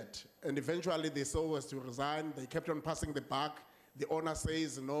admitted, and eventually the CEO was to resign. They kept on passing the buck. The owner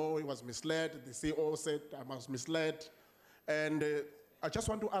says, no, he was misled. The CEO said, I was misled. And I just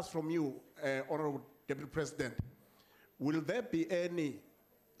want to ask from you, Honorable Deputy President, will there be any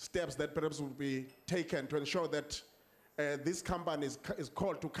steps that perhaps will be taken to ensure that this company is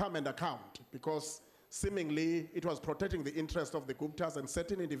called to come and account? Because seemingly it was protecting the interest of the Guptas and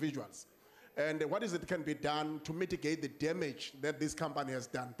certain individuals. And what is it can be done to mitigate the damage that this company has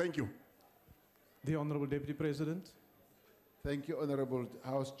done? Thank you. The Honorable Deputy President. Thank you, Honorable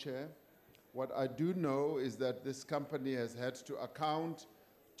House Chair. What I do know is that this company has had to account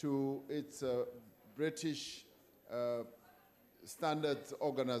to its British standards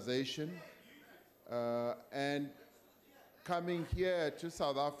organization. And coming here to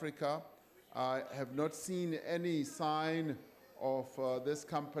South Africa, I have not seen any sign of this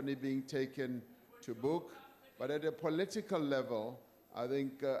company being taken to book. But at a political level, I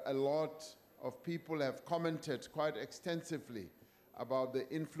think a lot of people have commented quite extensively about the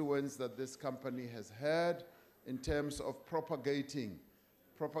influence that this company has had in terms of propagating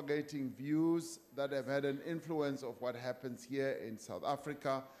views that have had an influence of what happens here in South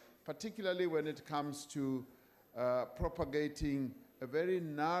Africa, particularly when it comes to propagating a very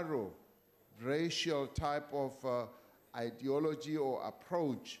narrow racial type of ideology or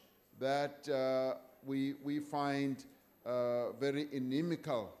approach that we find very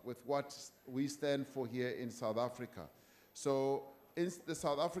inimical with what we stand for here in South Africa. So in the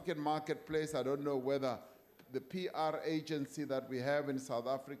South African marketplace, I don't know whether the PR agency that we have in South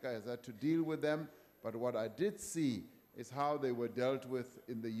Africa has had to deal with them, but what I did see is how they were dealt with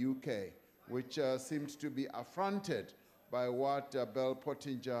in the UK, which seemed to be affronted by what Bell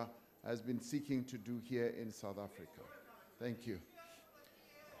Pottinger has been seeking to do here in South Africa. Thank you.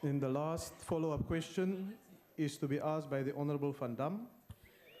 And the last follow-up question is to be asked by the Honorable Van Dam.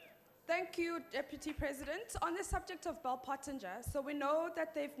 Thank you, Deputy President. On the subject of Bell Pottinger, so we know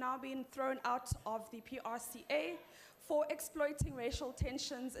that they've now been thrown out of the PRCA for exploiting racial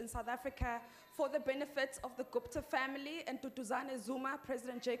tensions in South Africa for the benefit of the Gupta family and Duduzane Zuma,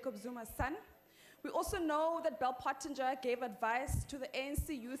 President Jacob Zuma's son. We also know that Bell Pottinger gave advice to the ANC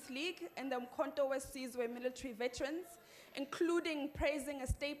Youth League and the Umkhonto we Sizwe military veterans, including praising a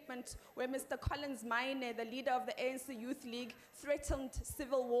statement where Mr. Collins Maine, the leader of the ANC Youth League, threatened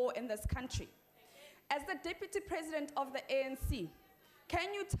civil war in this country. As the Deputy President of the ANC,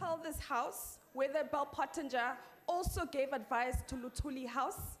 can you tell this House whether Bell Pottinger also gave advice to Luthuli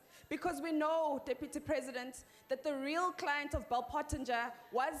House? Because we know, Deputy President, that the real client of Bell Pottinger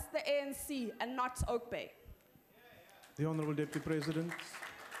was the ANC and not Oak Bay. The Honourable Deputy President.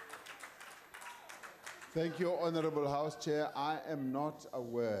 Thank you, Honourable House Chair. I am not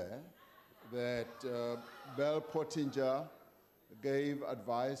aware that Bell Pottinger gave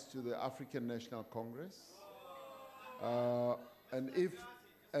advice to the African National Congress. And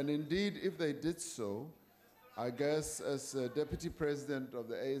indeed, if they did so, I guess as Deputy President of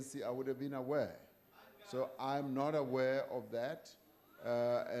the ANC, I would have been aware. So I'm not aware of that.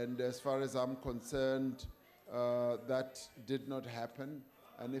 And as far as I'm concerned, that did not happen.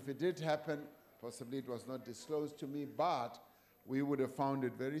 And if it did happen, possibly it was not disclosed to me, but we would have found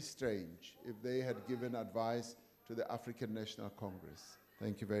it very strange if they had given advice to the African National Congress.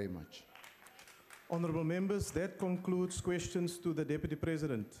 Thank you very much. Honourable members, that concludes questions to the Deputy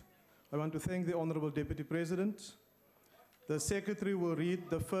President. I want to thank the Honourable Deputy President. The Secretary will read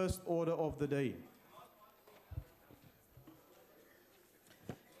the first order of the day.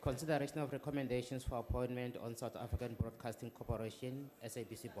 Consideration of recommendations for appointment on South African Broadcasting Corporation,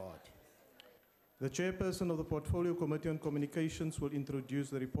 SABC Board. The Chairperson of the Portfolio Committee on Communications will introduce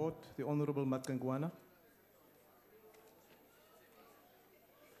the report, the Honourable Matkangwana.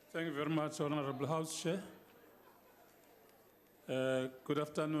 Thank you very much, Honourable House Chair. Good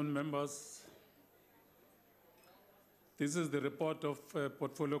afternoon, members. This is the report of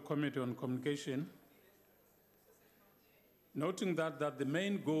Portfolio Committee on Communication. Noting that the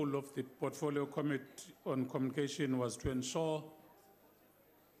main goal of the Portfolio Committee on Communication was to ensure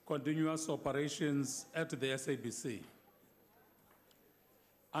continuous operations at the SABC,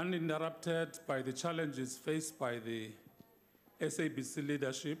 uninterrupted by the challenges faced by the SABC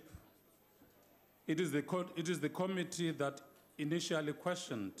leadership. It is the committee that initially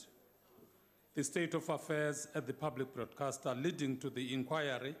questioned the state of affairs at the public broadcaster, leading to the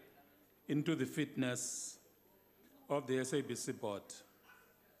inquiry into the fitness of the SABC board.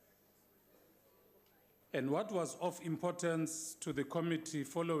 And what was of importance to the committee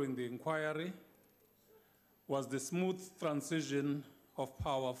following the inquiry was the smooth transition of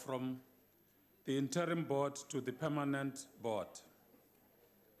power from the interim board to the permanent board.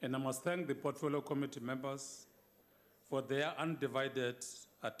 And I must thank the Portfolio Committee members for their undivided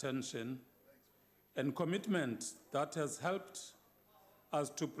attention and commitment that has helped us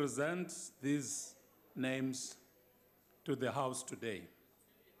to present these names to the House today.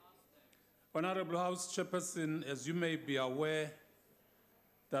 Honourable House Chairperson, as you may be aware,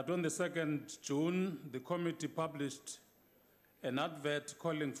 that on the 2nd June, the committee published an advert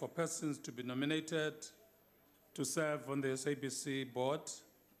calling for persons to be nominated to serve on the SABC board.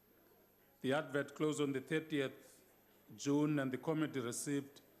 The advert closed on the 30th June, and the committee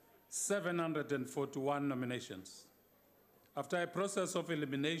received 741 nominations. After a process of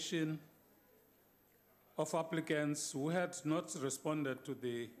elimination of applicants who had not responded to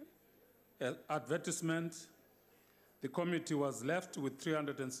the advertisement, the committee was left with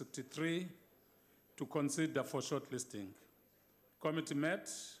 363 to consider for shortlisting. Committee met,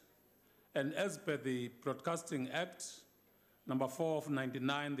 and as per the Broadcasting Act, number 4 of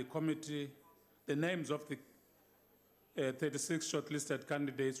 99, the names of the 36 shortlisted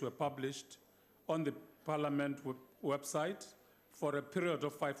candidates were published on the Parliament website for a period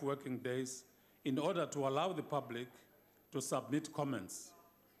of 5 working days in order to allow the public to submit comments.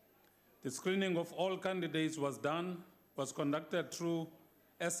 The screening of all candidates was conducted through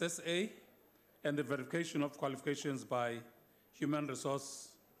SSA, and the verification of qualifications by Human Resource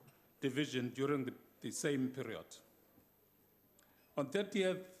Division during the same period. On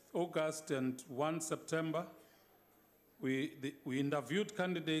 30th August and 1 September, we interviewed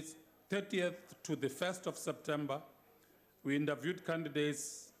candidates. 30th to the 1st of September, we interviewed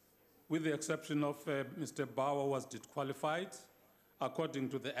candidates with the exception of Mr. Bauer was disqualified according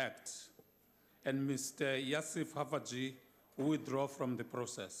to the Act, and Mr. Yassif Hafaji withdrew from the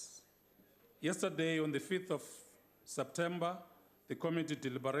process. Yesterday, on the 5th of September, the committee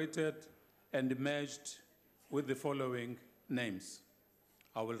deliberated and emerged with the following names.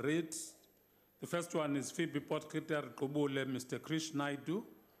 I will read. The first one is Phoebe Potgieter Kubule, Mr. Krish Naidu,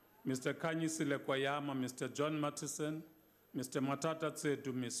 Mr. Kanyisile Kwayama, Mr. John Mattison, Mr. Matata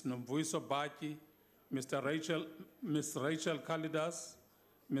Tsedu, Ms. Nomvuiso Baki, Ms. Rachel Kalidas,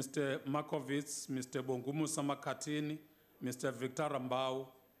 Mr. Markovitz, Mr. Bongumu Samakatini, Mr. Victor Rambau,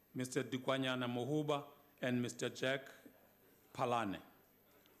 Mr. Dikwanyana Mohuba, and Mr. Jack Palane.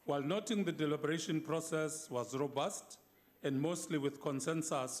 While noting the deliberation process was robust and mostly with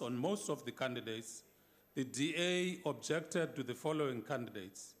consensus on most of the candidates, the DA objected to the following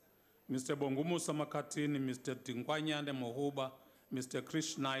candidates: Mr. Bongumusa Makatini, Mr. Dinkwanyane Mohuba, Mr.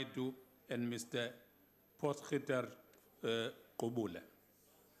 Krish Naidu, and Mr. Potgieter Qubule.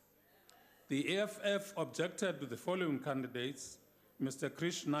 The AFF objected to the following candidates: Mr.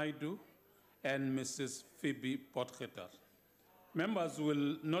 Krish Naidu and Mrs. Phoebe Potgieter. Members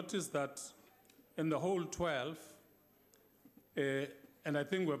will notice that in the whole 12, and I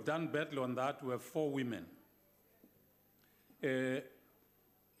think we've done badly on that, we have 4 women.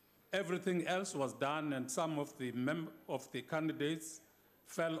 Everything else was done, and some of the candidates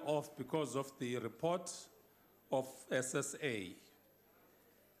fell off because of the report of SSA.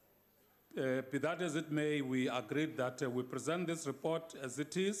 Be that as it may, we agreed that we present this report as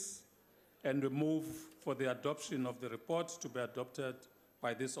it is, and we move for the adoption of the report to be adopted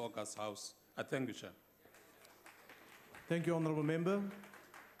by this August House. I thank you, Chair. Thank you, Honourable Member.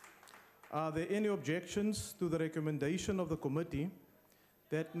 Are there any objections to the recommendation of the committee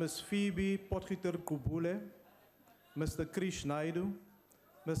that Ms. Phoebe Potgieter-Qubule, Mr. Krish Naidu,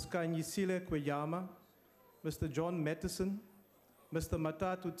 Ms. Kanyisile Kweyama, Mr. John Mattison, Mr.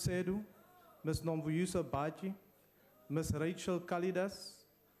 Matatu Tsedu, Ms. Nomvuyusa Baji, Ms. Rachel Kalidas,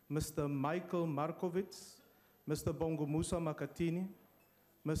 Mr. Michael Markovits, Mr. Bongumusa Makatini,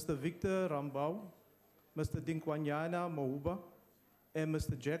 Mr. Victor Rambau, Mr. Dinkwanyana Mohuba, and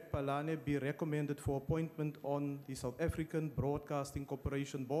Mr. Jack Palane be recommended for appointment on the South African Broadcasting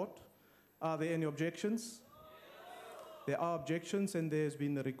Corporation Board? Are there any objections? There are objections, and there has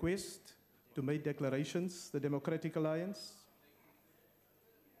been a request to make declarations. The Democratic Alliance.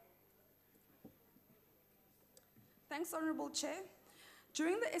 Thanks, Honourable Chair.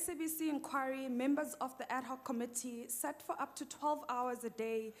 During the SABC inquiry, members of the ad hoc committee sat for up to 12 hours a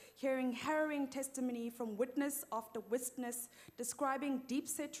day hearing harrowing testimony from witness after witness describing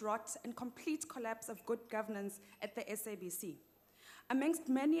deep-set rot and complete collapse of good governance at the SABC. Amongst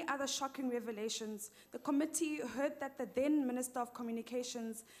many other shocking revelations, the committee heard that the then Minister of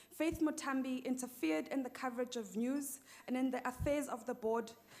Communications, Faith Mutambi, interfered in the coverage of news and in the affairs of the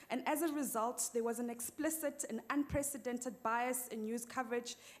board, and as a result, there was an explicit and unprecedented bias in news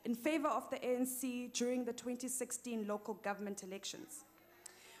coverage in favor of the ANC during the 2016 local government elections.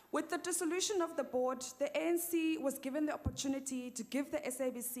 With the dissolution of the board, the ANC was given the opportunity to give the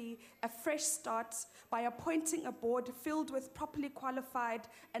SABC a fresh start by appointing a board filled with properly qualified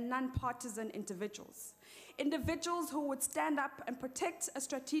and non-partisan individuals. Individuals who would stand up and protect a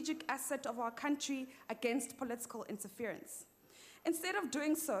strategic asset of our country against political interference. Instead of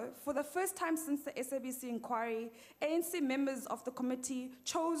doing so, for the first time since the SABC inquiry, ANC members of the committee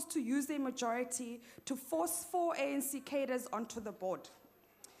chose to use their majority to force 4 ANC cadres onto the board.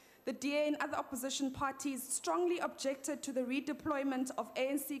 The DA and other opposition parties strongly objected to the redeployment of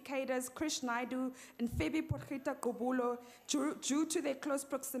ANC cadres Krish Naidu and Phoebe Potgieter-Qubule due to their close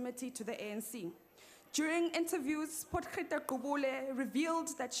proximity to the ANC. During interviews, Potgieter-Qubule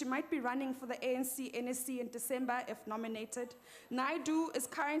revealed that she might be running for the ANC NSC in December if nominated. Naidu is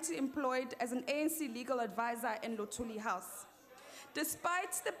currently employed as an ANC legal advisor in Lotuli House.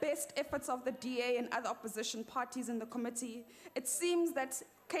 Despite the best efforts of the DA and other opposition parties in the committee, it seems that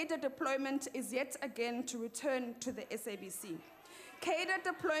cadre deployment is yet again to return to the SABC. Cadre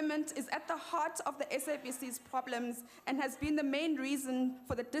deployment is at the heart of the SABC's problems and has been the main reason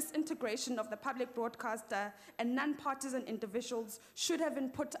for the disintegration of the public broadcaster, and non-partisan individuals should have been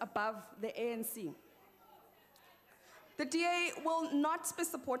put above the ANC. The DA will not be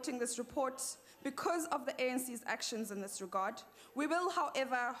supporting this report because of the ANC's actions in this regard. We will,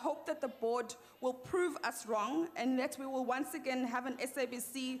 however, hope that the board will prove us wrong and that we will once again have an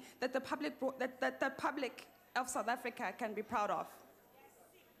SABC that the public of South Africa can be proud of.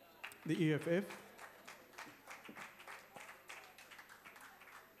 The EFF.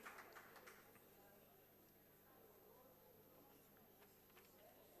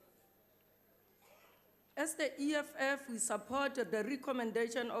 As the EFF, we support the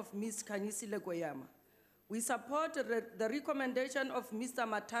recommendation of Ms. Kanyisile Kweyama. We support the recommendation of Mr.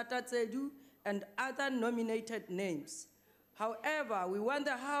 Matata Tsedu and other nominated names. However, we want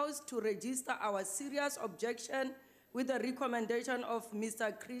the House to register our serious objection with the recommendation of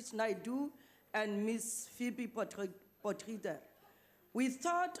Mr. Krish Naidu and Ms. Phoebe Potgieter. We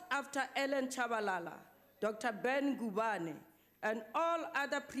thought after Ellen Chabalala, Dr. Ben Gubane, and all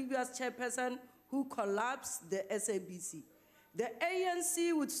other previous chairpersons who collapsed the SABC, the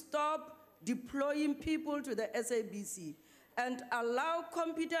ANC would stop deploying people to the SABC and allow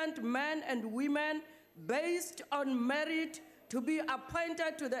competent men and women based on merit to be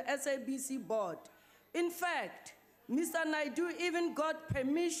appointed to the SABC board. In fact, Mr. Naidu even got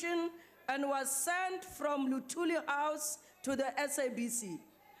permission and was sent from Luthuli House to the SABC.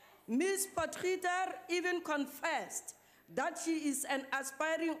 Ms. Potgieter even confessed that she is an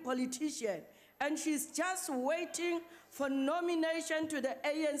aspiring politician and she's just waiting for nomination to the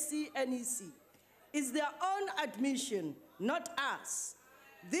ANC-NEC. It's their own admission, not us.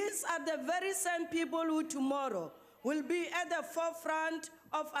 These are the very same people who tomorrow will be at the forefront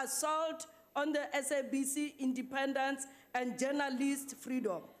of assault on the SABC independence and journalist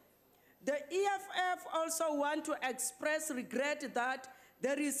freedom. The EFF also want to express regret that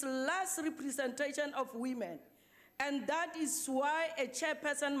there is less representation of women, and that is why a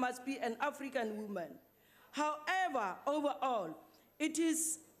chairperson must be an African woman. However, overall, it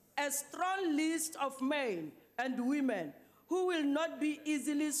is a strong list of men and women who will not be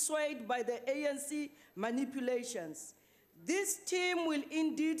easily swayed by the ANC manipulations. This team will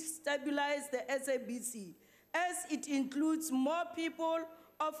indeed stabilize the SABC, as it includes more people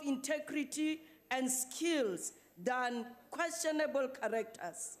of integrity and skills than questionable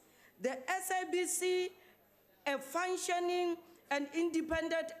characters. The SABC, a functioning and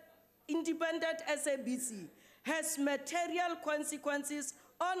independent SABC, has material consequences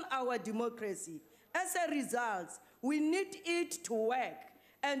on our democracy. As a result, we need it to work,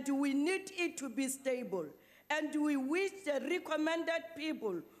 and we need it to be stable. And we wish the recommended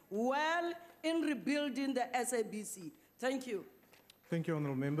people well in rebuilding the SABC. Thank you. Thank you,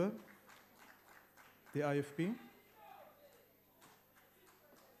 Honourable Member. The IFP.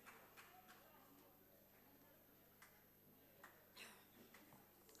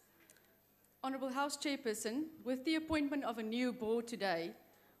 Honourable House Chairperson, with the appointment of a new board today,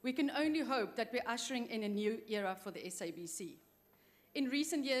 we can only hope that we're ushering in a new era for the SABC. In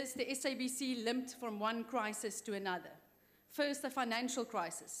recent years, the SABC limped from one crisis to another. First, a financial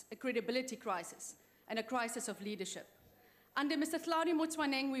crisis, a credibility crisis, and a crisis of leadership. Under Mr. Hlaudi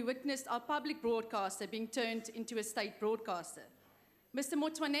Motsoeneng, we witnessed our public broadcaster being turned into a state broadcaster. Mr.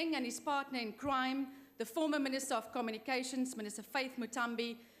 Motsoeneng and his partner in crime, the former Minister of Communications, Minister Faith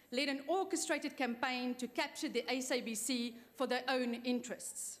Mutambi, led an orchestrated campaign to capture the SABC for their own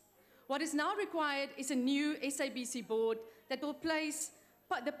interests. What is now required is a new SABC board that will place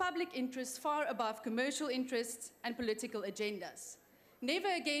the public interest far above commercial interests and political agendas. Never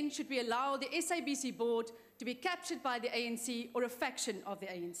again should we allow the SABC board to be captured by the ANC or a faction of the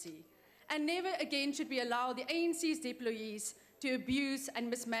ANC. And never again should we allow the ANC's deployees to abuse and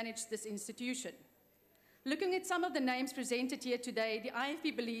mismanage this institution. Looking at some of the names presented here today, the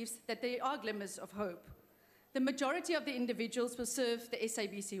IFP believes that there are glimmers of hope. The majority of the individuals will serve the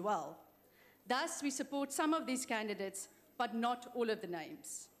SABC well. Thus, we support some of these candidates, but not all of the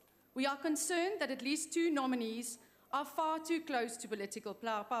names. We are concerned that at least 2 nominees are far too close to political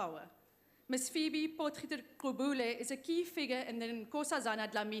power. Ms. Phoebe Potgieter-Qubule is a key figure in the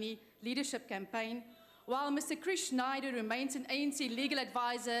Nkosazana Dlamini leadership campaign, while Mr. Krish Naidu remains an ANC legal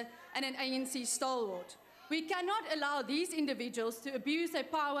advisor and an ANC stalwart. We cannot allow these individuals to abuse their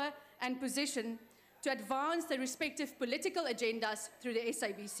power and position to advance their respective political agendas through the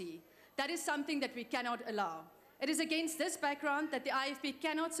SABC. That is something that we cannot allow. It is against this background that the IFP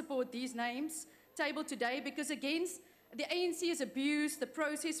cannot support these names tabled today, because against the ANC has abused the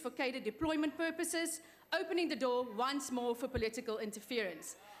process for cadre deployment purposes, opening the door once more for political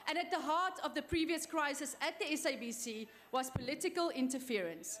interference. And at the heart of the previous crisis at the SABC was political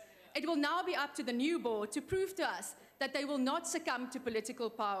interference. It will now be up to the new board to prove to us that they will not succumb to political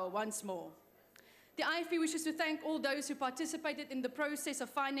power once more. The IFP wishes to thank all those who participated in the process of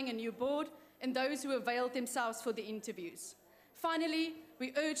finding a new board and those who availed themselves for the interviews. Finally,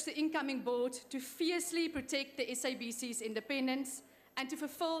 we urge the incoming board to fiercely protect the SABC's independence and to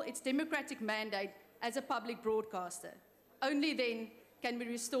fulfill its democratic mandate as a public broadcaster. Only then can we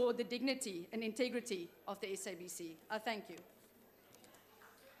restore the dignity and integrity of the SABC. I thank you.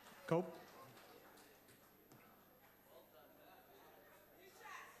 Cope.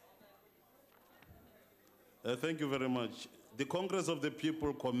 Thank you very much. The Congress of the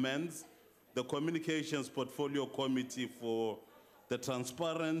People commends the Communications Portfolio Committee for the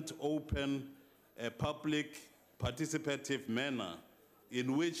transparent, open, public, participative manner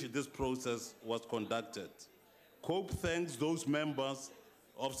in which this process was conducted. COPE thanks those members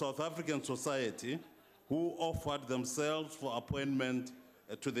of South African society who offered themselves for appointment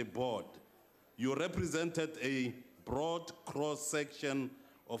to the board. You represented a broad cross-section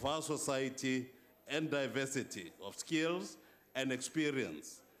of our society and diversity of skills and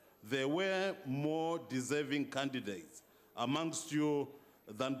experience. There were more deserving candidates amongst you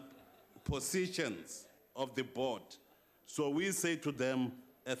than positions of the board. So we say to them,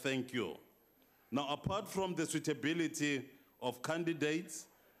 a thank you. Now, apart from the suitability of candidates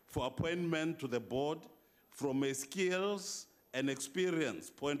for appointment to the board, from a skills and experience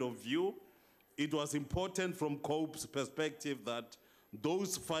point of view, it was important from COPE's perspective that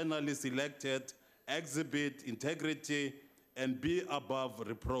those finally selected exhibit integrity and be above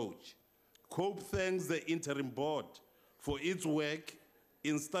reproach. COPE thanks the interim board for its work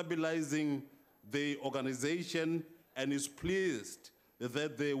in stabilizing the organization and is pleased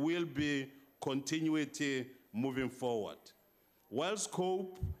that there will be continuity moving forward. Whilst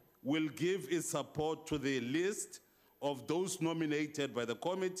COPE will give its support to the list of those nominated by the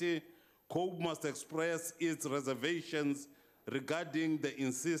committee, COPE must express its reservations regarding the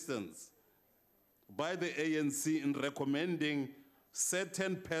insistence by the ANC in recommending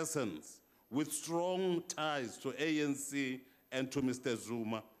certain persons with strong ties to ANC and to Mr.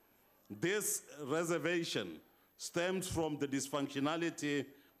 Zuma. This reservation stems from the dysfunctionality,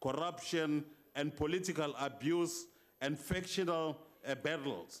 corruption, and political abuse and factional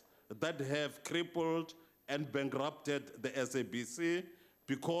battles that have crippled and bankrupted the SABC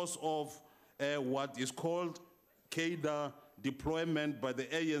because of what is called cadre deployment by the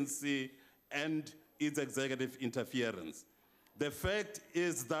ANC and its executive interference. The fact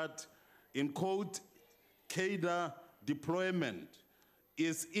is that, in quote, cadre deployment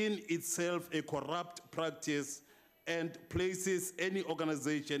is in itself a corrupt practice and places any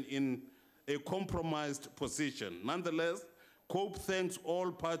organization in a compromised position. Nonetheless, COPE thanks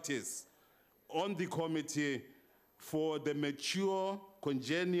all parties on the committee for the mature,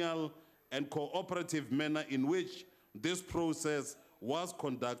 congenial, and cooperative manner in which this process was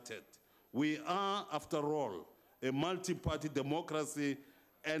conducted. We are, after all, a multi-party democracy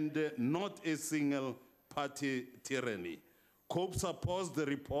and not a single-party tyranny. COPE supports the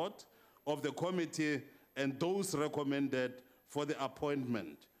report of the committee and those recommended for the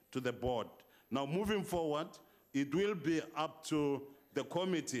appointment to the board. Now, moving forward, it will be up to the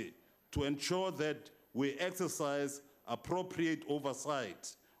committee to ensure that we exercise appropriate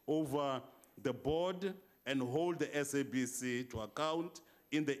oversight over the board and hold the SABC to account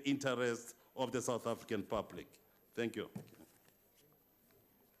in the interest of the South African public. Thank you.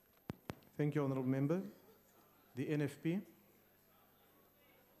 Thank you, Honourable Member. The NFP.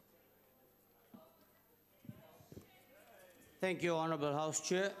 Thank you, Honourable House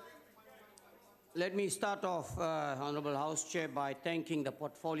Chair. Let me start off, Honourable House Chair, by thanking the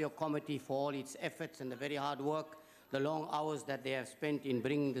Portfolio Committee for all its efforts and the very hard work, the long hours that they have spent in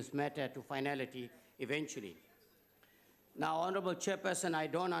bringing this matter to finality eventually. Now, Honourable Chairperson, I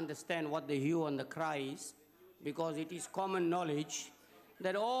don't understand what the hue and the cry is, because it is common knowledge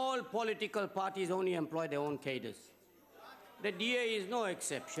that all political parties only employ their own cadres. The DA is no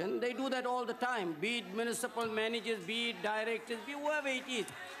exception. They do that all the time, be it municipal managers, be it directors, be whoever it is.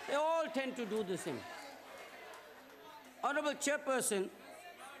 They all tend to do the same. Honourable Chairperson,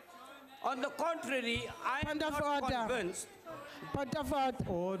 on the contrary, I am not convinced.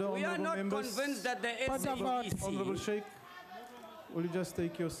 We are not convinced that the SABC... Honourable Sheikh, will you just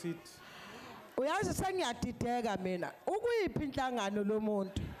take your seat? Uyazi sengiyadideka mina ukuyiphi inhlangano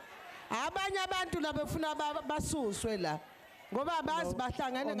lomuntu abanye abantu labafuna basuswe la ngoba abazi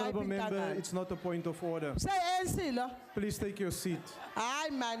bahlangane ngayiphi Honourable Member, inhlangano it's not a point of order. say ANC lo Please take your seat.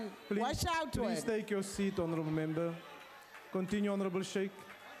 hayi man watch out Please take your seat, Honourable Member. Continue, Honourable Sheikh.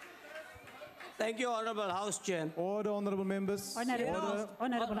 Thank you, Honourable House Chair. Order, Honourable Members.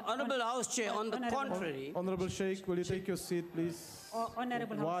 Honourable House Chair, on the contrary... Honourable Sheikh, will you take your seat, please?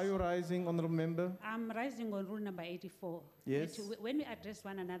 Honourable Why are you rising, Honourable Member? I'm rising on rule number 84. Yes. That when we address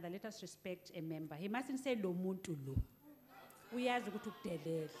one another, let us respect a member. He mustn't say lo muntu lo. Uyazi ukuthi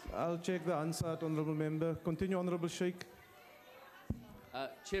ukudelela. I'll check the answer, Honourable Member. Continue, Honourable Sheikh.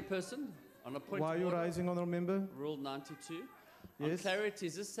 Chairperson, on a point Why are of you order, rising, Honourable Member? Rule 92. On Yes. clarity,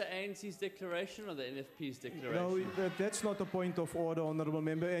 is this the ANC's declaration or the NFP's declaration? No, that's not a point of order, Honourable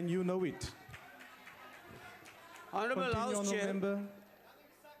Member, and you know it. Honourable Continue, House Honourable Chair, Member.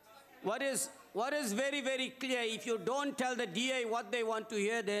 what is very, very clear, if you don't tell the DA what they want to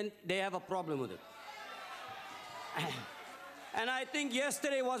hear, then they have a problem with it. And I think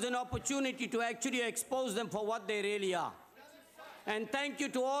yesterday was an opportunity to actually expose them for what they really are. And thank you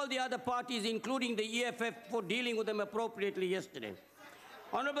to all the other parties, including the EFF, for dealing with them appropriately yesterday.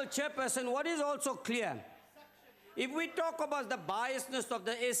 Honourable Chairperson, what is also clear, if we talk about the biasness of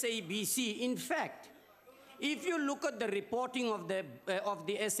the SABC, in fact, if you look at the reporting of the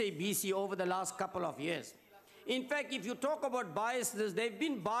SABC over the last couple of years, in fact, if you talk about biasness, they've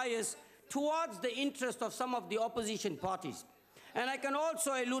been biased towards the interest of some of the opposition parties. And I can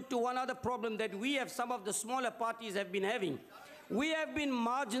also allude to one other problem that we have, some of the smaller parties have been having. We have been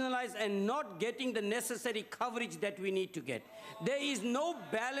marginalized and not getting the necessary coverage that we need to get. There is no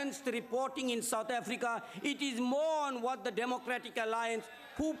balanced reporting in South Africa. It is more on what the Democratic Alliance,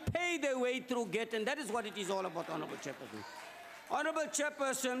 who pay their way through, get, and that is what it is all about, Honorable Chairperson. Honorable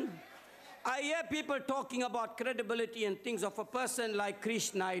Chairperson, I hear people talking about credibility and things of a person like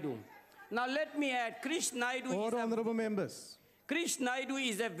Krish Naidu. Now let me add, Krish Naidu Honorable members. Krish Naidu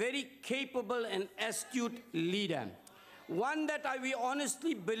is a very capable and astute leader. One that we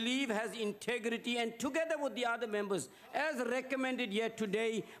honestly believe has integrity, and together with the other members, as recommended here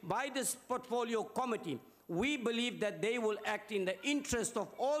today by this portfolio committee, we believe that they will act in the interest of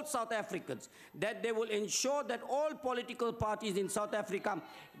all South Africans, that they will ensure that all political parties in South Africa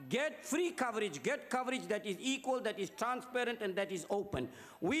get free coverage, get coverage that is equal, that is transparent, and that is open.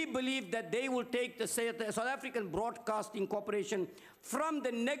 We believe that they will take the South African Broadcasting Corporation from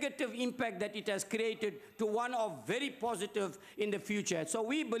the negative impact that it has created to one of very positive in the future. So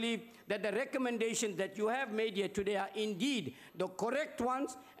we believe that the recommendations that you have made here today are indeed the correct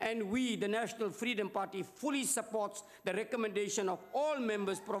ones, and we, the National Freedom Party, fully supports the recommendation of all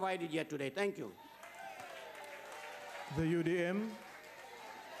members provided here today. Thank you. The UDM.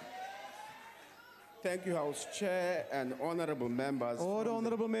 Thank you, House Chair and honorable members.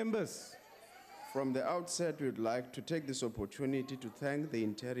 Honorable members. From the outset, we would like to take this opportunity to thank the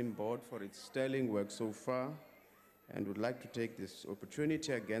interim board for its sterling work so far, and would like to take this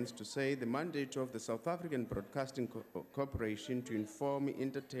opportunity again to say the mandate of the South African Broadcasting Corporation to inform,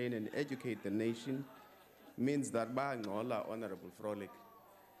 entertain, and educate the nation means that, Honorable Frolic,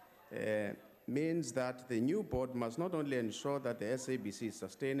 means that the new board must not only ensure that the SABC is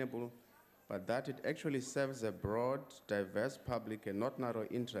sustainable, but that it actually serves a broad, diverse public and not narrow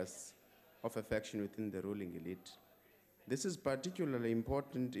interests of a faction within the ruling elite. This is particularly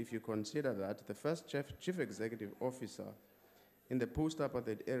important if you consider that the first chief executive officer in the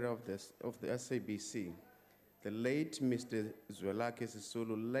post-apartheid era of the SABC, the late Mr. Zwelakhe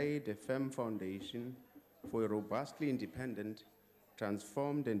Sisulu, laid a firm foundation for a robustly independent,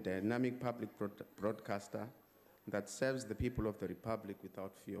 transformed and dynamic public broadcaster that serves the people of the Republic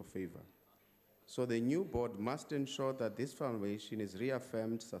without fear or favor. So the new board must ensure that this foundation is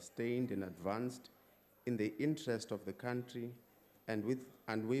reaffirmed, sustained, and advanced in the interest of the country and with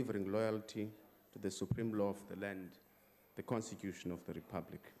unwavering loyalty to the supreme law of the land, the Constitution of the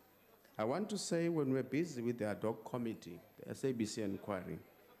Republic. I want to say, when we're busy with the ad hoc committee, the SABC inquiry,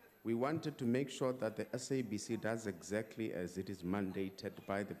 we wanted to make sure that the SABC does exactly as it is mandated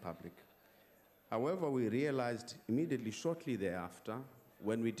by the public. However, we realized immediately shortly thereafter,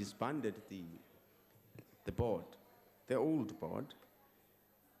 when we disbanded the board, the old board,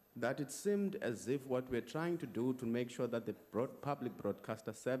 that it seemed as if what we're trying to do to make sure that the public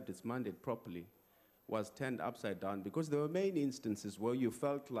broadcaster served its mandate properly was turned upside down, because there were many instances where you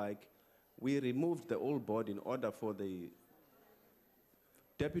felt like we removed the old board in order for the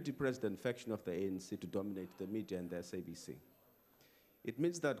deputy president faction of the ANC to dominate the media and the SABC. It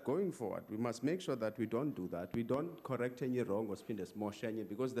means that going forward, we must make sure that we don't do that. We don't correct any wrong or spin a small shiny,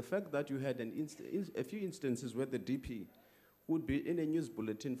 because the fact that you had a few instances where the DP would be in a news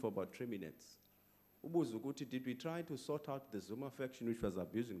bulletin for about 3 minutes. Did we try to sort out the Zuma faction which was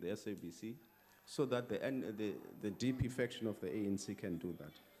abusing the SABC so that the DP faction of the ANC can do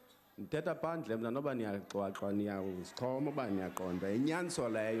that?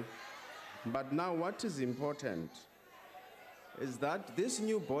 But now what is important is that this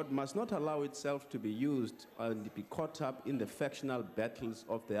new board must not allow itself to be used and be caught up in the factional battles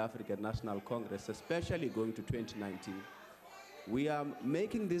of the African National Congress, especially going to 2019. We are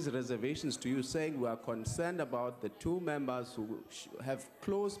making these reservations to you, saying we are concerned about the two members who have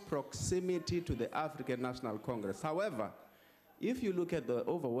close proximity to the African National Congress. However, if you look at the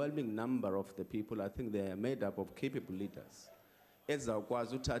overwhelming number of the people, I think they are made up of capable leaders.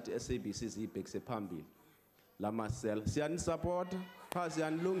 Ezawukwazi uthatha SABC zibhekise phambili. Lamasela siyan support,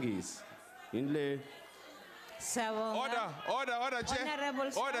 siyan lungis. Inle. Order,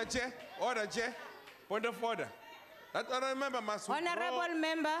 Chair. Order, Chair. Point of order. That honorable member must withdraw. Honorable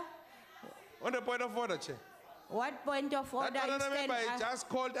member. On the point of order, Chair. What point of order that is honorable member just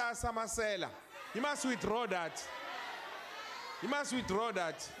called us Samasela. You must withdraw that. You must withdraw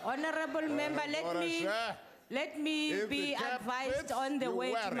that. Honorable member, let me be advised on the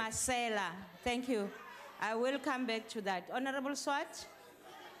way to Marcella. Thank you. I will come back to that. Honorable Swart.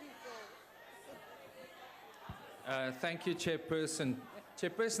 Thank you, Chairperson.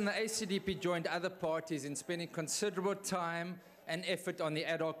 Chairperson, the ACDP joined other parties in spending considerable time and effort on the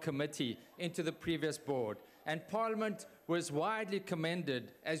ad hoc committee into the previous board. And Parliament was widely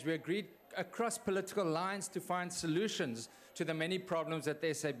commended as we agreed across political lines to find solutions to the many problems at the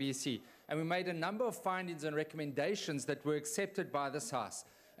SABC. And we made a number of findings and recommendations that were accepted by this House.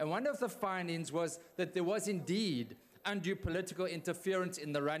 And one of the findings was that there was indeed undue political interference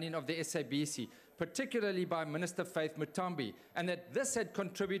in the running of the SABC, particularly by Minister Faith Mutombi, and that this had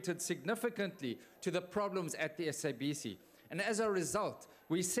contributed significantly to the problems at the SABC. And as a result,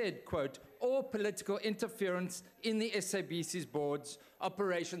 we said, quote, all political interference in the SABC's board's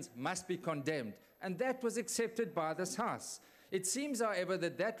operations must be condemned. And that was accepted by this House. It seems, however,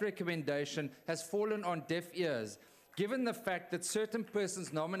 that that recommendation has fallen on deaf ears, given the fact that certain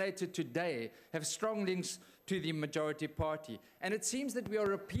persons nominated today have strong links to the majority party. And it seems that we are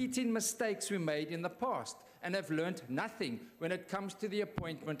repeating mistakes we made in the past and have learned nothing when it comes to the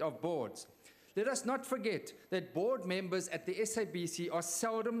appointment of boards. Let us not forget that board members at the SABC are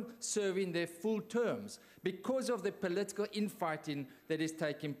seldom serving their full terms because of the political infighting that is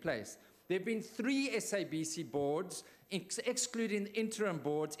taking place. There have been 3 SABC boards, excluding interim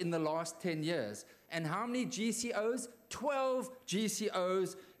boards, in the last 10 years. And how many GCOs? 12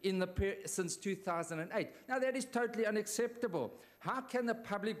 GCOs since 2008. Now, that is totally unacceptable. How can a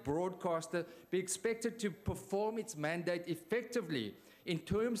public broadcaster be expected to perform its mandate effectively in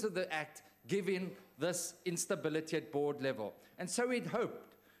terms of the Act, given this instability at board level? And so we'd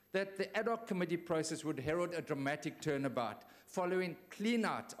hoped that the ad hoc committee process would herald a dramatic turnabout following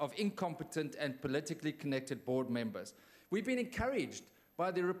clean-out of incompetent and politically connected board members. We've been encouraged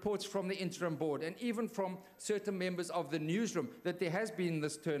by the reports from the interim board and even from certain members of the newsroom that there has been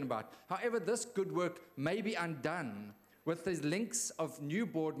this turnabout. However, this good work may be undone with the links of new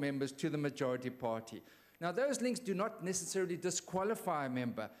board members to the majority party. Now, those links do not necessarily disqualify a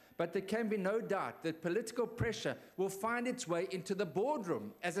member, but there can be no doubt that political pressure will find its way into the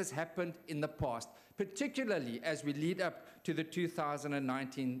boardroom, as has happened in the past, particularly as we lead up to the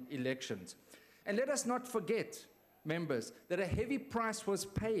 2019 elections. And let us not forget, members, that a heavy price was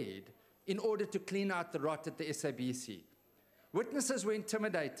paid in order to clean out the rot at the SABC. Witnesses were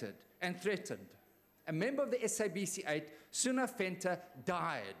intimidated and threatened. A member of the SABC 8, Suna Fenta,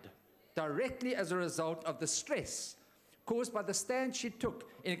 died directly as a result of the stress caused by the stand she took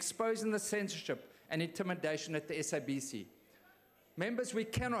in exposing the censorship and intimidation at the SABC. Members, we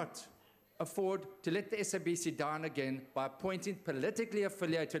cannot afford to let the SABC down again by appointing politically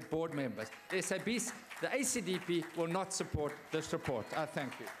affiliated board members. The SABC, the ACDP will not support this report. I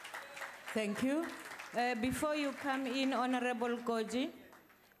thank you. Thank you. Before you come in, Honorable Koji,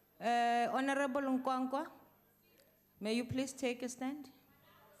 Honorable Nkwankwa, may you please take a stand?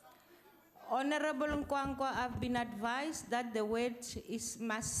 Honorable Nkwankwa, I've been advised that the word is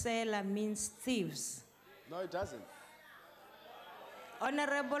Masela means thieves. No, it doesn't.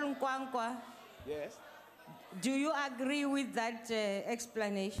 Honorable Nkwankwa, Yes? do you agree with that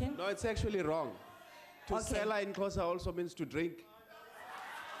explanation? No, it's actually wrong. To Okay. sell in Xhosa also means to drink.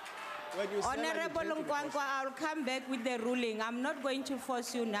 When you sell, you Honorable drink in Nkwankwa, I'll come back with the ruling. I'm not going to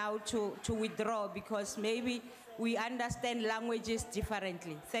force you now to withdraw because maybe we understand languages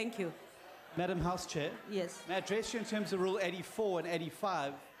differently. Thank you. Madam House Chair. Yes. May I address you in terms of Rule 84 and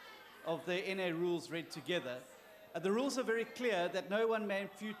 85 of the NA rules read together. The rules are very clear that no one may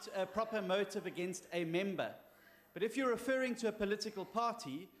impute a proper motive against a member. But if you're referring to a political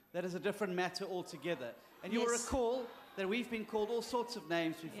party, that is a different matter altogether. And you will Yes. recall that we've been called all sorts of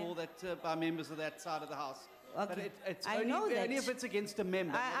names before that by members of that side of the House. But Okay. it's I only, know that. only if it's against a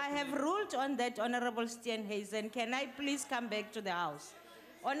member. I have ruled on that, Honorable Steenhuisen. Can I please come back to the House?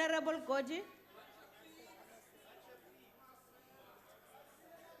 Honorable Koji?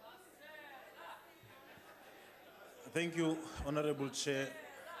 Thank you, Honorable Chair,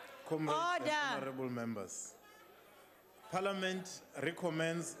 comrades and Order. honorable members. Parliament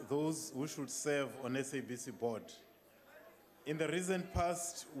recommends those who should serve on SABC board. In the recent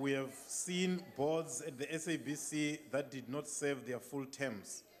past, we have seen boards at the SABC that did not serve their full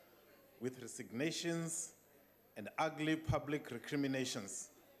terms, with resignations and ugly public recriminations.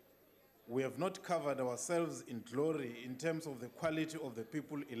 We have not covered ourselves in glory in terms of the quality of the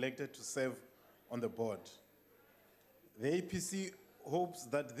people elected to serve on the board. The APC hopes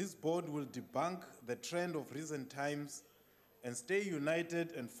that this board will debunk the trend of recent times and stay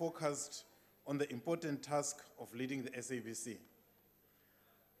united and focused on the important task of leading the SABC.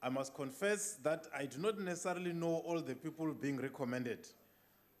 I must confess that I do not necessarily know all the people being recommended.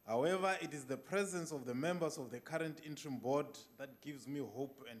 However, it is the presence of the members of the current interim board that gives me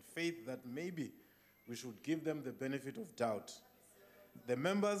hope and faith that maybe we should give them the benefit of doubt. The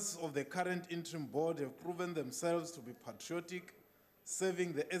members of the current interim board have proven themselves to be patriotic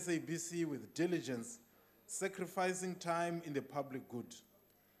serving the SABC with diligence, sacrificing time in the public good.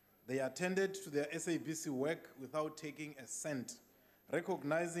 They attended to their SABC work without taking a cent,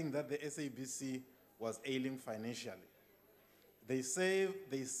 recognizing that the SABC was ailing financially. They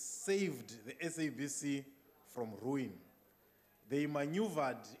saved the SABC from ruin. They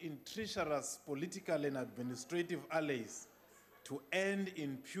maneuvered in treacherous political and administrative allies to end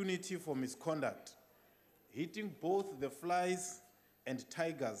impunity for misconduct, hitting both the flies and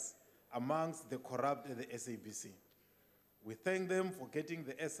tigers amongst the corrupt at the SABC. We thank them for getting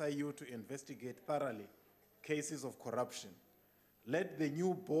the SIU to investigate thoroughly cases of corruption. Let the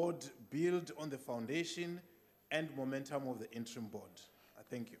new board build on the foundation and momentum of the interim board. I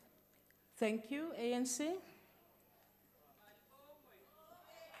thank you. Thank you, ANC.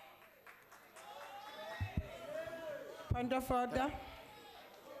 Point of order.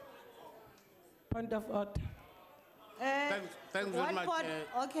 Point of order. Thanks very much,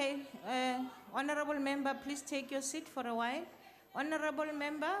 Okay, honorable member, please take your seat for a while. Honorable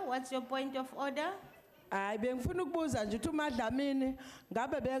member, what's your point of order? Hayi bengifuna ukubuza nje ukuthi uMadlamini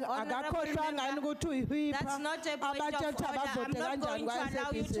ngabe akakhohlwa ngani ukuthi uyihwipha That's not a point of order. I'm not going to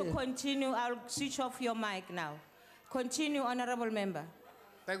allow you to continue. I'll switch off your mic now. Continue, honorable member.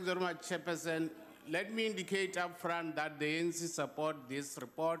 Thanks very much, Chairperson. Let me indicate up front that the ANC support this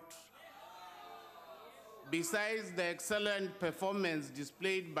report. Besides the excellent performance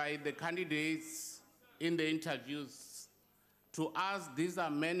displayed by the candidates in the interviews, to us, these are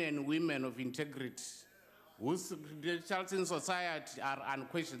men and women of integrity, whose credentials in society are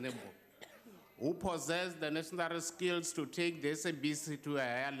unquestionable, who possess the necessary skills to take the SABC to a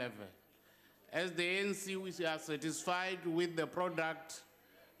higher level. As the ANC, we are satisfied with the product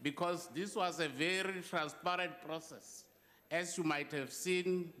because this was a very transparent process. As you might have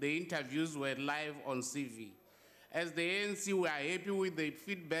seen, the interviews were live on CV. As the ANC, we are happy with the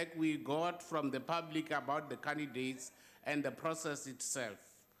feedback we got from the public about the candidates and the process itself.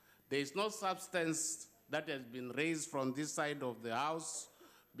 There is no substance that has been raised from this side of the House,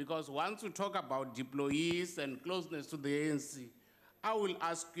 because once we talk about deployees and closeness to the ANC, I will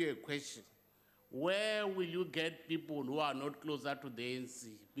ask you a question. Where will you get people who are not closer to the ANC?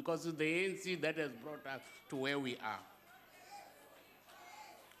 Because it's the ANC that has brought us to where we are.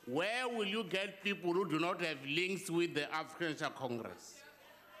 Where will you get people who do not have links with the African National Congress?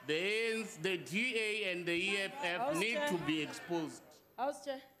 The ANC, the GA and the EFF need to be exposed. House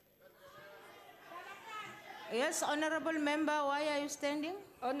Chair. Yes, honorable member, why are you standing?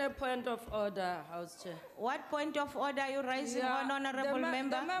 On a point of order, House Chair. What point of order are you raising on, honorable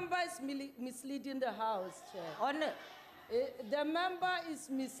member? The member is misleading the House, Chair. The member is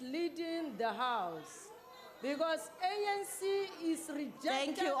misleading the House. Because ANC is rejected.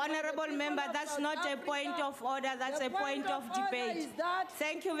 Thank you, honorable member. That's not a point of order. That's a point of debate.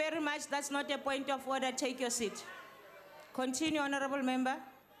 Thank you very much. That's not a point of order. Take your seat. Continue, honorable member.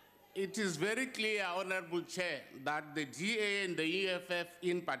 It is very clear, Honorable Chair, that the GA and the EFF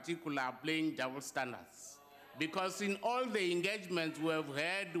in particular are playing double standards. Because in all the engagements we have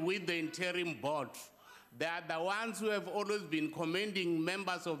had with the interim board, they are the ones who have always been commending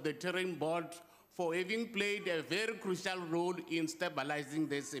members of the interim board for having played a very crucial role in stabilizing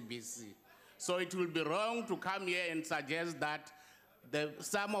the SABC. So it will be wrong to come here and suggest that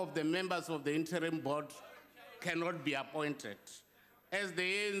some of the members of the interim board cannot be appointed. As the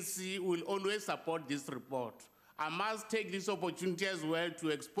ANC will always support this report, I must take this opportunity as well to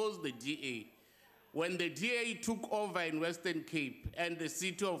expose the DA. When the DA took over in Western Cape and the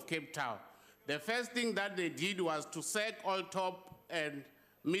city of Cape Town, the first thing that they did was to sack all top and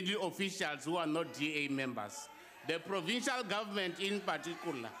middle officials who are not DA members. The provincial government in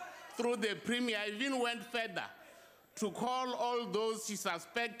particular, through the Premier, even went further to call all those she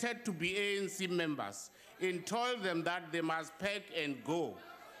suspected to be ANC members and told them that they must pack and go.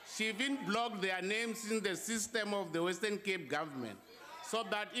 She even blocked their names in the system of the Western Cape government, so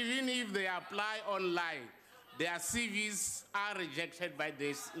that even if they apply online, their CVs are rejected by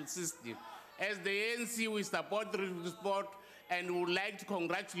the system. As the ANC, we support the report and would like to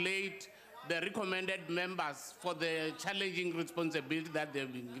congratulate the recommended members for the challenging responsibility that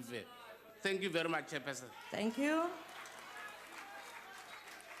they've been given. Thank you very much, Chairperson. Thank you.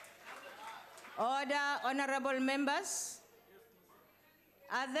 Order, honorable members.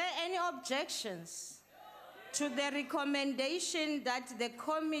 Are there any objections to the recommendation that the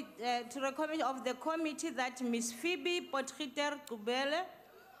committee that Ms. Phoebe Potgieter-Kubele,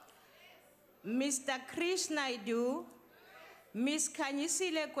 Mr. Chris Naidu, Ms.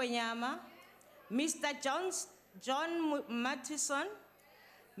 Kanyisile Kwenyama, Mr. John Mattison,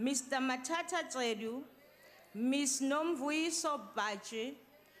 Mr. Matata Tsedu, Ms. Nomvuiso Baji,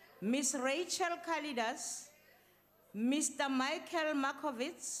 Ms. Rachel Kalidas, Mr. Michael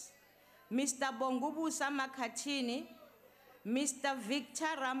Markovits, Mr. Bongubusa Makatini, Mr.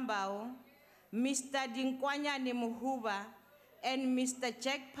 Victor Rambao, Mr. Dinkwanyani Muhuba, and Mr.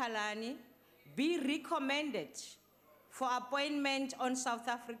 Jack Palani be recommended for appointment on South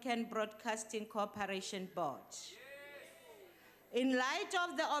African Broadcasting Corporation Board. In light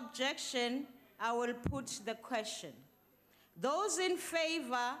of the objection, I will put the question. Those in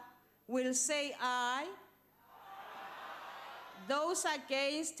favor will say aye. Those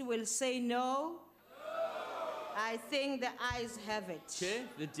against will say no. I think the ayes have it. Chair,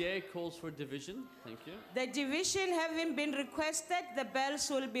 the DA calls for division. Thank you. The division having been requested, the bells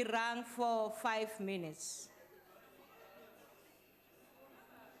will be rung for 5 minutes.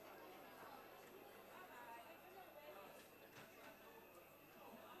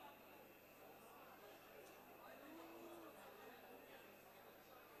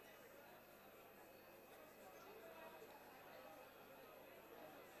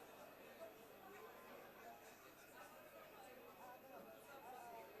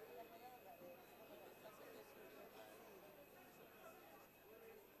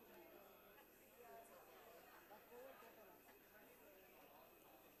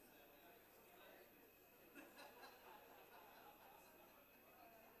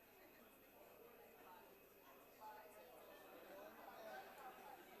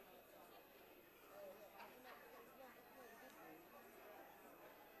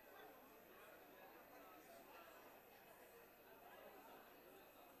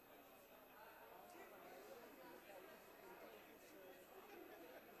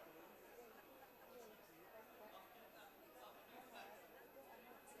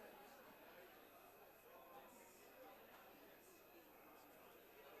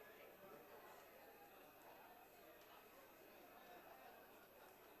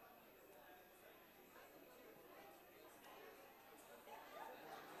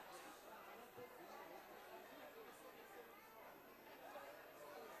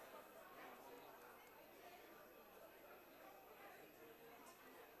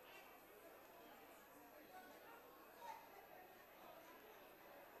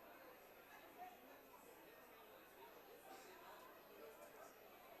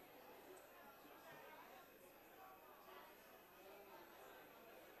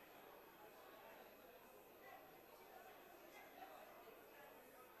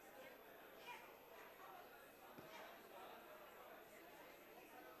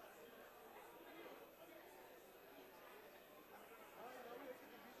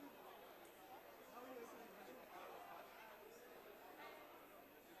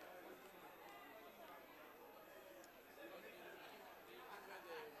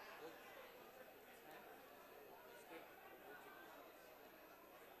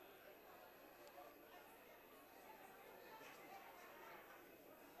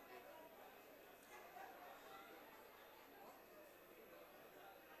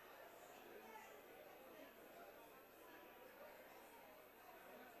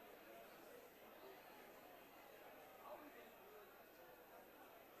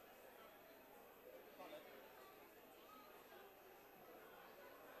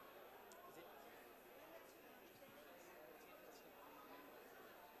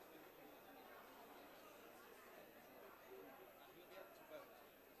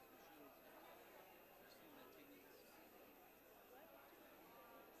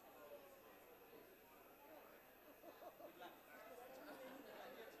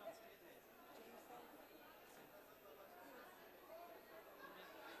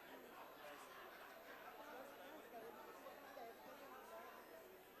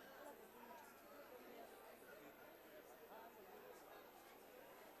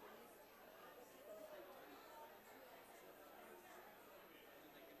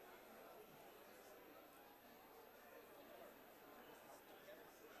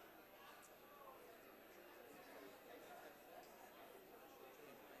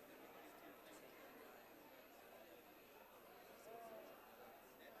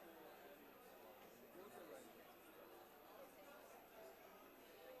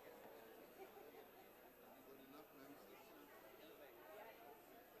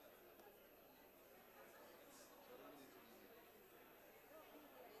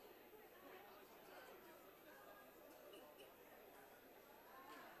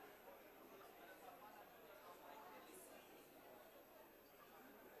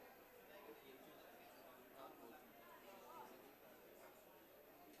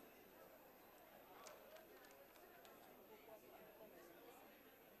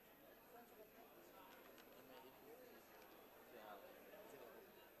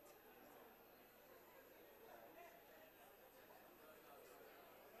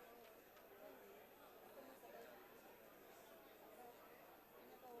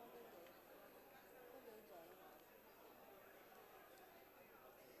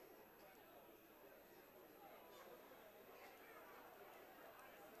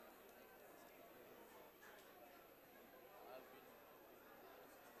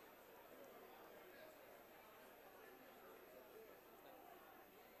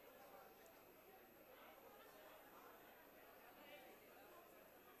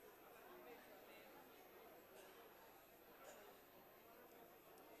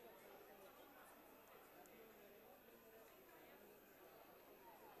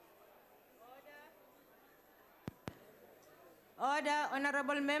 Order,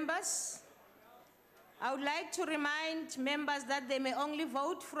 honorable members. I would like to remind members that they may only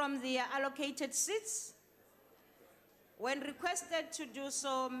vote from their allocated seats. When requested to do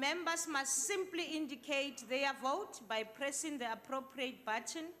so, members must simply indicate their vote by pressing the appropriate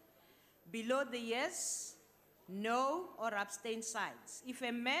button below the yes, no, or abstain signs. If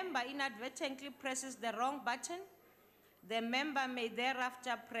a member inadvertently presses the wrong button, the member may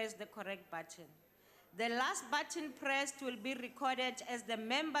thereafter press the correct button. The last button pressed will be recorded as the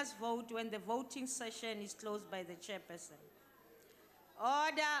member's vote when the voting session is closed by the chairperson.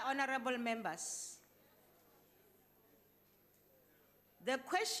 Order, honorable members. The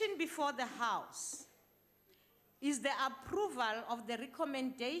question before the House is the approval of the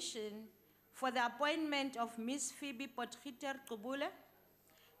recommendation for the appointment of Ms. Phoebe Potgieter-Qubule,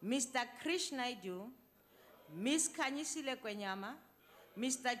 Mr. Krish Naidu, Ms. Kanyisile Kwenyama,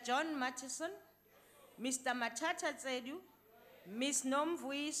 Mr. John Matheson, Mr. Matata Tsedu, Ms.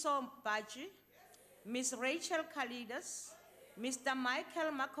 Nomvuiso Baji, Ms. Rachel Kalidas, Mr.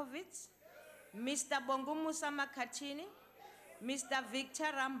 Michael Markovitz, Mr. Bongumusa Makatini, Mr. Victor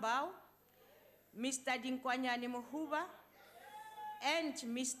Rambau, Mr. Dinkwanyani Muhuba, and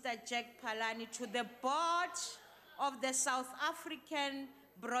Mr. Jack Palani to the board of the South African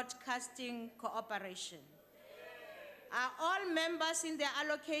Broadcasting Corporation. Are all members in their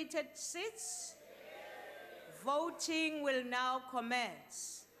allocated seats? Voting will now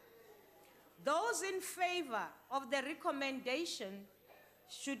commence. Those in favor of the recommendation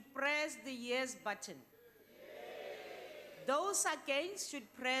should press the yes button. Those against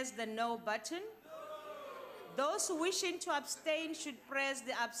should press the no button. Those wishing to abstain should press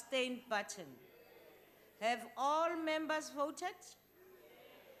the abstain button. Have all members voted?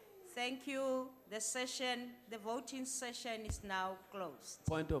 Thank you. The voting session is now closed.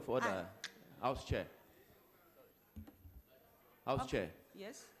 Point of order, House Chair. House Chair.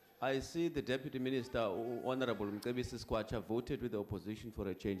 Yes. I see the Deputy Minister, Honorable Mcebisi Skwacha, voted with the opposition for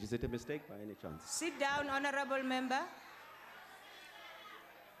a change. Is it a mistake by any chance? Sit down, honorable member.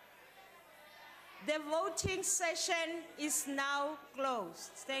 The voting session is now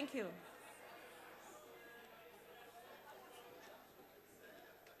closed. Thank you.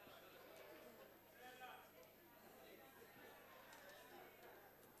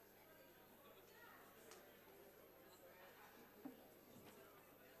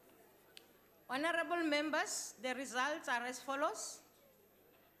 Honorable members, the results are as follows.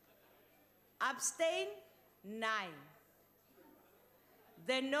 Abstain, 9.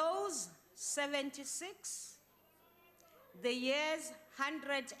 The noes, 76. The yeas,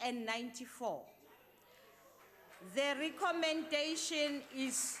 194. The recommendation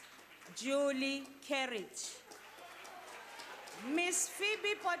is duly carried. Ms.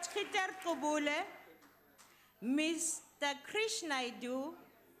 Phoebe Potgieter-Qubule, Mr. Krish Naidu,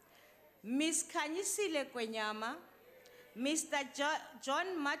 Ms. Kanyisile Kwenyama, Mr.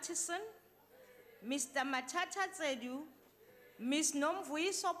 John Matheson, Mr. Matata Tsedu, Ms.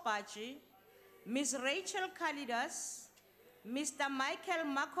 Nomvuiso Baji, Ms. Rachel Kalidas, Mr. Michael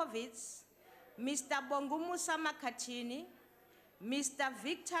Markovitz, Mr. Bongumusa Makatini, Mr.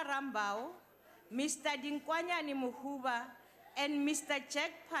 Victor Rambau, Mr. Dinkwanyani Muhuba, and Mr.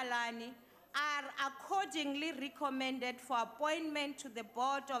 Jack Palani are accordingly recommended for appointment to the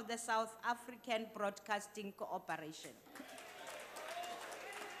board of the South African Broadcasting Corporation.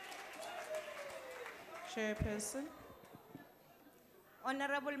 Chairperson.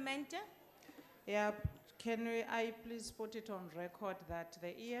 Honorable Mente. Yeah, I please put it on record that the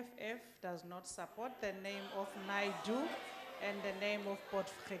EFF does not support the name of Naidu and the name of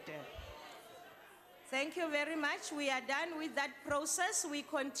Potgieter. Thank you very much. We are done with that process. We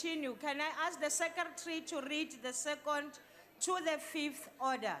continue. Can I ask the secretary to read the second to the 5th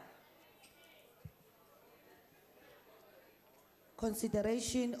order?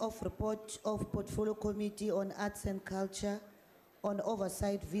 Consideration of report of Portfolio Committee on Arts and Culture on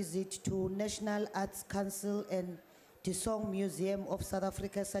oversight visit to National Arts Council and Ditsong Museum of South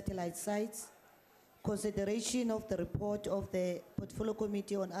Africa satellite sites. Consideration of the report of the Portfolio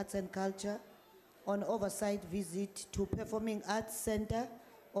Committee on Arts and Culture on oversight visit to Performing Arts Center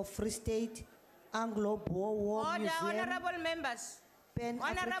of Free State, Anglo-Boer Order, Museum. honorable members.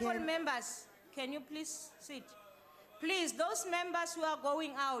 Honorable members, can you please sit? Please, those members who are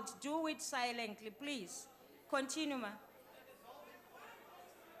going out, do it silently, please. Continue, ma'am.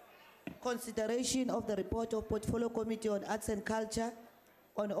 Consideration of the report of Portfolio Committee on Arts and Culture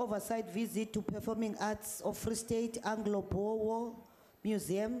on oversight visit to Performing Arts of Free State, Anglo-Boer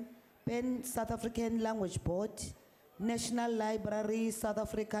Museum, Pan South African Language Board, National Library South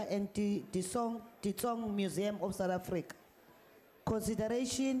Africa, and Ditsong Museum of South Africa.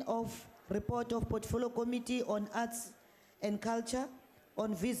 Consideration of report of Portfolio Committee on Arts and Culture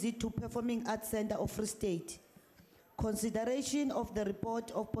on visit to Performing Arts Center of Free State. Consideration of the report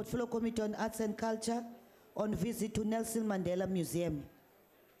of Portfolio Committee on Arts and Culture on visit to Nelson Mandela Museum.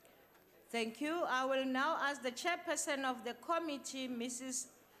 Thank you. I will now ask the chairperson of the committee, Mrs.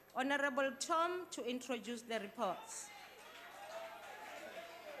 Honorable Tom, to introduce the reports.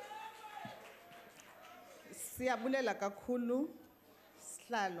 Siyabulela kakhulu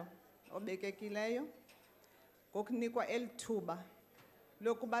sihlalo obekekileyo ngokunikwa elithuba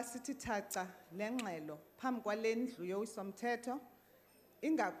lokuba sithi thaca lengxelo phambi kwalendlu yowisomthetho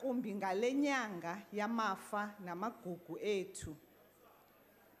ingakumbi ngalenyanga yamafa namagugu ethu.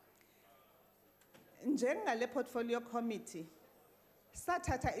 Njengale portfolio committee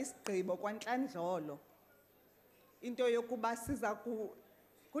sathatha isigqibo kwanhlandlolo into yokuba siza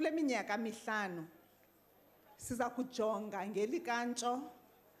kule minyaka mihlanu siza kujonga ngelikantsho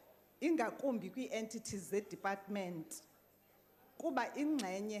ingakumbi kwii-entities ze-department kuba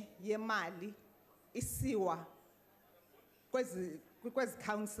ingxenye yemali isiwa kwezi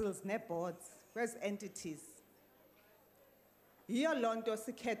councils ne-boards, kwezi entities. Yiyo loo nto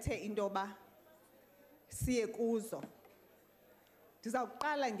sikhethe into yoba siye kuzo.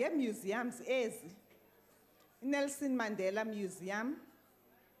 Ndizawuqala ngee-museums ezi. Nelson Mandela Museum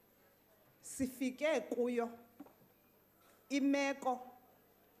sifike kuyo imeko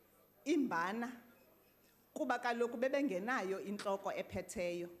imbana kuba kaloku bebengenayo intloko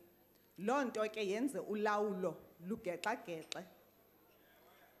ephetheyo. Loo nto ke yenze ulawulo lugexa-gexe.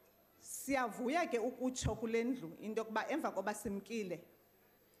 Siyavuya ke ukutsho kule ndlu into yokuba emva koba simkile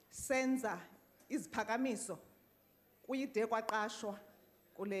senza iziphakamiso kuyide kwaqashwa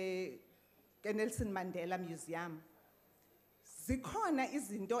kule Nelson Mandela Museum. Zikhona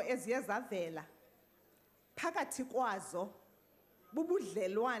izinto eziye zavela phakathi kwazo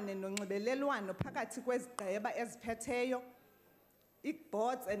bubudlelwane nonxibelelwano phakathi kwezigqeba eziphetheyo,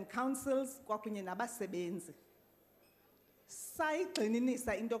 boards and councils kwakunye nabasebenzi.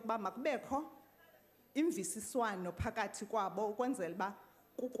 Sayigxininisa into yokuba makubekho imvisiswano phakathi kwabo ukwenzela uba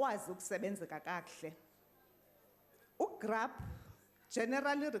kukwazi ukusebenzeka kakuhle. UGRAP,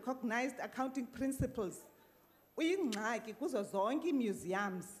 Generally Recognized Accounting Principles, uyingxaki kuzo zonke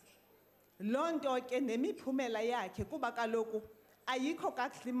ii-museums. Loo nto ke nemiphumela yakhe kuba kaloku ayikho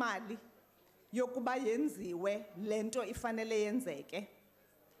kakuhle imali yokuba yenziwe le nto ifanele yenzeke.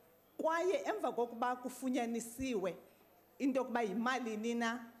 Kwaye emva kokuba kufunyanisiwe into yokuba yimalini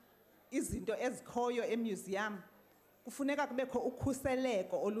na izinto ezikhoyo emuseum, kufuneka kubekho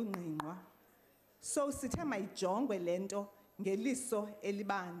ukhuseleko olungqingqwa. So sithe mayijongwe le nto ngeliso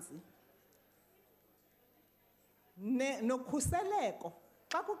elibanzi. Nokhuseleko,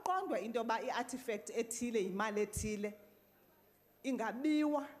 xa kuqondwa into yoba i-artifact ethile yimali ethile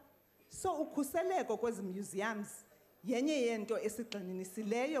ingabiwa. So ukhuseleko kwezi museums yenye yento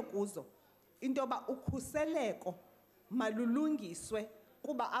esigxininisileyo kuzo. Into yoba ukhuseleko malulungiswe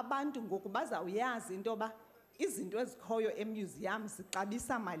kuba abantu ngoku bazawuyazi into yoba izinto ezikhoyo emuseum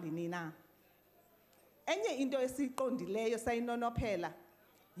zixabisa malini na. Enye into esiyiqondileyo sayinonophela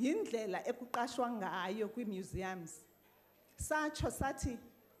yindlela ekuqashwa ngayo kwii-museums. Satsho sathi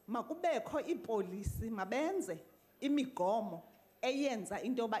makubekho iipolisi, mabenze imigomo eyenza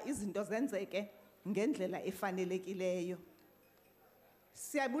into yoba izinto zenzeke ngendlela efanelekileyo.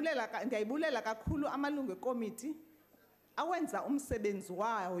 Ndiyayibulela kakhulu amalungu ekomiti awenza umsebenzi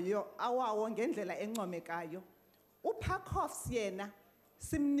awawo ngendlela encomekayo. uParkhoffs yena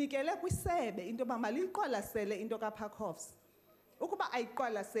simnikele kwisebe into yoba maliyiqwalasele into kaParkhoffs. Ukuba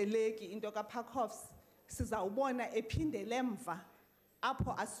ayiqwalaseleki into kaParkhoffs sizawubona ephindele emva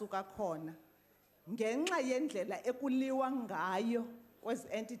apho asuka khona ngenxa yendlela ekuliwa ngayo kwezi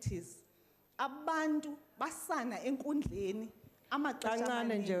entities. Abantu basana enkundleni amaxesha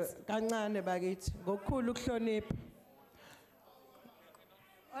kancane nje kancane bakithi ngokukhulu ukuhlonipha.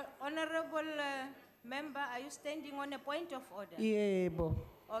 Honorable member, are you standing on a point of order? Yebo.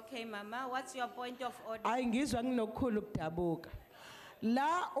 Okay, Mama, what's your point of order? Ayingizwa nginokukhulu ukudabuka.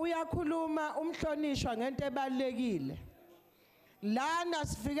 La uyakhuluma umhlonishwa ngento ebalekile. Lana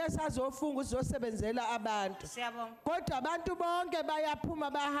sifike sazofunga sizosebenzela abantu. Kodwa abantu bonke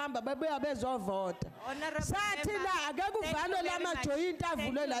bayaphuma bahamba bebuya bezovota. Sathi la ake kuvalwe lamajoyinti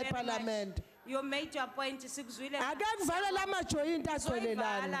avulwe la eParliament. You made your point, sikuzwile. Ake kuvalwe lamajoyinti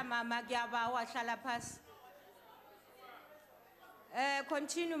agcwelelana. Mama, kuyabawa hlala phansi.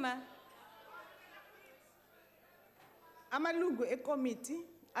 Continue, ma. Amalungu ekomiti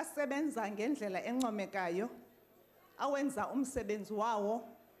asebenza ngendlela encomekayo awenza umsebenzi wawo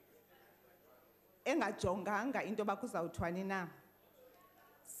engajonganga into bakuzawuthwani na.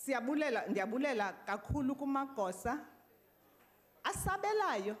 ndiyabulela kakhulu kumagosa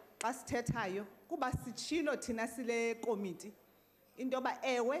asabelayo xa sithethayo kuba sitshilo thina sile komiti into yoba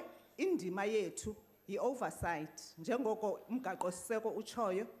ewe indima yethu yi-oversight njengoko umgaqo siseko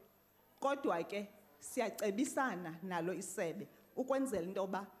utshoyo kodwa ke siyacebisana nalo isebe ukwenzela into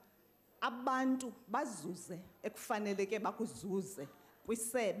yoba abantu bazuze ekufaneleke bakuzuze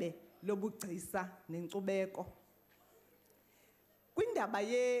kwisebe lobugcisa nenkcubeko. Kwindaba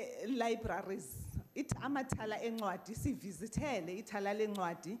ye-libraries, ithi amathala encwadi, sivizithele ithala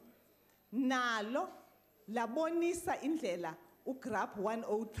lencwadi, nalo labonisa indlela uGraph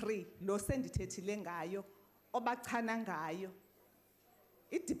 103 lo sendithethile ngayo obachana ngayo.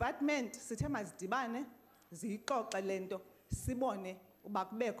 I-department sithe mazidibane ziyixoxe lento sibone uba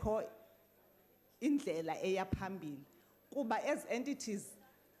kubekho indlela eya phambili kuba ezi entities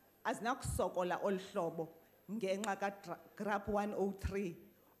azinakusokola olhlobo ngenxa kaGraph 103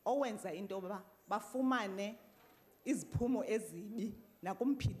 owenza into yoba bafumane iziphumo ezibi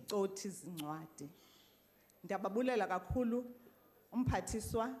nakumphicotho izincwadi. Ndiyababulela kakhulu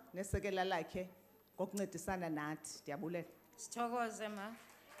umphathiswa nesekela lakhe ngokuncedisana nathi. Ndiyabulela. Sithokoze ma.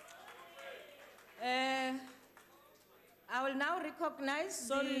 I will now recognize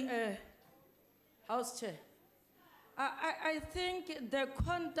Sorry, House Chair. I think the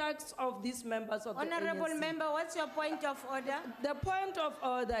conduct of these members of the Honorable ANC, member, what's your point of order? The point of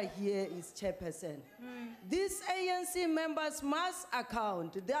order here is, Chairperson, these ANC members must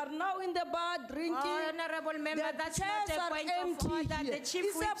account. They are now in the bar drinking. Honorable member, Their that's not chairs a are point of empty order. here. The chief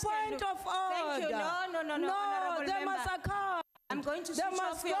It's whip a point can of do- order. Thank you. No, honorable they member. must account. I'm going to They switch must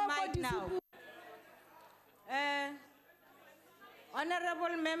off your go for mic now.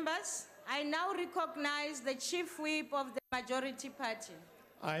 Honorable members, I now recognize the chief whip of the majority party.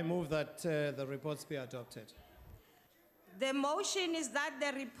 I move that the reports be adopted. The motion is that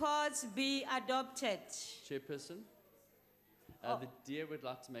the reports be adopted. Chairperson, the DA would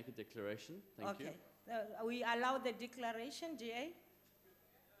like to make a declaration. Thank you. Okay. We allow the declaration, GA.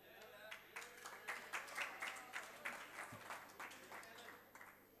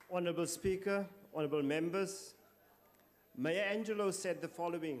 Honorable Speaker, honorable members, Mayor Angelo said the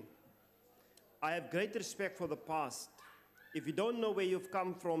following: I have great respect for the past. If you don't know where you've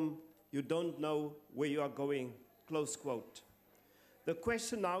come from, you don't know where you are going, close quote. The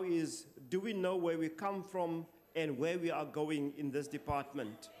question now is, do we know where we come from and where we are going in this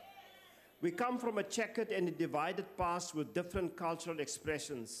department? We come from a checkered and a divided past with different cultural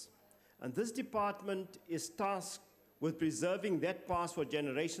expressions. And this department is tasked with preserving that past for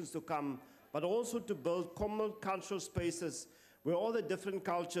generations to come, but also to build common cultural spaces where all the different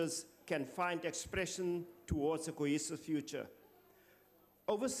cultures can find expression towards a cohesive future.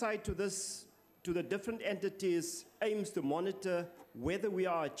 Oversight to the different entities aims to monitor whether we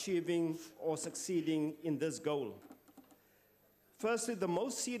are achieving or succeeding in this goal. Firstly, the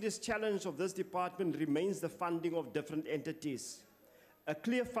most serious challenge of this department remains the funding of different entities. A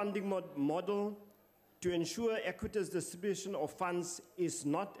clear funding model to ensure equitable distribution of funds has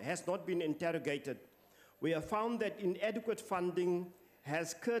not been interrogated. We have found that inadequate funding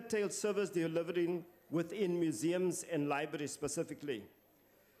has curtailed service delivery within museums and libraries specifically.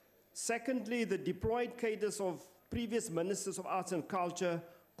 Secondly, the deployed cadres of previous ministers of arts and culture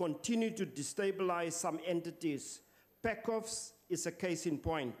continue to destabilize some entities. PACOFs is a case in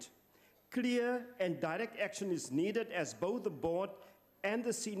point. Clear and direct action is needed as both the board and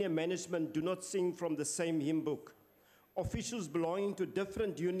the senior management do not sing from the same hymn book. Officials belonging to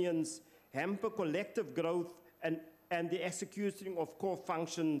different unions hamper collective growth and the execution of core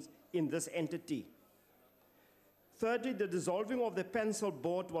functions in this entity. Thirdly, the dissolving of the Pencil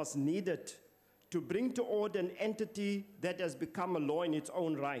Board was needed to bring to order an entity that has become a law in its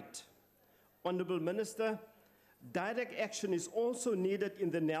own right. Honorable Minister, direct action is also needed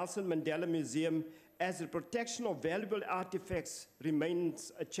in the Nelson Mandela Museum as the protection of valuable artifacts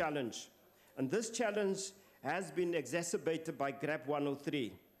remains a challenge. And this challenge has been exacerbated by GRAP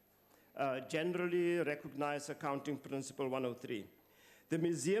 103, generally recognized accounting principle 103. The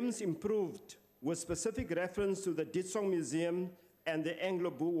museums improved with specific reference to the Ditsong Museum and the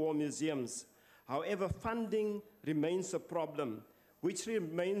Anglo-Boer museums. However, funding remains a problem, which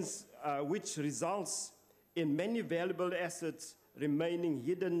results in many valuable assets remaining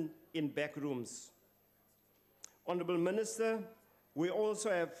hidden in back rooms. Honorable Minister, we also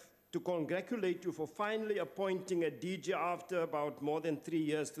have to congratulate you for finally appointing a DG after about more than 3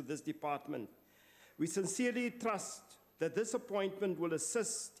 years to this department. We sincerely trust that this appointment will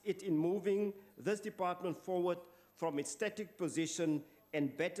assist it in moving this department forward from its static position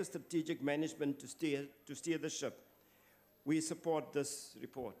and better strategic management to steer the ship. we support this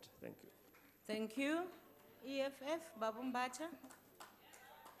report. Thank you. Thank you. EFF, Babu Mbacha.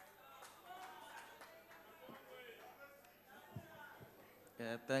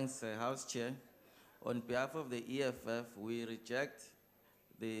 Thanks, House Chair. On behalf of the EFF, we reject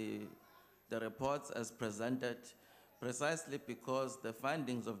the reports as presented precisely because the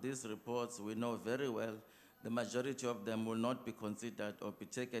findings of these reports we know very well, the majority of them will not be considered or be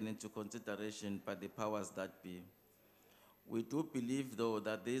taken into consideration by the powers that be. We do believe, though,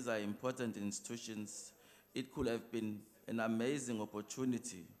 that these are important institutions. It could have been an amazing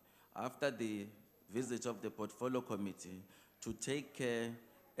opportunity after the visit of the Portfolio Committee to take care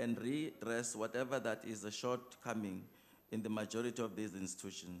and redress whatever that is a shortcoming in the majority of these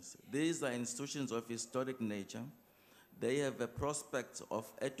institutions. These are institutions of historic nature. They have a prospect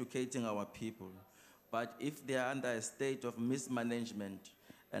of educating our people. But if they are under a state of mismanagement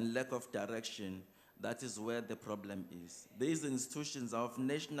and lack of direction, that is where the problem is. These institutions are of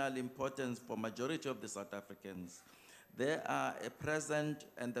national importance for majority of the South Africans. They are a present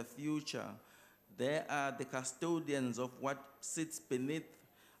and the future. They are the custodians of what sits beneath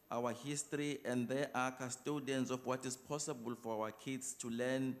our history, and they are custodians of what is possible for our kids to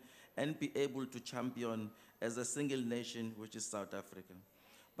learn and be able to champion as a single nation, which is South Africa.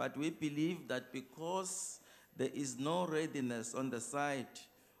 But we believe that because there is no readiness on the side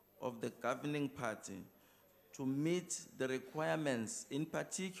of the governing party to meet the requirements, in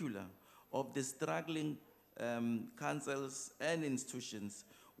particular, of the struggling councils and institutions,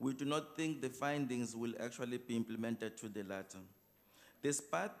 we do not think the findings will actually be implemented to the latter.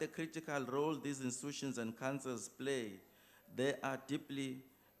 Despite the critical role these institutions and councils play, they are deeply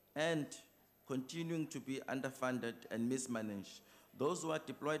and continuing to be underfunded and mismanaged. Those who are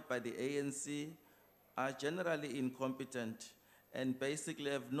deployed by the ANC are generally incompetent and basically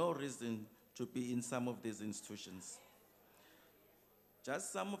have no reason to be in some of these institutions.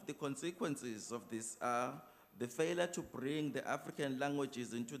 Just some of the consequences of this are the failure to bring the African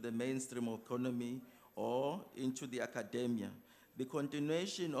languages into the mainstream economy or into the academia, the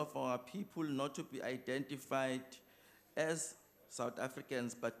continuation of our people not to be identified as South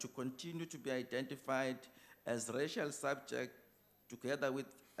Africans, but to continue to be identified as racial subject together with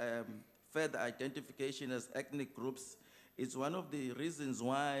further identification as ethnic groups is one of the reasons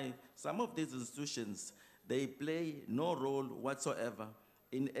why some of these institutions, they play no role whatsoever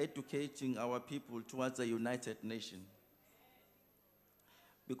in educating our people towards a united nation.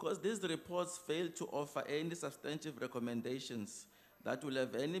 Because these reports fail to offer any substantive recommendations that will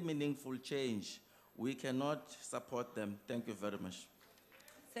have any meaningful change, we cannot support them. Thank you very much.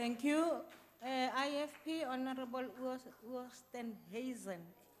 Thank you. IFP, Honorable Wostenhuizen.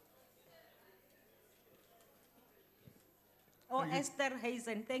 Oh, Esther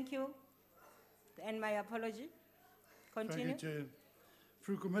Hazen, thank you. And my apology. Continue. Thank you, Chair.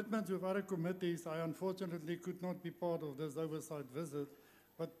 Through commitments with other committees, I unfortunately could not be part of this oversight visit,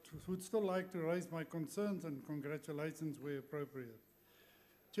 but would still like to raise my concerns and congratulations where appropriate.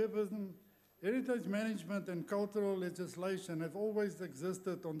 Chairperson, heritage management and cultural legislation have always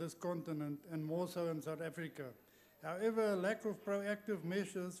existed on this continent and more so in South Africa. However, a lack of proactive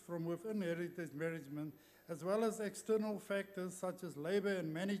measures from within heritage management, as well as external factors such as labor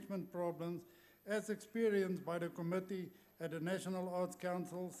and management problems, as experienced by the committee at the National Arts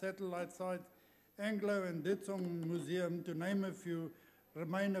Council, satellite sites, Anglo and Ditsong Museum, to name a few,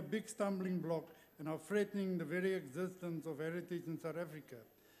 remain a big stumbling block and are threatening the very existence of heritage in South Africa.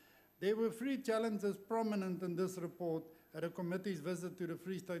 There were three challenges prominent in this report at the committee's visit to the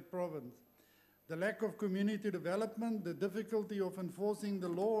Free State Province: the lack of community development, the difficulty of enforcing the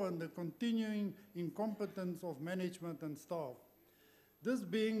law, and the continuing incompetence of management and staff. This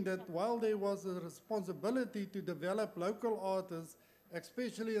being that while there was a responsibility to develop local artists,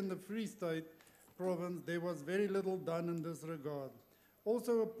 especially in the Free State Province, there was very little done in this regard.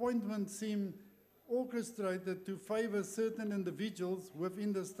 Also, appointments seem orchestrated to favor certain individuals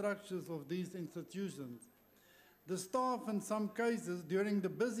within the structures of these institutions. The staff, in some cases, during the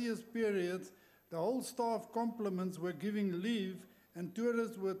busiest periods, the whole staff complements were giving leave, and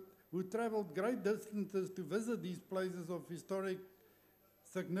tourists who traveled great distances to visit these places of historic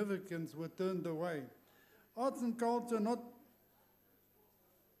significance were turned away. Arts and culture not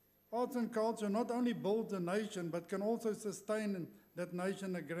only builds a nation, but can also sustain that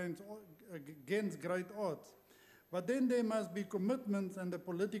nation against great odds. But then there must be commitments and the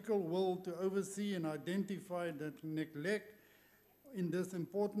political will to oversee and identify that neglect in this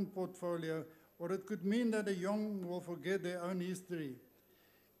important portfolio, or it could mean that the young will forget their own history.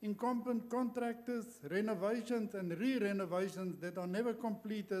 Incompetent contractors, renovations and re-renovations that are never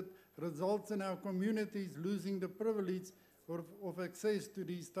completed results in our communities losing the privilege of access to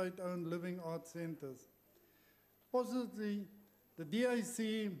these state-owned living arts centers. Positively, the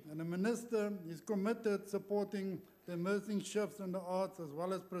DIC and the Minister is committed supporting the emerging shifts in the arts as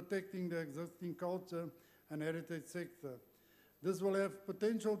well as protecting the existing culture and heritage sector. This will have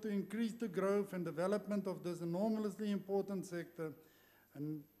potential to increase the growth and development of this enormously important sector,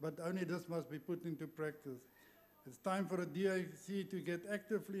 but only this must be put into practice. It's time for the DIC to get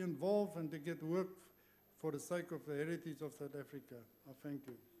actively involved and to get work for the sake of the heritage of South Africa. I thank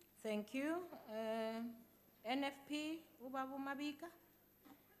you. Thank you. NFP, Ubabu Mabika.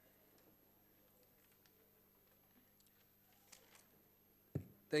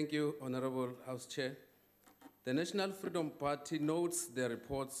 Thank you, Honorable House Chair. The National Freedom Party notes the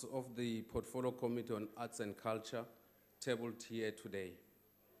reports of the Portfolio Committee on Arts and Culture tabled here today.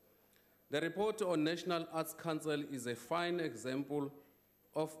 The report on National Arts Council is a fine example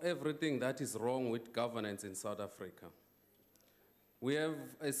of everything that is wrong with governance in South Africa. We have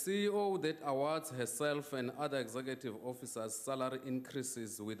a CEO that awards herself and other executive officers salary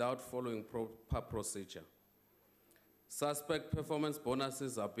increases without following proper procedure. Suspect performance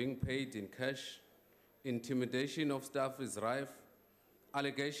bonuses are being paid in cash. Intimidation of staff is rife.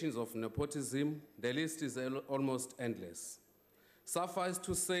 Allegations of nepotism, the list is almost endless. Suffice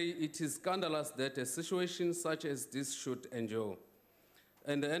to say, it is scandalous that a situation such as this should endure.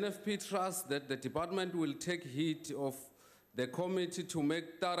 And the NFP trusts that the department will take heed of the committee to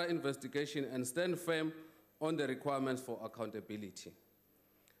make thorough investigation and stand firm on the requirements for accountability.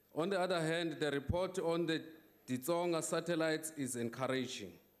 On the other hand, the report on the Ditsong satellites is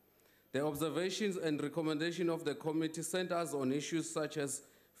encouraging. The observations and recommendations of the committee centers on issues such as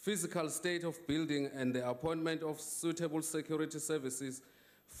physical state of building and the appointment of suitable security services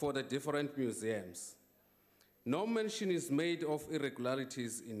for the different museums. No mention is made of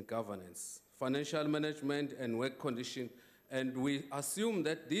irregularities in governance, financial management, and work conditions, and we assume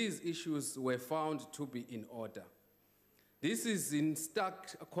that these issues were found to be in order. This is in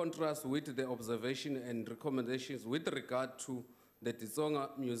stark contrast with the observation and recommendations with regard to the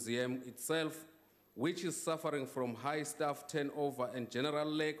Ditsong Museum itself, which is suffering from high staff turnover and general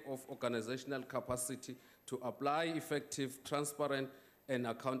lack of organizational capacity to apply effective, transparent, and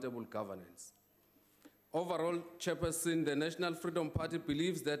accountable governance. Overall, Chairperson, the National Freedom Party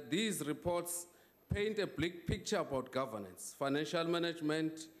believes that these reports paint a bleak picture about governance, financial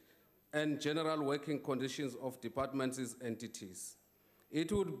management, and general working conditions of departments' entities.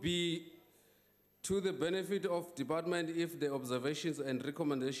 It would be to the benefit of department if the observations and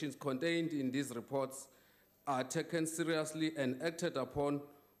recommendations contained in these reports are taken seriously and acted upon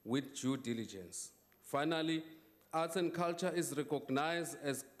with due diligence. Finally, arts and culture is recognized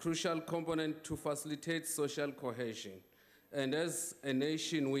as a crucial component to facilitate social cohesion. And as a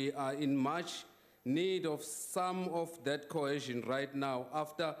nation, we are in much need of some of that cohesion right now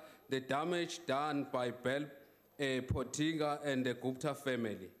after the damage done by Bell, Pottinger, and the Gupta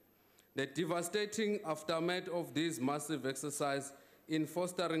family. The devastating aftermath of this massive exercise in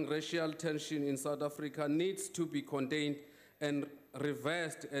fostering racial tension in South Africa needs to be contained and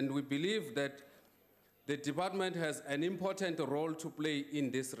reversed, and we believe that the department has an important role to play in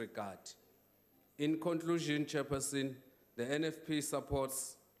this regard. In conclusion, Chairperson, the NFP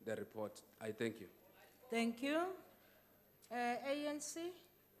supports the report. I thank you. Thank you. ANC,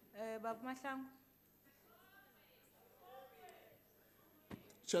 Babu Mahlangu.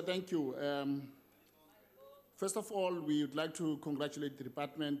 Chair, thank you. First of all, we would like to congratulate the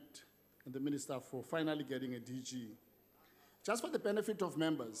department and the minister for finally getting a DG. Just for the benefit of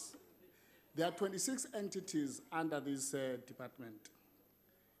members, there are 26 entities under this department.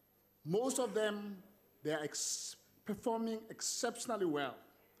 Most of them, they are performing exceptionally well.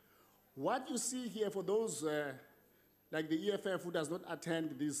 What you see here for those like the EFF who does not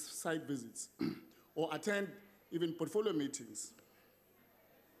attend these site visits or attend even portfolio meetings,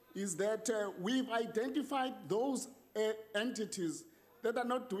 is that we've identified those entities that are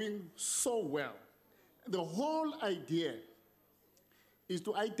not doing so well. The whole idea is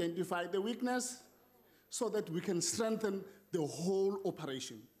to identify the weakness so that we can strengthen the whole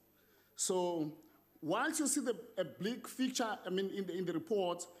operation. So once you see a bleak picture, I mean, in the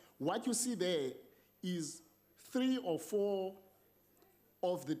report, what you see there is 3 or 4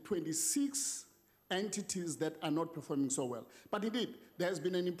 of the 26 entities that are not performing so well. But indeed, there has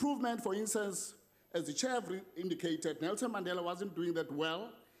been an improvement. For instance, as the chair indicated, Nelson Mandela wasn't doing that well.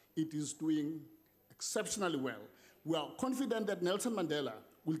 It is doing exceptionally well. We are confident that Nelson Mandela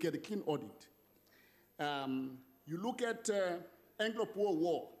will get a clean audit. You look at Anglo-Boer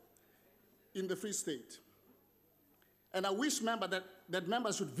War in the Free State, and I wish that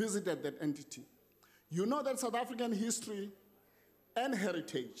members should visit that entity. You know that South African history and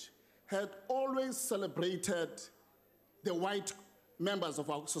heritage had always celebrated the white members of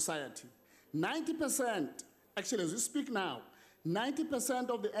our society. 90%, actually as we speak now, 90%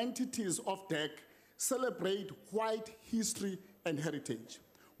 of the entities of DEC celebrate white history and heritage.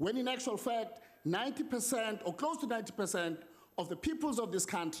 When in actual fact, 90% or close to 90% of the peoples of this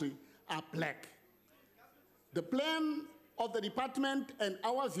country are black. The plan of the department and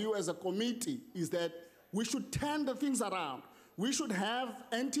our view as a committee is that we should turn the things around. We should have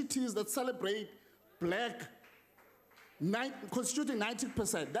entities that celebrate black, constituting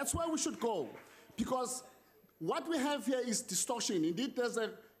 90%. That's where we should go, because what we have here is distortion. Indeed, there's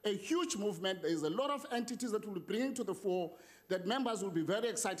a huge movement. There's a lot of entities that will be bringing to the fore that members will be very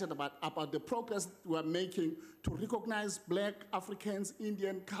excited about the progress we are making to recognize black, Africans,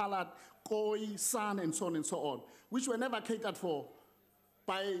 Indian, colored, Khoi, San, and so on and so on, which were never catered for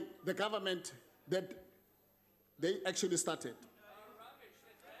by the government that they actually started.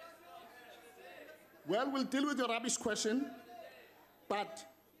 Well, we'll deal with your rubbish question, but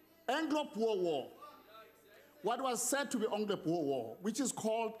Anglo-Boer War, what was said to be Anglo-Boer War, which is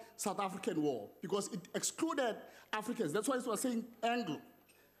called South African War, because it excluded Africans. That's why it was saying Anglo.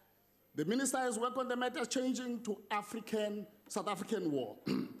 The minister has worked on the matter, changing to South African War.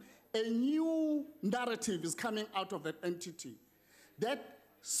 A new narrative is coming out of that entity that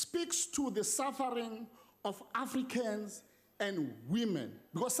speaks to the suffering of Africans and women,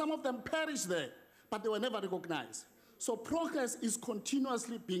 because some of them perished there, but they were never recognized. So progress is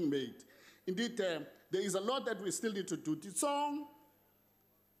continuously being made. Indeed, there is a lot that we still need to do. Ditsong,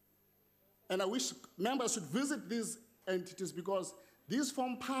 and I wish members should visit these entities because these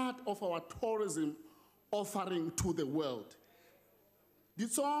form part of our tourism offering to the world.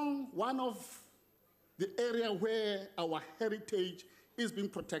 Ditsong, one of the area where our heritage is being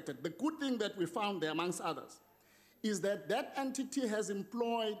protected. The good thing that we found there, amongst others, is that that entity has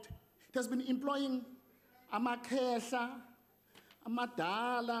been employing amakhehla,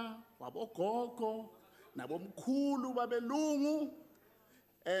 amadala, wabogogo, nabomkhulu, babelungu,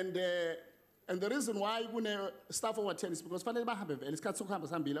 and the reason why staff over 10 is because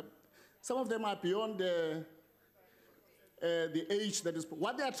some of them are beyond the age that is.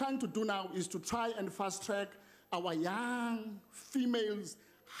 What they are trying to do now is to try and fast track our young females,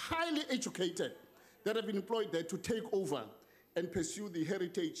 highly educated, that have been employed there to take over and pursue the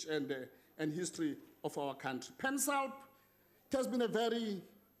heritage and history of our country. PenSouth, it has been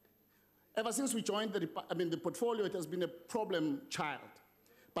ever since we joined the portfolio, it has been a problem child.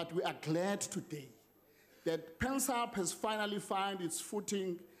 But we are glad today that PenSouth has finally found its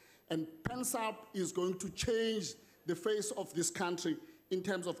footing, and PenSouth is going to change the face of this country in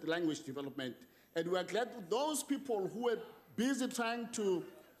terms of the language development. And we are glad that those people who were busy trying to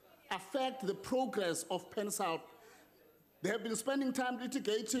affect the progress of PenSouth, they have been spending time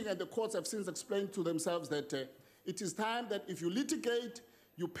litigating, and the courts have since explained to themselves that it is time that if you litigate,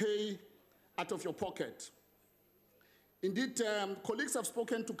 you pay out of your pocket. Indeed, colleagues have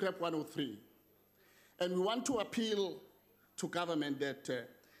spoken to GREP 103, and we want to appeal to government that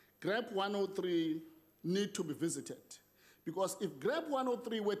GREP 103 need to be visited. Because if GREP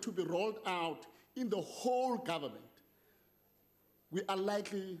 103 were to be rolled out in the whole government, we are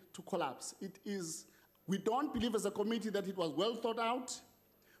likely to collapse. We don't believe as a committee that it was well thought out.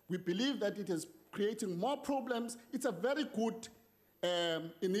 We believe that it is creating more problems. It's a very good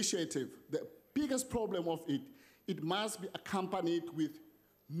initiative. The biggest problem of it must be accompanied with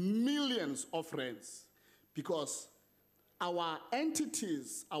millions of rents, because our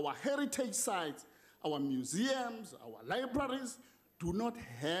entities, our heritage sites, our museums, our libraries do not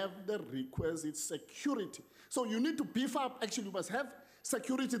have the requisite security. So you need to beef up, actually you must have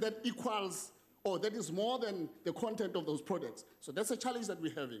security that equals or that is more than the content of those products. So that's a challenge that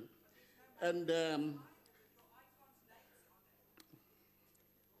we're having. And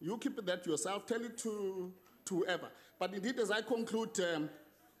you keep that yourself, tell it to whoever. But indeed, as I conclude,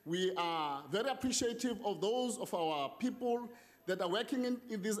 we are very appreciative of those of our people that are working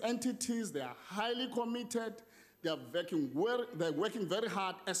in these entities. They are highly committed. They are working very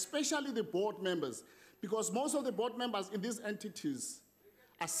hard, especially the board members, because most of the board members in these entities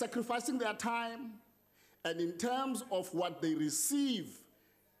are sacrificing their time, and in terms of what they receive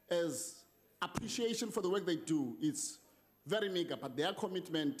as appreciation for the work they do, it's very meager, but their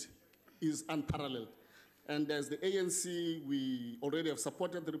commitment is unparalleled. And as the ANC, we already have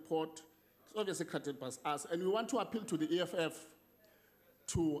supported the report. It's obviously created by us, and we want to appeal to the EFF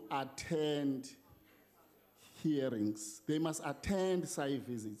to attend hearings. They must attend site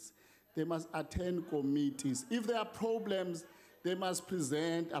visits. They must attend committees. If there are problems, they must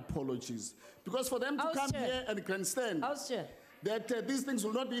present apologies. Because for them to House come Chair. here and grandstand House Chair. that these things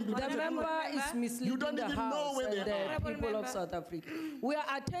will not be The implemented. member is You misleading don't the even know House where and they are. the people of South Africa. We are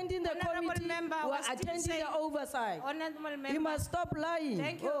attending the Honorable committee, member, we I are was still attending saying- the oversight. Honorable member. You must stop lying.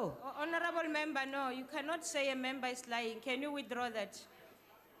 Thank you. Oh. Honorable member, no, you cannot say a member is lying. Can you withdraw that?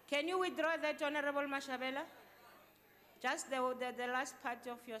 Can you withdraw that, Honorable Mashabela? Just the last part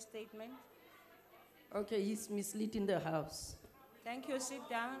of your statement. Okay, he's misleading the House. Thank you, sit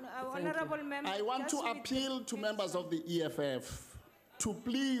down. Thank Honorable you. member. I want to just appeal to members of the EFF to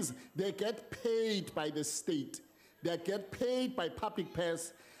please, they get paid by the state. They get paid by public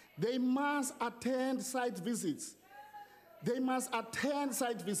purse. They must attend site visits. They must attend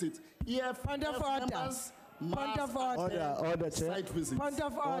site visits. EFF Point of order. members Point of must order. attend Order, Chair. site visits. Point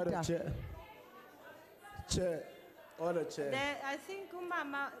of order. Chair. Order, Chair. I think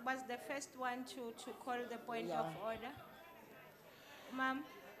Umama was the first one to call the point of order. Ma'am.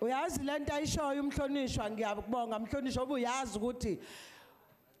 Uyazi lento ayishoyo umhlonishwa ngiyabonga umhlonishwa ubuyazi ukuthi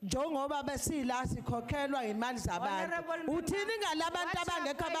njengoba besila sikhokhelwa imali zabantu uthini ngalabantu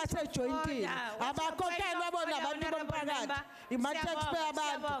abangekho abasejointini abakhokhelwa bona abantu bomphakathi ima-taxpayer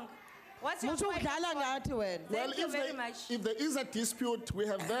abantu muthi ukudlala ngathi wena. Well, if there is a dispute, we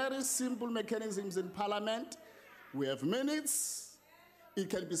have very simple mechanisms in Parliament. We have minutes. It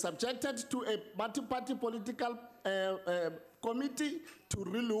can be subjected to a multi-party political committee to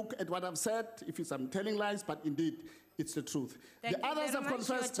relook at what I've said, if I'm telling lies, but indeed, it's the truth. Thank the you others very have much.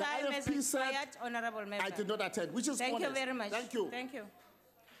 confessed, Your the time has IFP said, expired, Honorable member. I did not attend, which is Thank honest. you very much. Thank you. Thank you.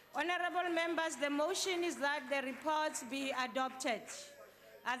 Honorable members, the motion is that the reports be adopted.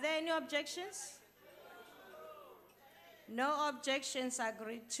 Are there any objections? No objections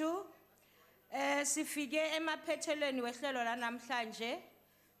agreed to. Sifike emaphethelweni wehlelo lanamhlanje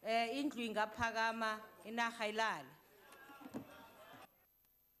indlu ingaphakama inarha ilala.